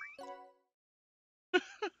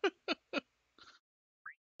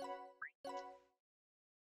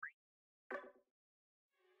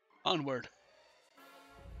 Onward.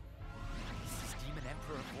 This is Demon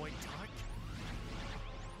Emperor Void Dark?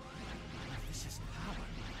 Vicious power.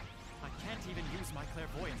 I can't even use my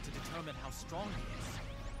clairvoyance to determine how strong he is.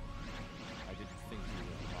 I didn't think you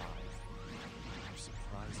were alive. You're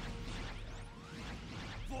surprising.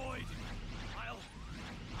 Void!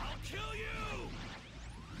 I'll kill you!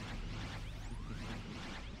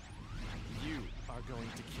 You are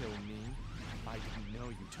going to kill me? I didn't know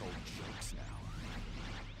you told jokes now.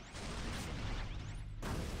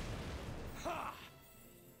 Ha!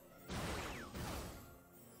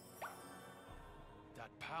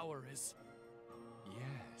 That power is...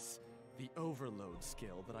 Yes, the overload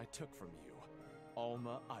skill that I took from you.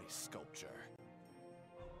 Alma Ice Sculpture.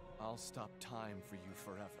 I'll stop time for you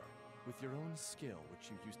forever, with your own skill which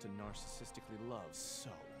you used to narcissistically love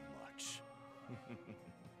so much.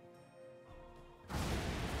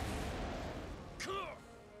 You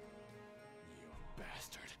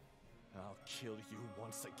bastard. I'll kill you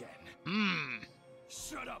once again.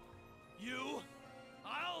 Shut up! You!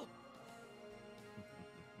 I'll...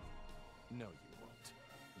 No, you won't.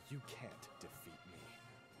 You can't defeat me.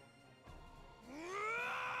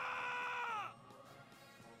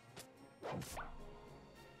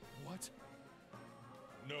 What?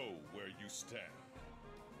 Know where you stand.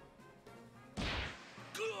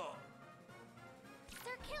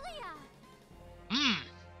 Sir Killia!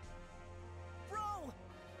 Bro!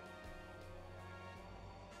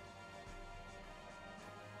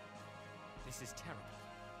 This is terrible.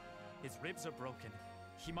 His ribs are broken.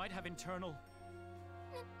 He might have internal...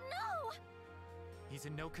 No! He's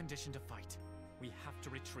in no condition to fight. We have to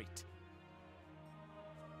retreat.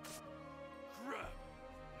 Crap!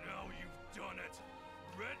 Now you've done it!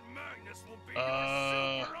 Red Magnus will be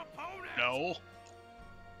your super opponent! No.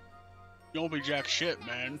 You don't be jack shit,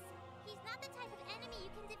 man. He's not the type of enemy you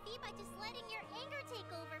can defeat by just letting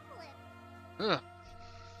Ugh.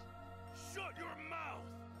 Shut your mouth!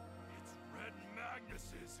 It's Red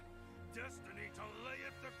Magnus's destiny to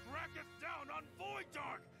layeth the cracketh down on Void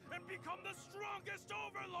Dark and become the strongest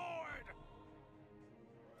overlord!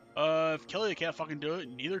 If Kelia can't fucking do it,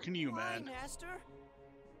 neither can you, Why, man. Master?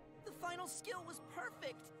 The final skill was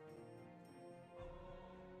perfect.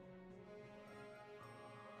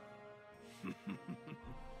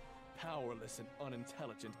 Powerless and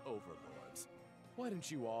unintelligent overlords. Why don't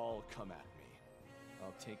you all come at me?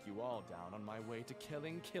 I'll take you all down on my way to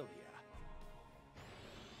killing Kilia.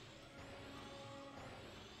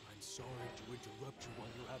 I'm sorry to interrupt you while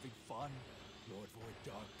you're having fun, Lord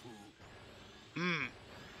Void Darkpool.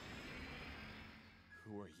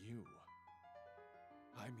 Who are you?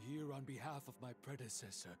 I'm here on behalf of my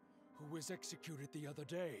predecessor, who was executed the other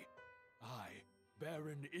day. I,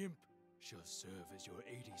 Baron Imp, shall serve as your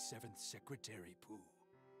 87th secretary, Pooh.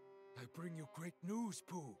 I bring you great news,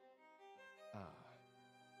 Pooh.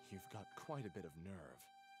 You've got quite a bit of nerve.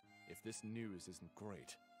 If this news isn't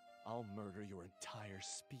great, I'll murder your entire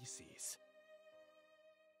species.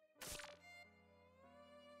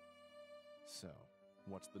 So,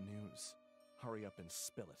 what's the news? Hurry up and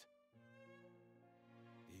spill it.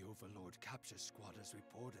 The Overlord Capture Squad has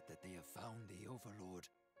reported that they have found the Overlord,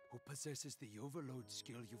 who possesses the Overload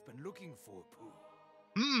skill you've been looking for, Pooh.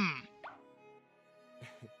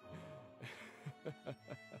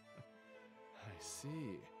 I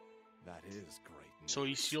see. That is great news. So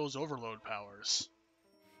he steals overload powers.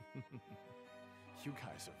 You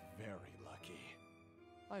guys are very lucky.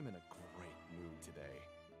 I'm in a great mood today.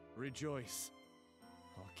 Rejoice.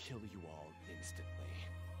 I'll kill you all instantly.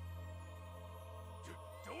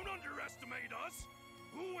 Don't underestimate us!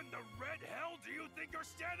 Who in the red hell do you think you're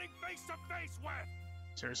standing face to face with?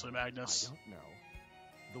 Seriously, Magnus. I don't know.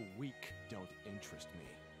 The weak don't interest me.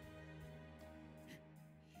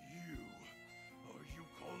 Are you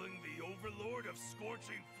calling the Overlord of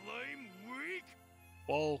Scorching Flame weak?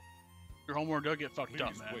 Well, your homework does get fucked Please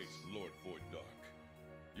up, man. wait, Lord Void Dark.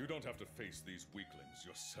 You don't have to face these weaklings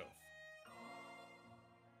yourself.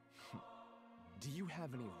 Do you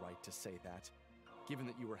have any right to say that, given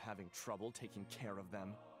that you were having trouble taking care of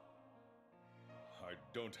them? I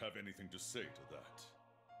don't have anything to say to that.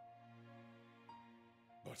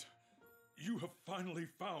 But you have finally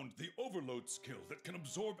found the overload skill that can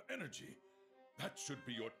absorb energy. That should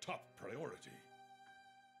be your top priority.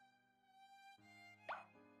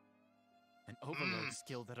 An overload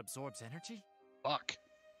skill that absorbs energy? Fuck.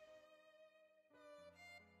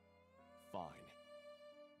 Fine.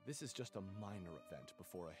 This is just a minor event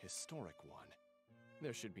before a historic one.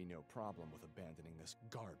 There should be no problem with abandoning this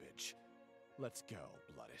garbage. Let's go,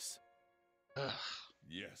 Bloodus. Ugh.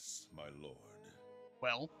 Yes, my lord.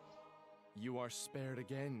 Well, You are spared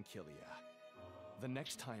again, Kilia. The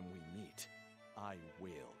next time we meet, I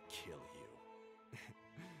will kill you.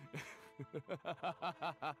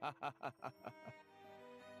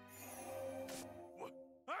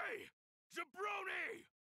 Hey! Jabroni!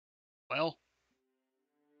 well,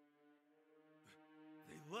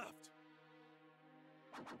 They left.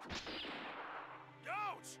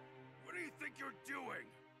 Ouch! What do you think you're doing?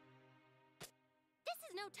 This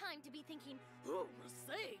is no time to be thinking, ooh, we're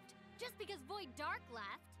saved, just because Void Dark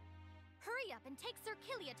left. Hurry up and take Sir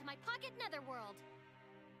Kilia to my pocket netherworld.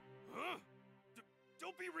 Huh?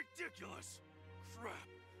 Don't be ridiculous! Crap!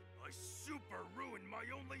 I super ruined my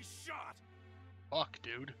only shot! fuck,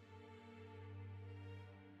 dude.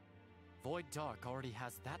 Void Dark already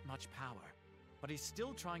has that much power, but he's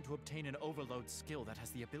still trying to obtain an overload skill that has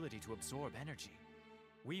the ability to absorb energy.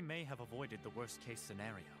 We may have avoided the worst case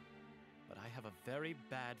scenario, but I have a very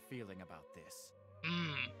bad feeling about this.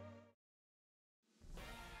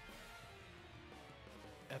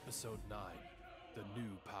 Episode 9, The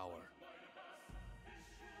New Power.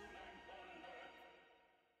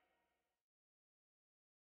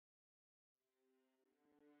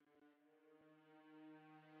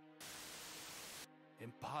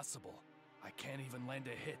 Impossible. I can't even land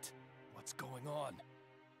a hit. What's going on?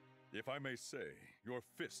 If I may say, your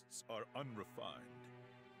fists are unrefined.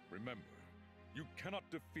 Remember, you cannot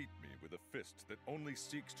defeat me with a fist that only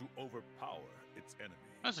seeks to overpower its enemy.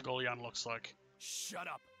 That's what Golion looks like. Shut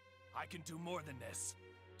up! I can do more than this.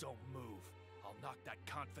 Don't move. I'll knock that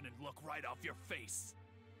confident look right off your face.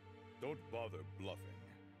 Don't bother bluffing.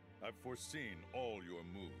 I've foreseen all your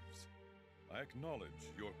moves. I acknowledge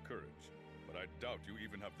your courage, but I doubt you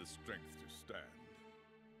even have the strength to stand.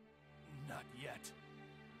 Not yet.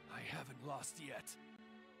 I haven't lost yet.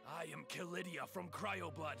 I am Kilidia from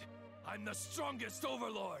Cryoblood. I'm the strongest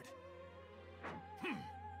overlord!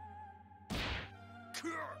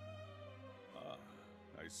 Ah,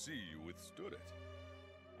 I see you withstood it.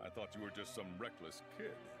 I thought you were just some reckless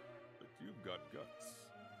kid, but you've got guts.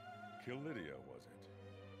 Lydia, was it?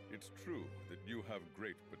 It's true that you have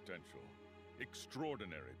great potential.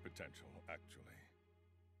 Extraordinary potential, actually.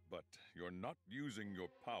 But you're not using your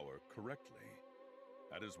power correctly.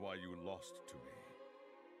 That is why you lost to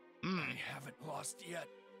me. I haven't lost yet.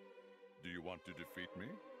 Do you want to defeat me?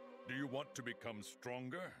 Do you want to become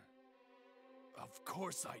stronger? Of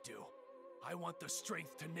course I do. I want the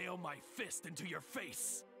strength to nail my fist into your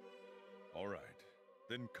face. All right,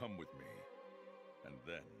 then come with me. And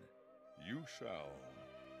then you shall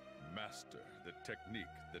master the technique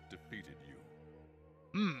that defeated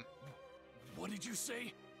you. What did you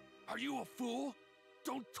say? Are you a fool?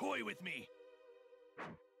 Don't toy with me!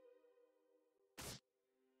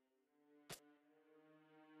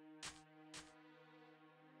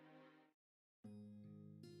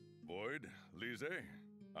 Void, Lise,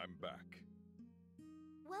 I'm back.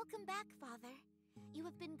 Welcome back, Father. You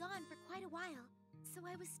have been gone for quite a while, so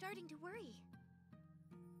I was starting to worry.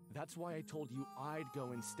 That's why I told you I'd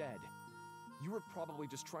go instead. You were probably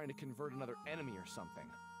just trying to convert another enemy or something.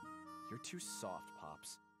 You're too soft,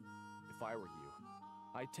 Pops. If I were you,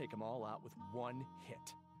 I'd take them all out with one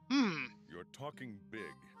hit. You're talking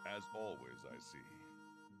big, as always, I see.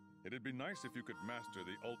 It'd be nice if you could master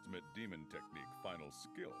the ultimate demon technique final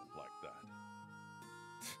skill like that.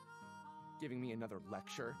 Giving me another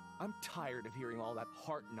lecture? I'm tired of hearing all that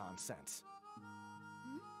heart nonsense.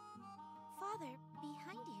 Father,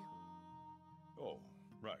 behind you. Oh,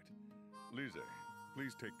 right. Lise,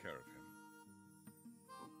 please take care of him.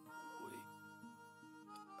 Wait.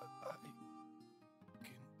 I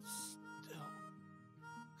can still...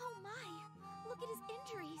 Oh my! Look at his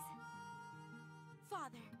injuries!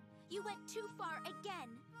 Father, you went too far again!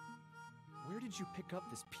 Where did you pick up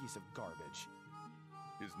this piece of garbage?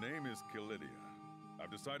 His name is Lydia.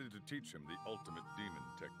 I've decided to teach him the ultimate demon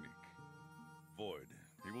technique. Void,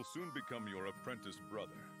 he will soon become your apprentice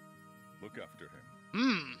brother. Look after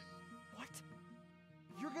him. What?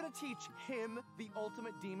 You're gonna teach him the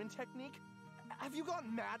ultimate demon technique? Have you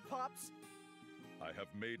gone mad, Pops? I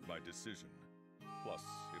have made my decision. Plus,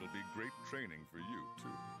 it'll be great training for you,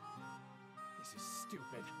 too. This is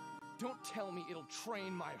stupid. Don't tell me it'll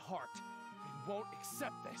train my heart. I won't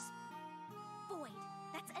accept this. Void,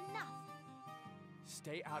 that's enough!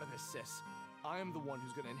 Stay out of this, sis. I am the one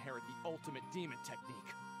who's gonna inherit the ultimate demon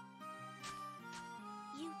technique.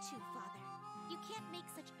 You too, Father. You can't make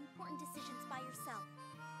such important decisions by yourself.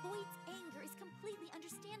 Void's anger is completely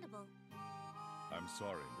understandable. I'm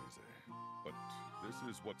sorry, Lise, but this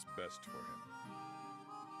is what's best for him.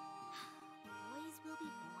 Boys will be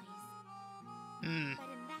boys. But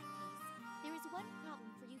in that case, there is one problem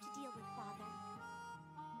for you to deal with, Father.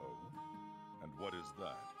 Oh? And what is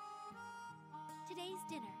that? Today's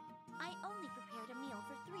dinner. I only prepared a meal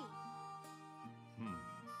for 3.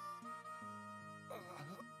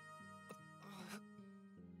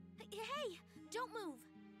 Hey! Don't move!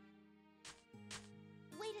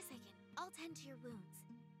 Wait a second. I'll tend to your wounds.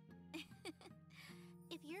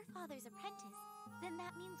 If you're Father's apprentice, then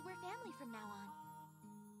that means we're family from now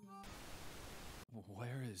on.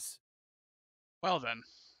 Where is... Well then.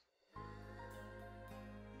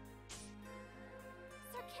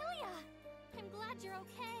 Sarkilia! I'm glad you're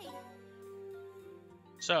okay.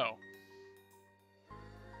 So,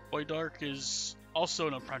 Boy Dark is also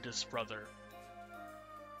an apprentice brother.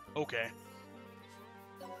 Okay.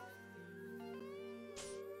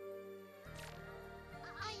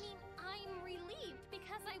 I mean, I'm relieved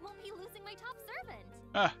because I won't be losing my top servant.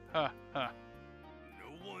 Ha ha ha.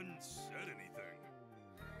 No one said anything.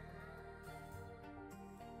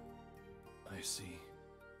 I see.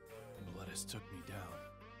 Bloodus took me down.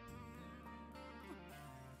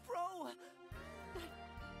 Bro!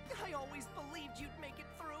 I always believed you'd make it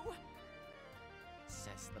through!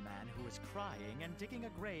 Says the man who is crying and digging a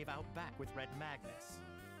grave out back with Red Magnus.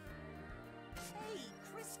 Hey,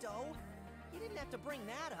 Christo! You didn't have to bring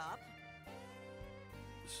that up.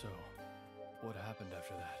 So, what happened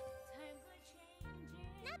after that?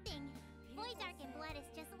 Nothing. Void Dark and Bloodus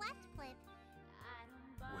just left Plip.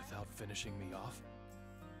 Without finishing me off?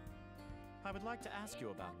 I would like to ask you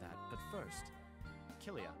about that, but first,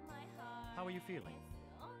 Kylia, how are you feeling?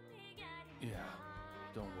 Yeah,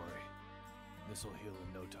 don't worry. This'll heal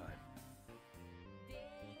in no time.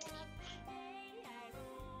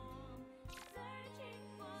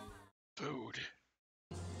 Food.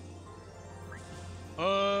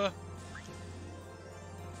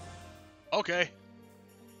 Okay.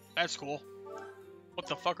 That's cool. What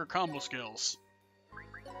the fuck are combo skills?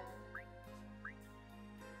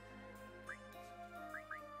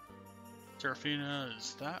 Serafina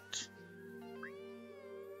is that.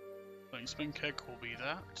 Spin kick will be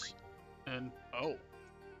that. And oh.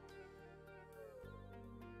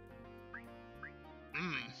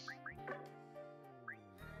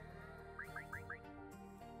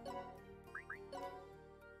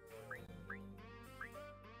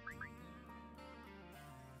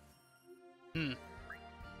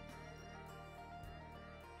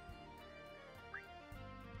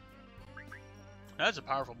 That's a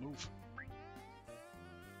powerful move.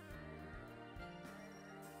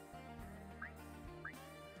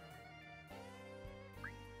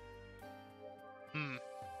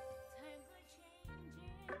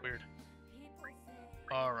 Weird.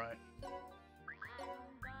 Alright.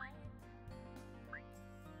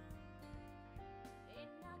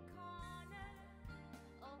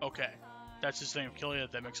 Okay. That's his name,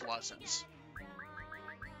 Killia. That makes a lot of sense.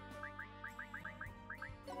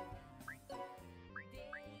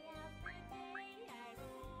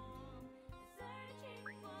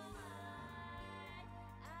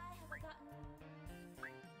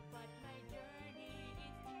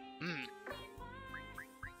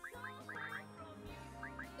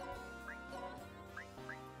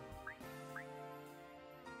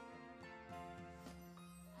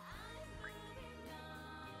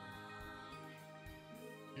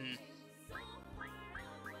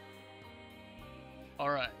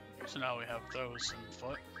 Alright, so now we have those in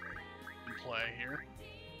foot in play here.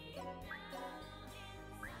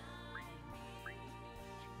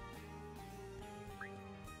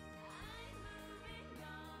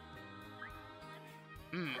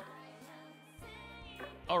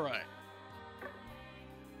 Alright.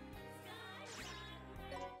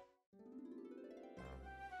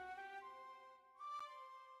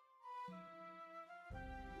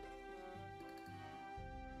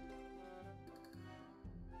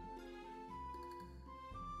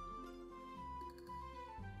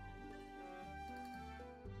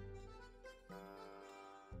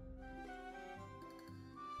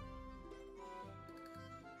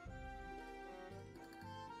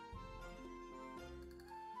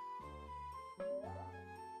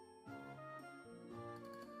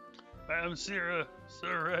 I'm Sierra,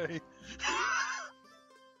 Saray.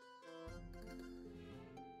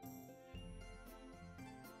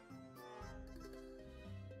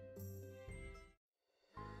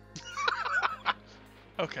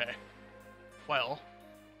 Okay. Well.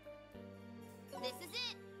 This is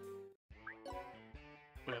it.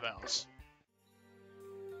 We have Alice.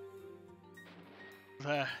 As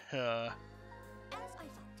I thought.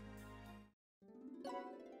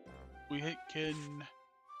 We can.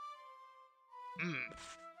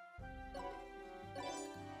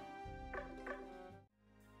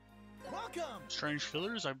 Welcome! Strange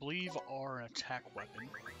fillers, I believe, are an attack weapon.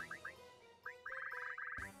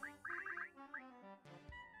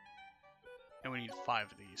 And we need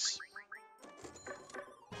 5 of these.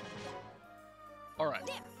 Alright.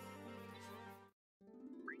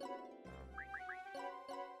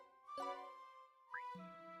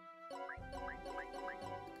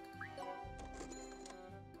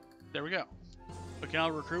 There we go. We can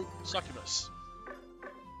now recruit Succubus.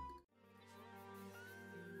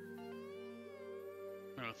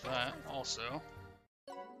 And with that, also.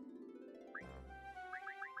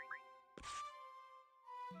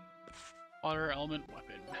 Water element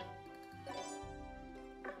weapon.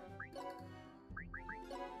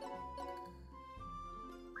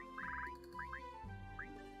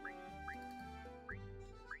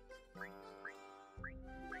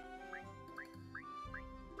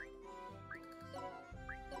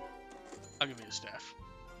 I'll give you the staff.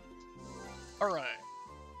 Alright.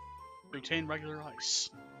 We obtain regular ice.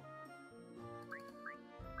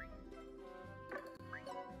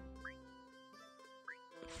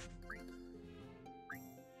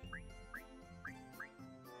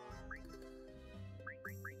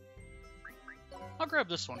 I'll grab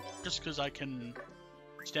this one, just because I can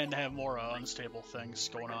stand to have more unstable things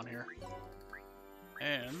going on here.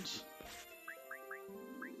 And...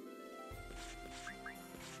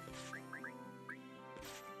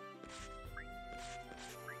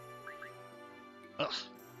 ugh.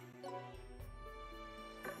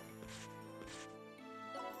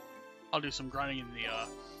 I'll do some grinding in the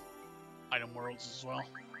item worlds as well.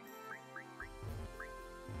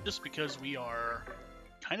 Just because we are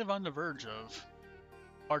kind of on the verge of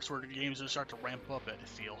parts where the games will start to ramp up, I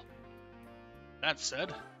feel. That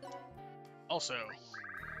said, also...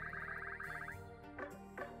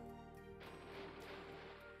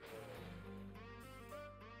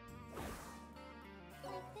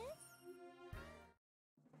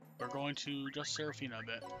 we're going to just Serafina a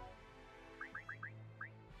bit.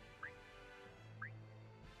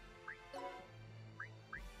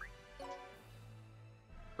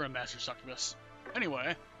 Master Succubus.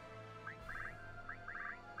 Anyway.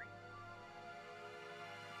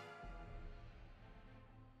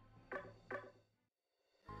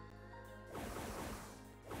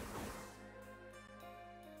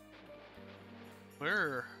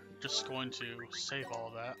 We're just going to save all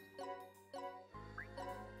of that.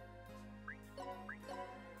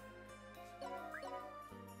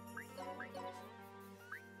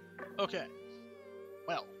 Okay.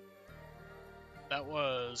 Well, that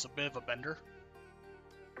was a bit of a bender.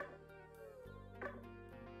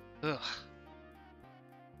 Ugh.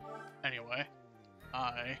 Anyway,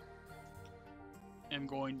 I am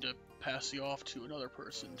going to pass you off to another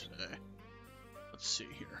person today. Let's see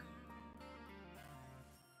here.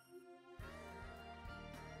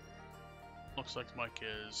 Looks like Mike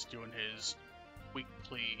is doing his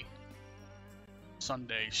weekly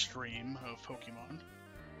Sunday stream of Pokemon.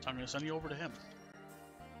 So I'm going to send you over to him.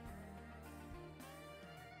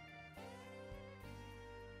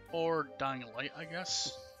 Or Dying Light, I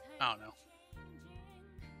guess? I don't know.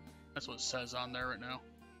 That's what it says on there right now.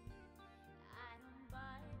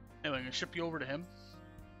 Anyway, I'm going to ship you over to him.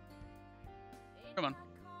 Come on.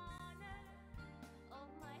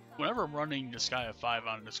 Whenever I'm running Disgaea 5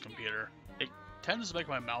 on this computer, it tends to make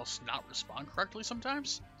my mouse not respond correctly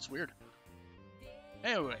sometimes. It's weird.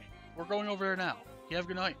 Anyway, we're going over there now. You have a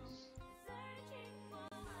good night.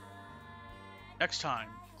 Next time,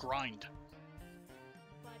 grind.